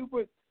at you,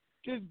 but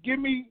just give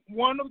me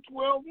one of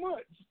 12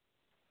 months.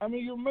 I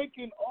mean, you're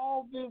making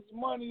all this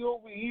money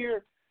over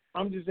here.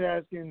 I'm just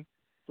asking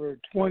for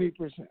 20%.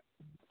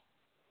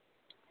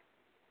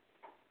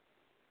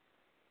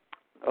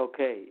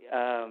 Okay.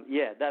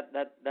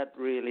 That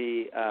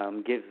really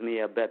gives me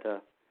a better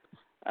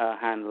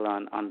handle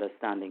on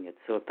understanding it.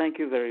 So thank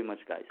you very much,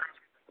 guys.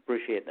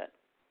 Appreciate that.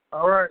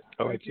 All right.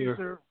 Thank you,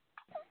 sir.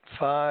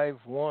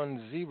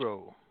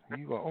 510.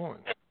 You are on.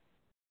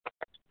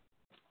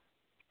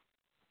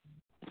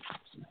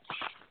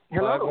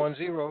 Hello.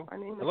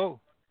 510. Hello.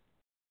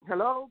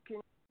 Hello.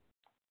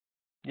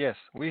 Yes,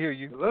 we hear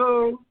you.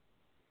 Hello.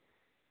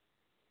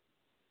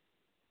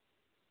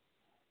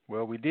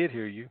 Well, we did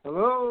hear you.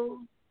 Hello.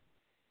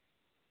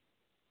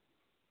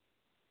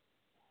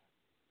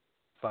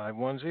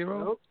 510.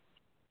 Nope.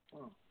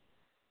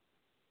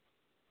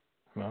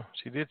 No,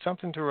 she did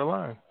something to her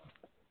line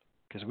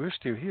because we're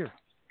still here.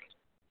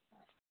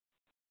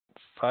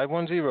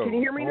 510. Can you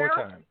hear me One now?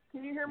 more time.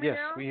 Can you hear me yes,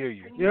 now? Yes, we hear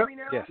you. Can you hear me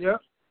now? Yes.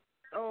 Yep.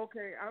 Oh,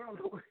 okay. I don't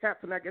know what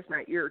happened. I guess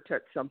my ear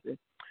touched something.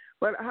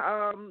 But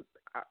how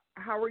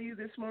are you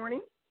this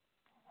morning?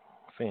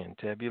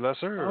 Fantabulous,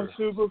 sir. I'm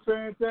super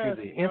fantastic.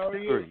 To the nth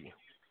degree.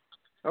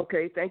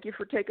 Okay, thank you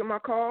for taking my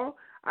call.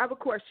 I have a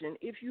question.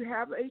 If you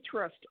have a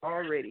trust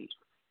already,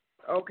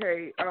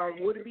 okay,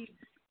 would it be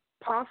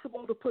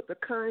possible to put the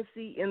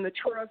currency in the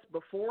trust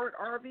before it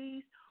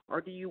RVs,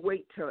 or do you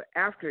wait till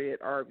after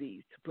it RVs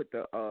to put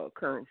the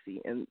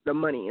currency and the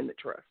money in the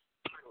trust?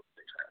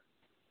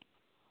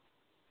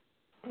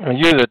 Are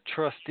you the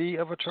trustee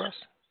of a trust?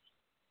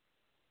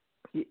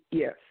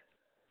 Yes.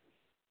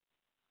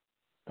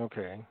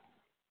 Okay.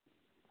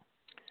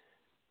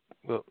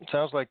 Well, it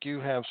sounds like you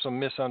have some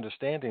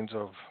misunderstandings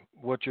of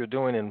what you're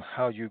doing and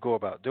how you go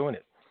about doing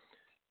it,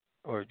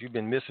 or you've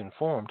been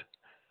misinformed.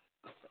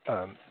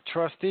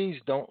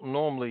 Trustees don't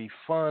normally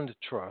fund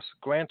trusts.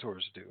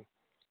 Grantors do.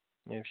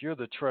 If you're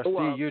the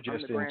trustee, you're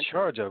just in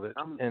charge of it.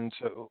 And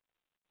so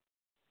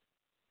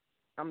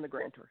I'm the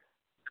grantor.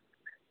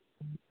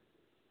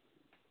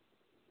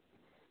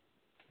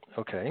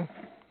 Okay.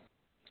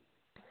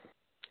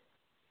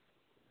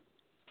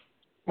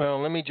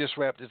 Well, let me just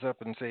wrap this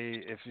up and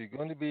say if you're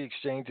going to be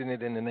exchanging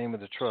it in the name of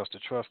the trust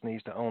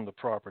needs to own the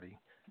property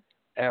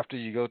after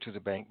you go to the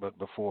bank, but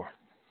before.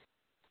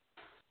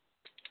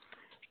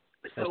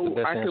 That's the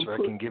best answer I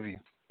can give you.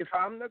 If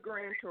I'm the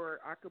grantor,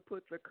 I could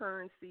put the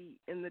currency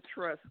in the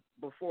trust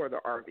before the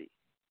RV.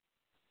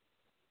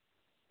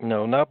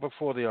 No, not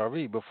before the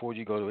RV, before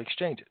you go to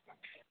exchange it.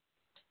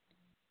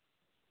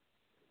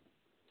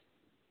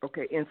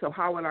 Okay, and so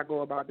how would I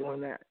go about doing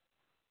that?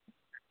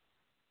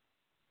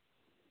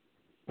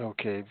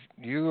 Okay, if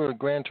you're a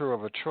grantor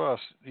of a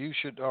trust, you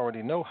should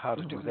already know how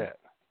to do that,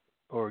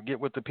 or get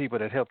with the people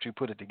that helped you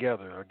put it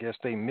together. I guess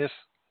they missed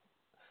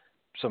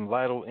some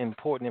vital,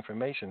 important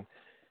information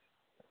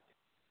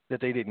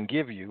that they didn't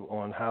give you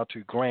on how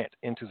to grant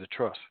into the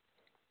trust.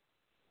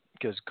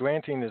 Because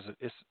granting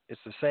it's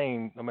the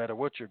same no matter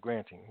what you're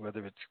granting,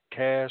 whether it's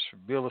cash,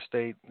 real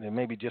estate, there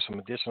may be just some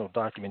additional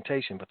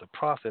documentation, but the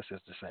process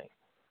is the same.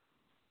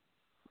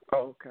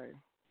 Oh, okay.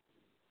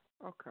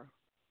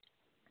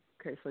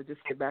 Okay, so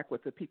just get back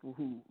with the people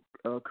who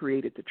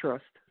created the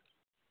trust.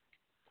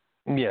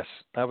 Yes,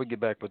 I would get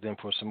back with them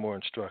for some more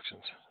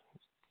instructions.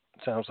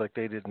 Sounds like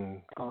they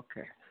didn't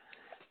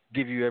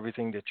give you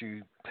everything that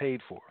you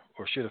paid for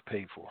or should have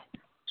paid for.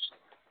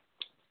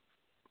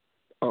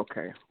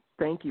 Okay.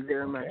 Thank you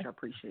very much. I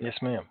appreciate it. Yes,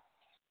 ma'am.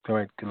 All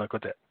right, good luck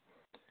with that.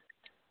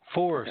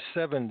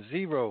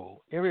 470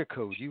 area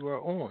code, you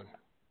are on.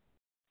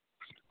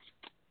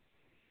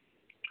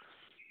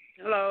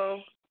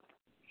 Hello.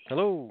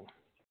 Hello.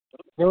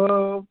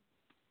 Hello.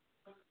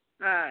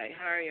 Hi,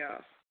 how are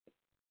y'all?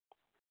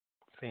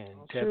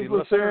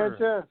 Fantabulous,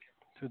 sir.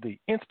 To the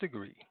nth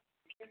degree.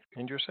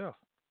 And yourself?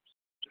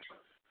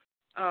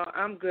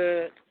 I'm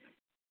good.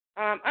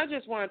 I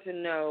just wanted to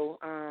know,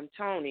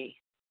 Tony,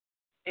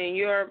 in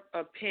your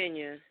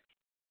opinion,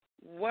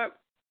 what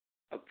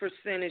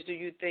percentage do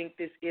you think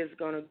this is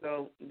going to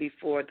go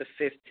before the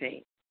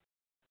 15th?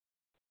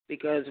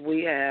 Because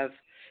we have,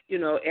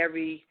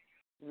 every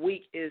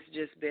week has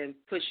just been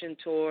pushing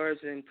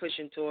towards.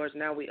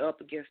 Now we're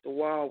up against the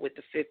wall with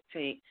the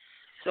 15th.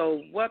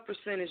 So what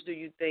percentage do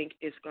you think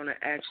is going to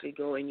actually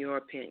go, in your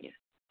opinion?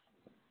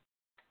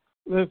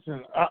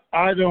 Listen,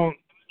 I don't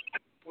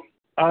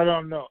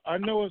know. I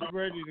know it's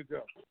ready to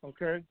go,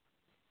 okay?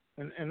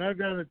 And I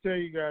got to tell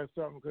you guys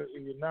something, because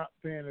if you're not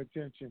paying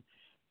attention,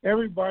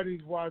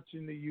 everybody's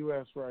watching the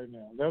U.S. right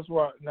now. That's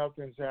why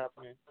nothing's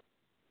happening.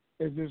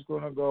 Is this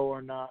going to go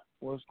or not?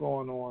 What's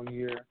going on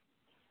here?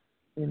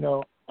 You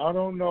know, I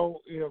don't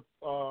know if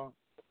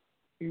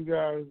you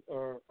guys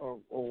are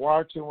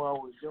watching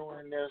while we're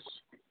doing this,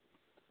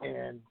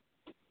 and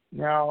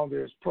now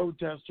there's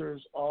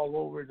protesters all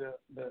over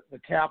the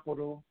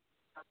Capitol.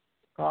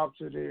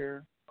 Cops are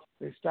there.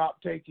 They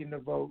stopped taking the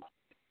vote.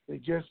 They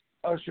just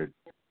ushered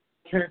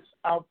Pence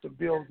out the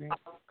building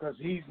because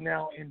he's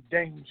now in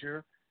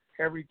danger.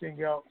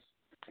 Everything else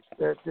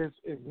that this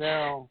is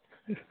now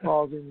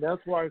causing.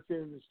 That's why I said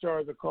at the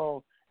start of the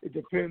call, it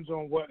depends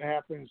on what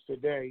happens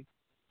today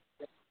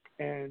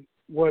and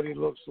what it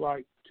looks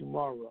like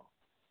tomorrow.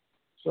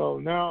 So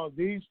now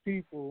these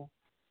people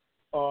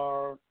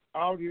are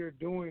out here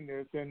doing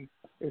this, and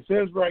it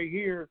says right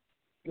here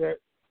that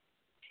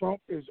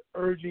Trump is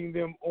urging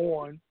them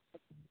on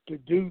to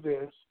do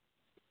this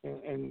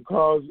and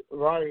cause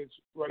riots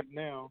right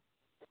now,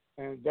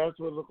 and that's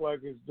what it looks like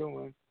it's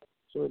doing.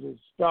 So to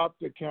stop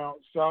the count,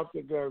 stop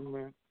the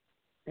government,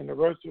 and the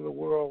rest of the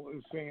world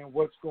is seeing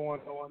what's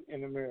going on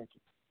in America.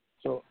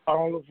 So I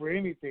don't look for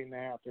anything to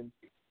happen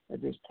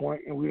at this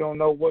point, and we don't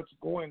know what's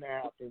going to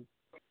happen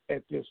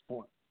at this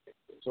point.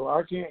 So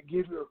I can't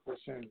give you a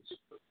percentage.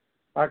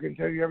 I can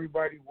tell you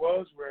everybody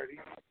was ready,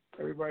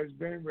 everybody's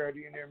been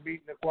ready, and they're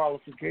meeting the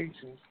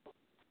qualifications.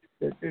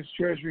 That this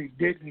Treasury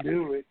didn't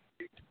do it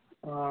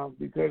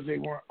because they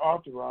weren't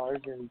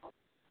authorized, and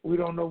we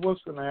don't know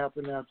what's going to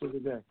happen after the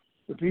day.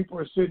 The people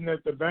are sitting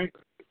at the bank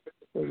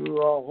because we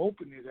were all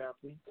hoping it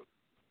happened,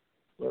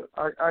 but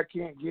I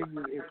can't give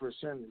you a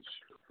percentage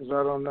because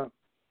I don't know.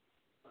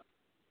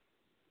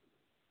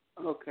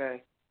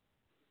 Okay.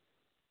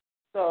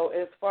 So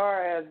as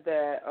far as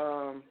that,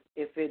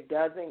 if it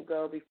doesn't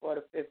go before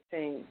the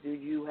 15th, do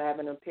you have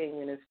an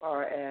opinion as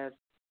far as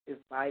if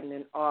Biden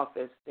in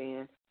office,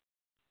 then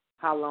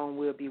how long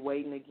we'll be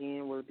waiting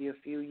again? Will it be a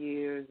few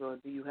years, or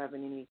do you have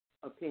any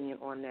opinion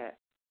on that?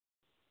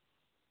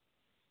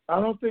 I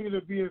don't think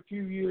it'll be a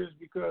few years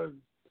because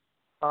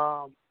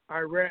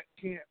Iraq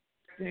can't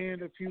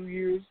stand a few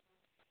years,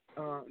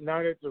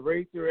 not at the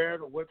rate they're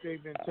at or what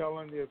they've been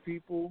telling their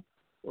people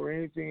or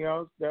anything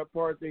else. That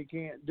part they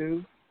can't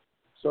do.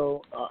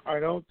 So I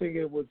don't think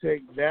it will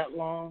take that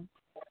long,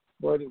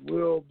 but it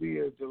will be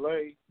a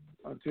delay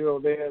until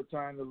they have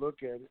time to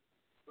look at it.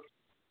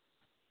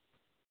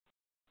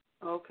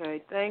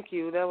 Okay, thank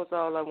you. That was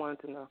all I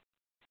wanted to know.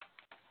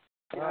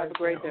 Have a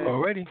great day.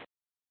 Alrighty.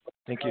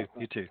 Thank you.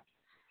 You too.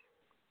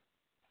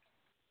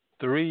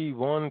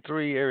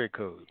 313 area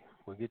code.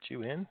 We'll get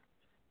you in.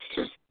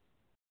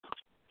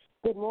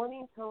 Good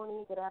morning,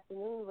 Tony. Good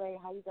afternoon, Ray.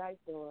 How you guys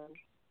doing?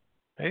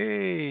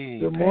 Hey.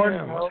 Good morning.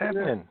 Pam, what's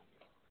happening?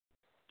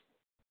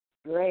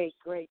 Great.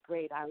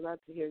 I love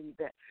to hear you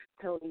that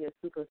Tony is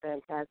super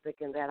fantastic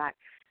and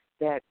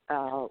that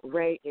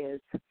Ray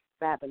is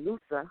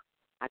fabulosa.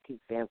 I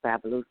keep saying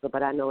fabulosa,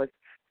 but I know it's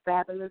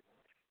fabulous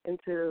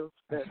into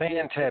the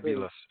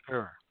Fantabulous.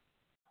 Sure.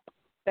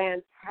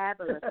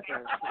 Fantabulous.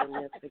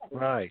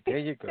 Right. There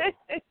you go.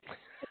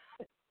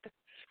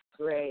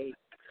 Great.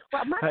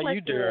 Well, my How question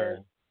you doing?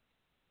 is,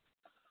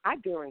 I'm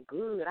doing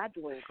good. I'm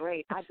doing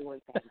great. I'm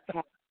doing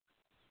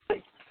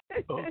fantastic.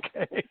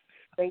 Okay.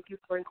 Thank you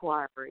for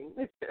inquiring.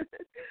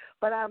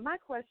 But my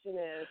question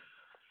is,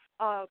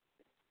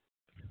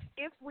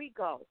 if we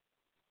go,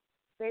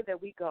 say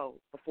that we go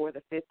before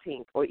the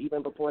 15th or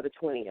even before the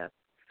 20th,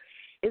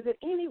 is there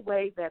any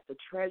way that the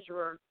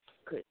treasurer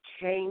could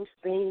change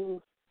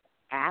things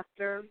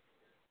after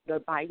the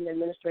Biden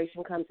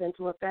administration comes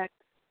into effect?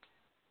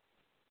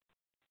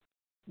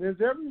 There's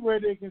every way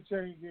they can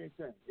change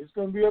anything. It's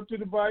going to be up to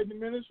the Biden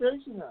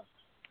administration now.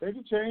 They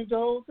can change the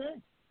whole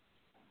thing.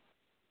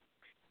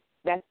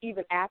 That's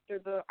even after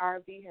the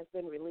RV has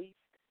been released?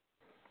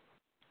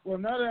 Well,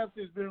 not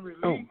after it's been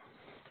released.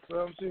 But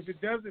I'm saying if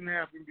it doesn't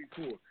happen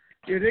before.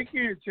 Yeah, they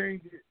can't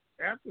change it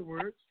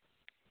afterwards.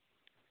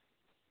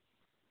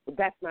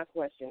 That's my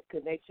question.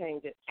 Could they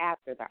change it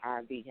after the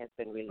RV has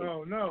been released?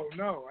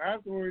 No.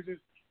 Afterwards,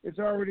 it's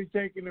already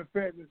taken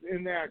effect. It's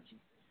in action.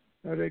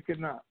 No, they could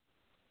not.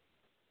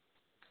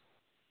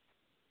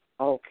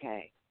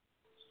 Okay.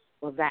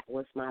 Well, that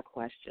was my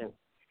question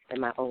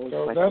and my own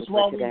So question that's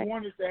why for today. we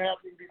want it to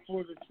happen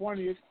before the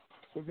 20th,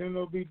 because then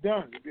it'll be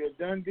done. It'll be a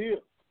done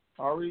deal.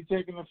 Already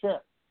taken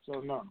effect.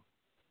 So, no.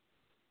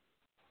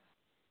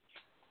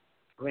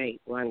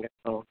 Great.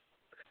 Wonderful.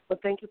 Well,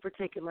 thank you for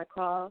taking my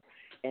call,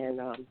 and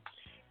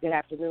good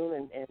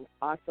afternoon, and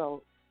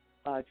also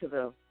to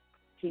the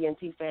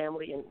TNT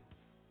family, and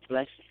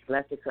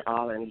blessed to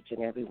all and each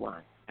and every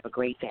one. Have a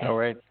great day. All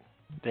right.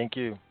 Thank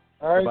you.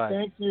 All right. Bye-bye.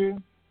 Thank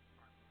you.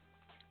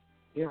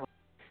 Yeah.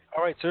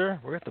 All right, sir.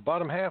 We're at the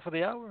bottom half of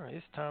the hour.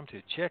 It's time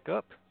to check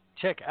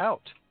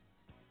out.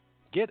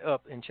 Get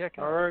up and check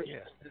out. All right.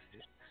 Yeah.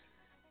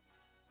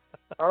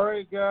 All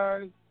right,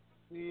 guys.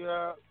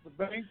 The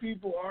bank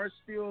people are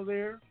still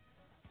there.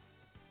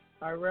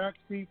 Iraq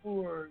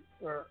people are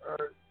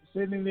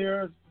sitting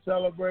there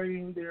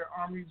celebrating their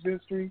Army's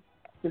victory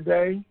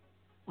today.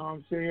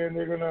 Saying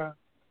they're going to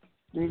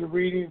do the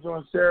readings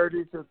on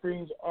Saturday, so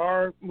things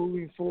are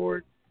moving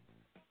forward.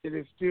 It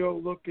is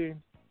still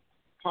looking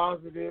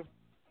positive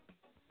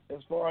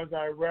as far as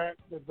Iraq,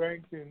 the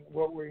banks, and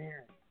what we're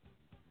hearing.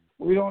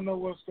 We don't know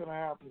what's going to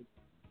happen.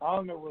 I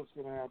don't know what's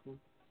going to happen.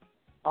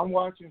 I'm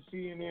watching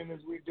CNN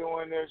as we're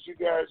doing this. You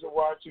guys are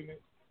watching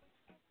it.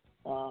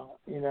 A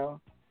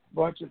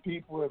bunch of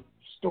people have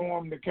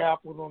stormed the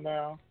Capitol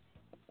now.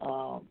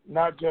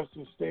 Not just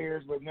the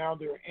stairs, but now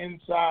they're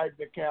inside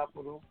the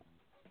Capitol.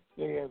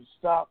 They have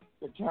stopped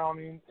the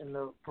counting and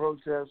the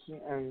protesting,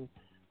 and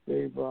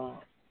they've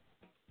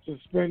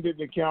suspended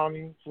the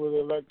counting for the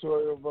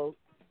electoral vote.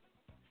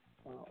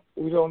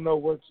 We don't know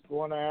what's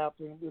going to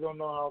happen. We don't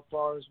know how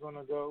far it's going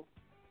to go.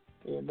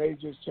 It may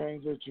just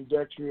change the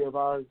trajectory of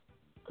our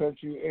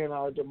country and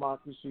our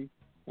democracy,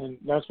 and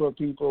that's what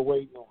people are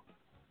waiting on.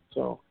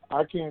 So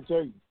I can't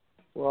tell you.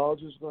 We're all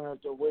just going to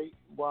have to wait,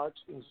 watch,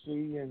 and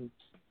see, and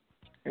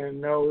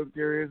know if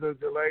there is a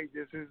delay,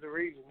 this is the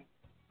reason.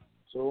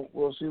 So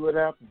we'll see what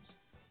happens.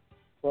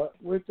 But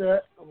with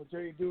that, I'm going to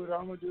tell you, do what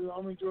I'm going to do.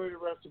 I'm going to enjoy the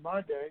rest of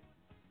my day.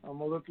 I'm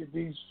going to look at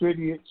these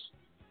idiots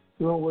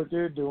doing what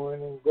they're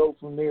doing and go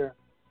from there.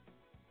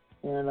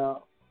 And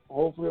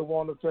hopefully it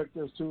won't affect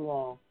us too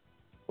long.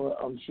 But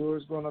I'm sure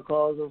it's going to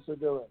cause us a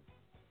delay.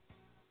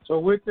 So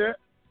with that,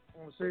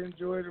 I'm going to say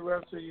enjoy the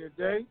rest of your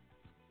day.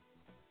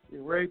 If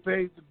Ray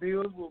pays the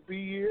bills, we'll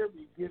be here. If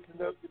he gets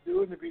enough to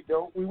do it, and if he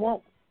don't, we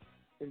won't.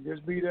 It'll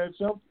just be that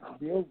simple. It'll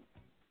be over.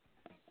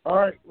 All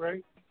right,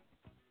 Ray.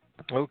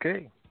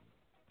 Okay.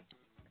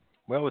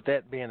 Well, with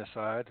that being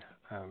aside,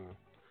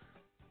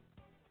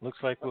 looks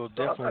like we'll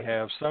definitely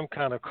have some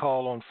kind of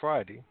call on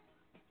Friday.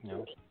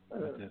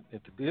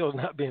 If the bill's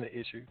not being an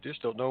issue,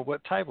 just don't know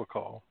what type of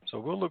call. So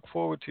we'll look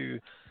forward to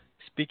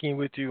speaking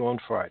with you on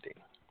Friday.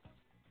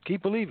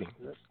 Keep believing.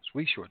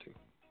 We sure do.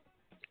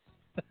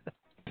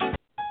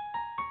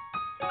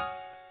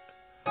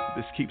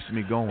 This keeps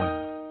me going.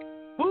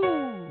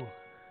 Woo!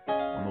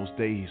 On those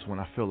days when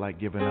I feel like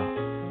giving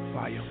up.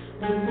 Fire.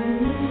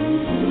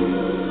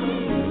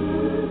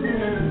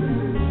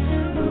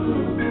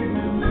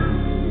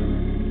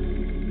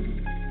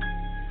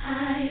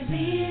 I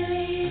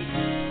believe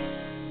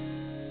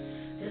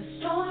the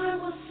storm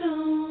will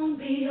soon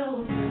be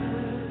over.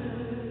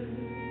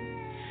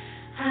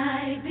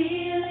 I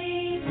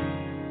believe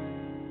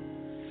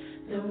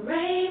the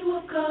rain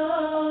will go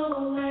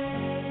away.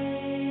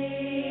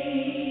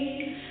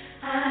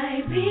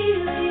 I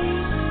believe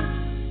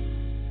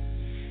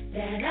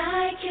that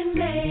I can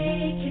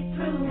make it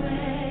through it.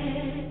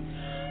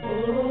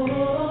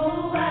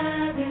 Oh,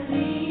 I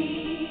believe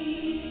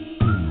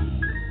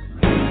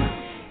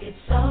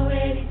it's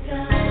already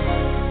done.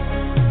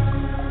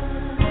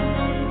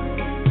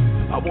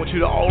 I want you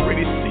to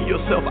already see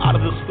yourself out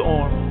of the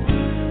storm.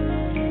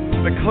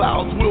 The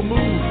clouds will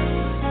move.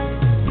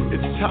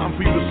 It's time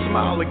for you to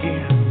smile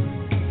again.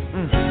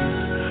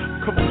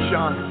 Come on,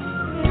 Sean.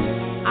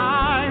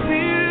 I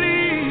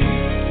believe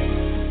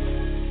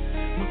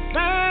my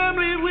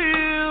family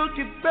will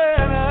get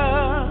better.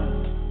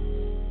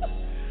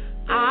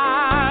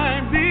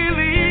 I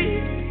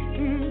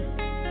believe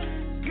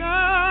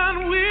God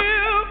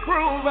will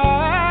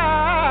provide.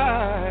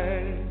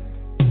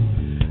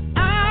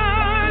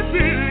 I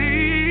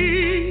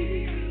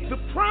believe the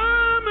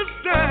promise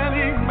that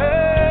He made.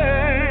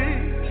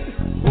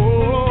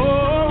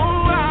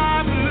 Oh,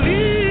 I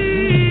believe.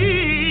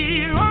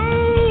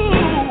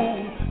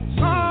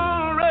 It's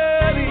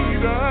already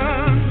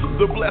done.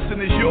 The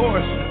blessing is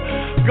yours.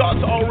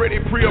 God's already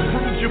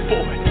pre-approved you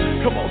for it.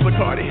 Come on,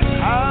 Zacardi.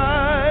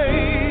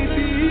 I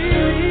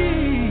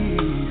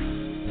believe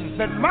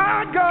that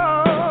my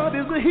God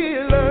is a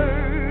healer.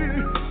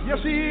 Yes,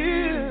 He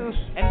is.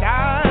 And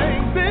I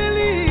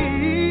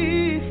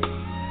believe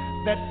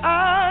that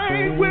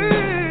I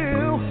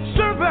will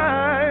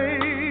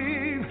survive.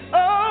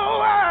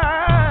 Oh, I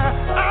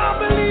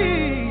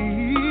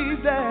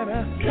believe that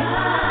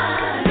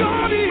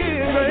God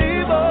is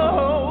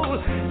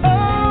able.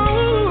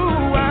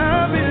 Oh, I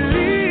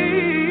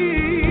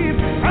believe.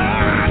 I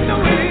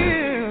know it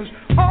is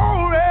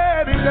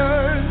already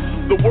done.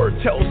 The word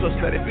tells us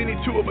that if any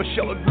two of us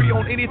shall agree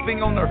on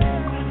anything on earth,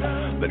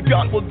 that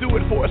God will do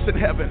it for us in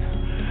heaven.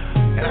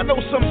 And I know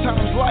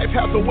sometimes life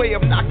has a way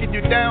of knocking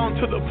you down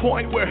to the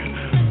point where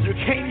you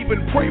can't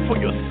even pray for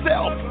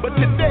yourself. But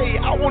today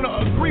I want to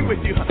agree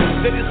with you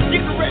that it's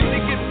getting ready to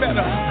get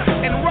better.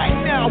 And right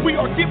now we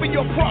are giving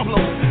your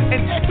problem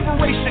an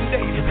expiration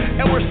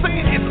date. And we're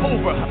saying it's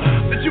over.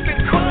 That you've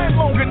been crying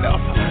long enough.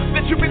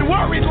 That you've been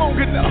worried long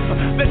enough.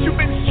 That you've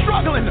been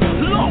struggling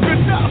long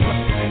enough.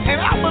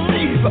 And I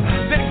believe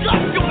that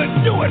God's going to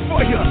do it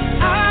for you.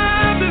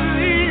 I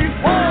believe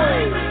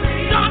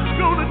God's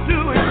going to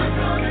do it.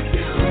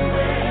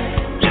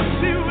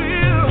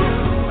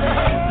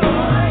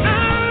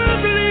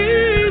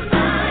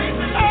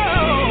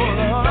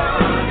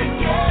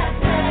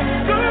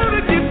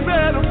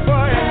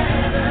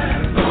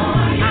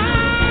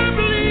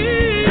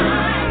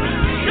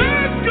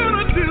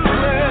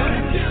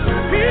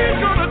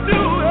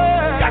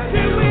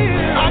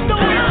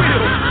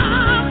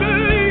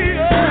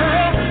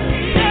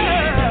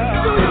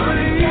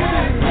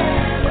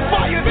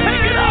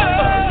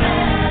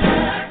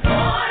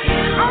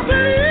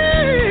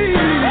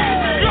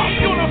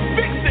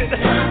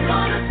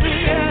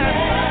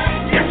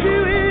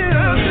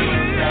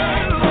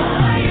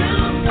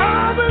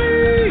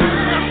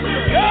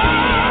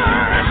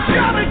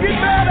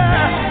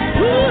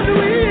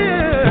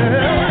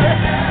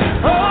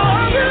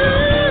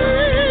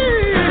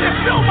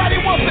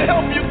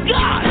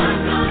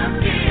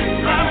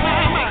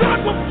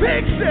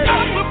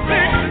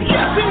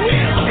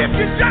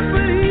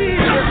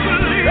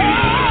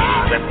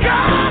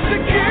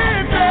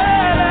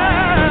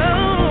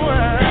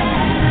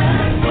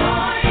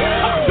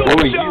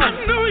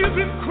 you've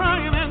been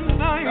crying at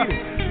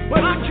night,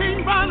 but I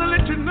came by to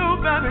let you know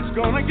that it's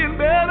gonna get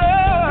better.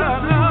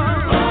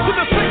 To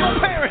the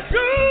single parent,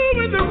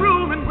 go in the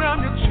room and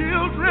grab your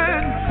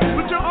children,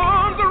 put your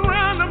arms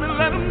around them and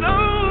let them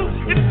know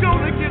it's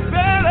gonna get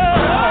better.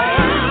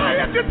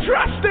 If you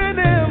trust in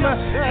Him,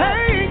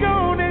 hang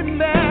on in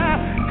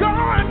there.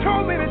 God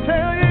told me to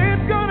tell you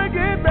it's gonna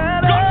get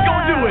better. God's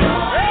gonna do it.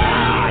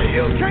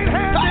 You can't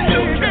have it.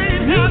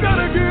 You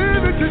gotta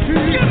give it to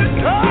Jesus.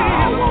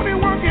 Oh, won't He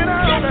work it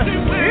out? If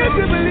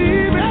you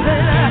believe it,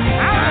 say that.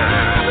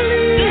 I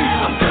believe.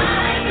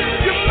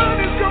 Your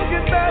money's gonna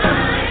get better.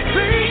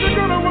 Things are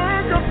gonna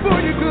work out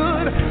for you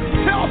good.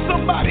 Tell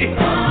somebody.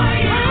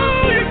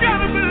 Oh, you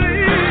gotta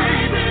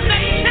believe.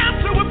 That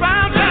cancer will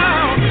bow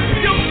down.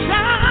 Your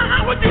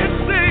child will get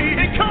saved.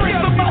 Encourage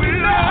somebody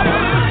now.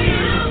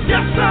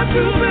 Yes, I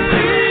do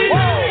believe.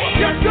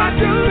 Yes, I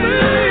do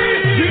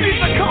believe. You need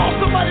to call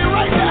somebody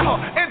right now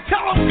and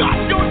tell them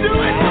God's gonna do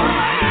it.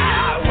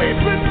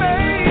 We've been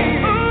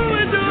made. Oh, we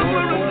do it for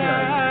a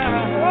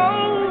night.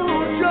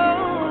 Oh,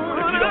 John.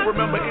 If you don't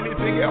remember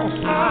anything else,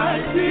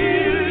 I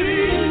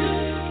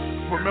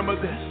believe. Remember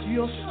this.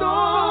 Your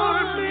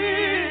storm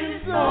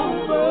is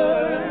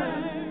over.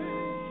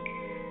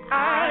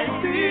 I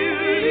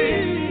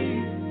believe.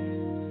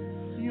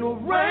 Your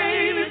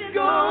rain is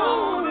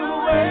gone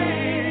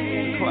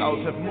away.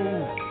 Clouds have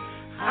moved.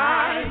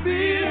 I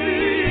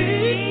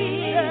believe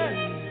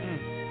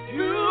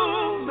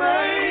you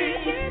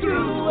made it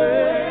through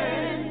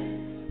it.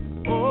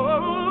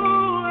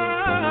 Oh,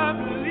 I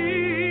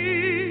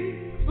believe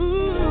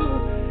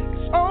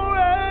it's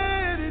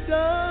already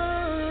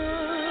done.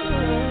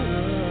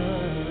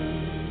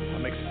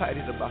 I'm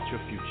excited about your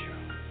future.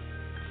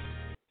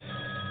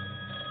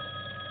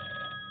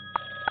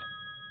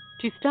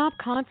 To stop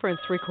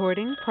conference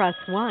recording, press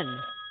 1.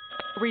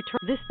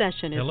 This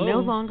session is Hello? no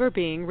longer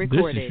being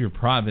recorded. This is your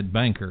private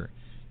banker.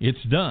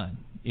 It's done.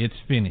 It's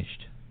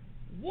finished.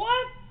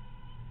 What?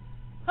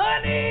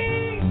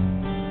 Honey!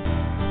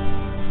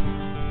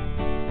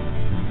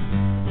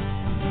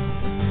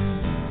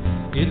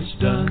 It's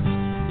done.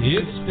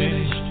 It's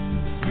finished.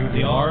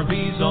 The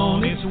RV's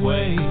on its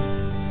way.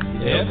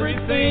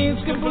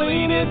 Everything's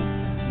completed.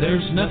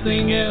 There's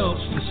nothing else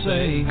to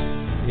say.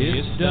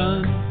 It's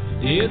done.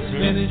 It's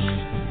finished.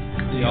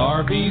 The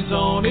RV's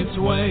on its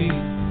way.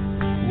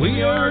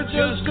 We are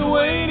just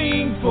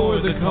waiting for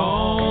the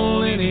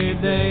call any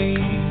day.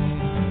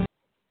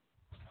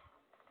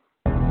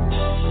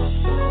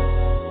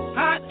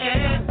 Hot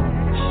and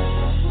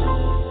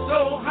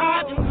so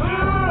hot and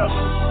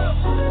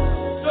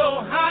so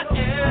hot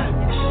and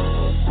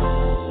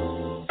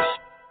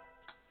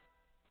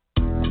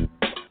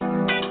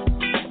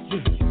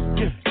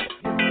just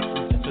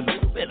a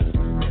little bit.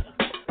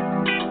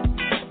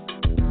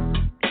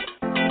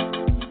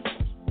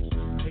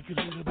 Take a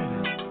little bit.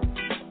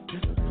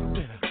 Just a little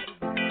bit.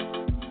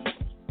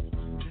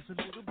 Just a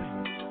little bit.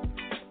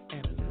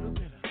 And a little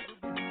bit.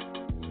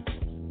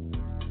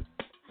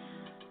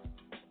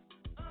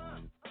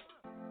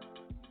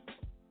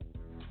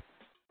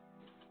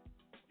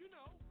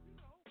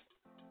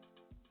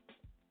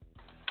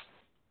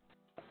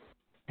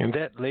 And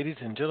that, ladies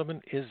and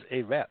gentlemen, is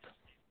a wrap.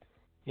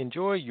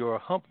 Enjoy your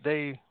Hump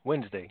Day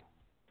Wednesday.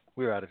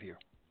 We're out of here.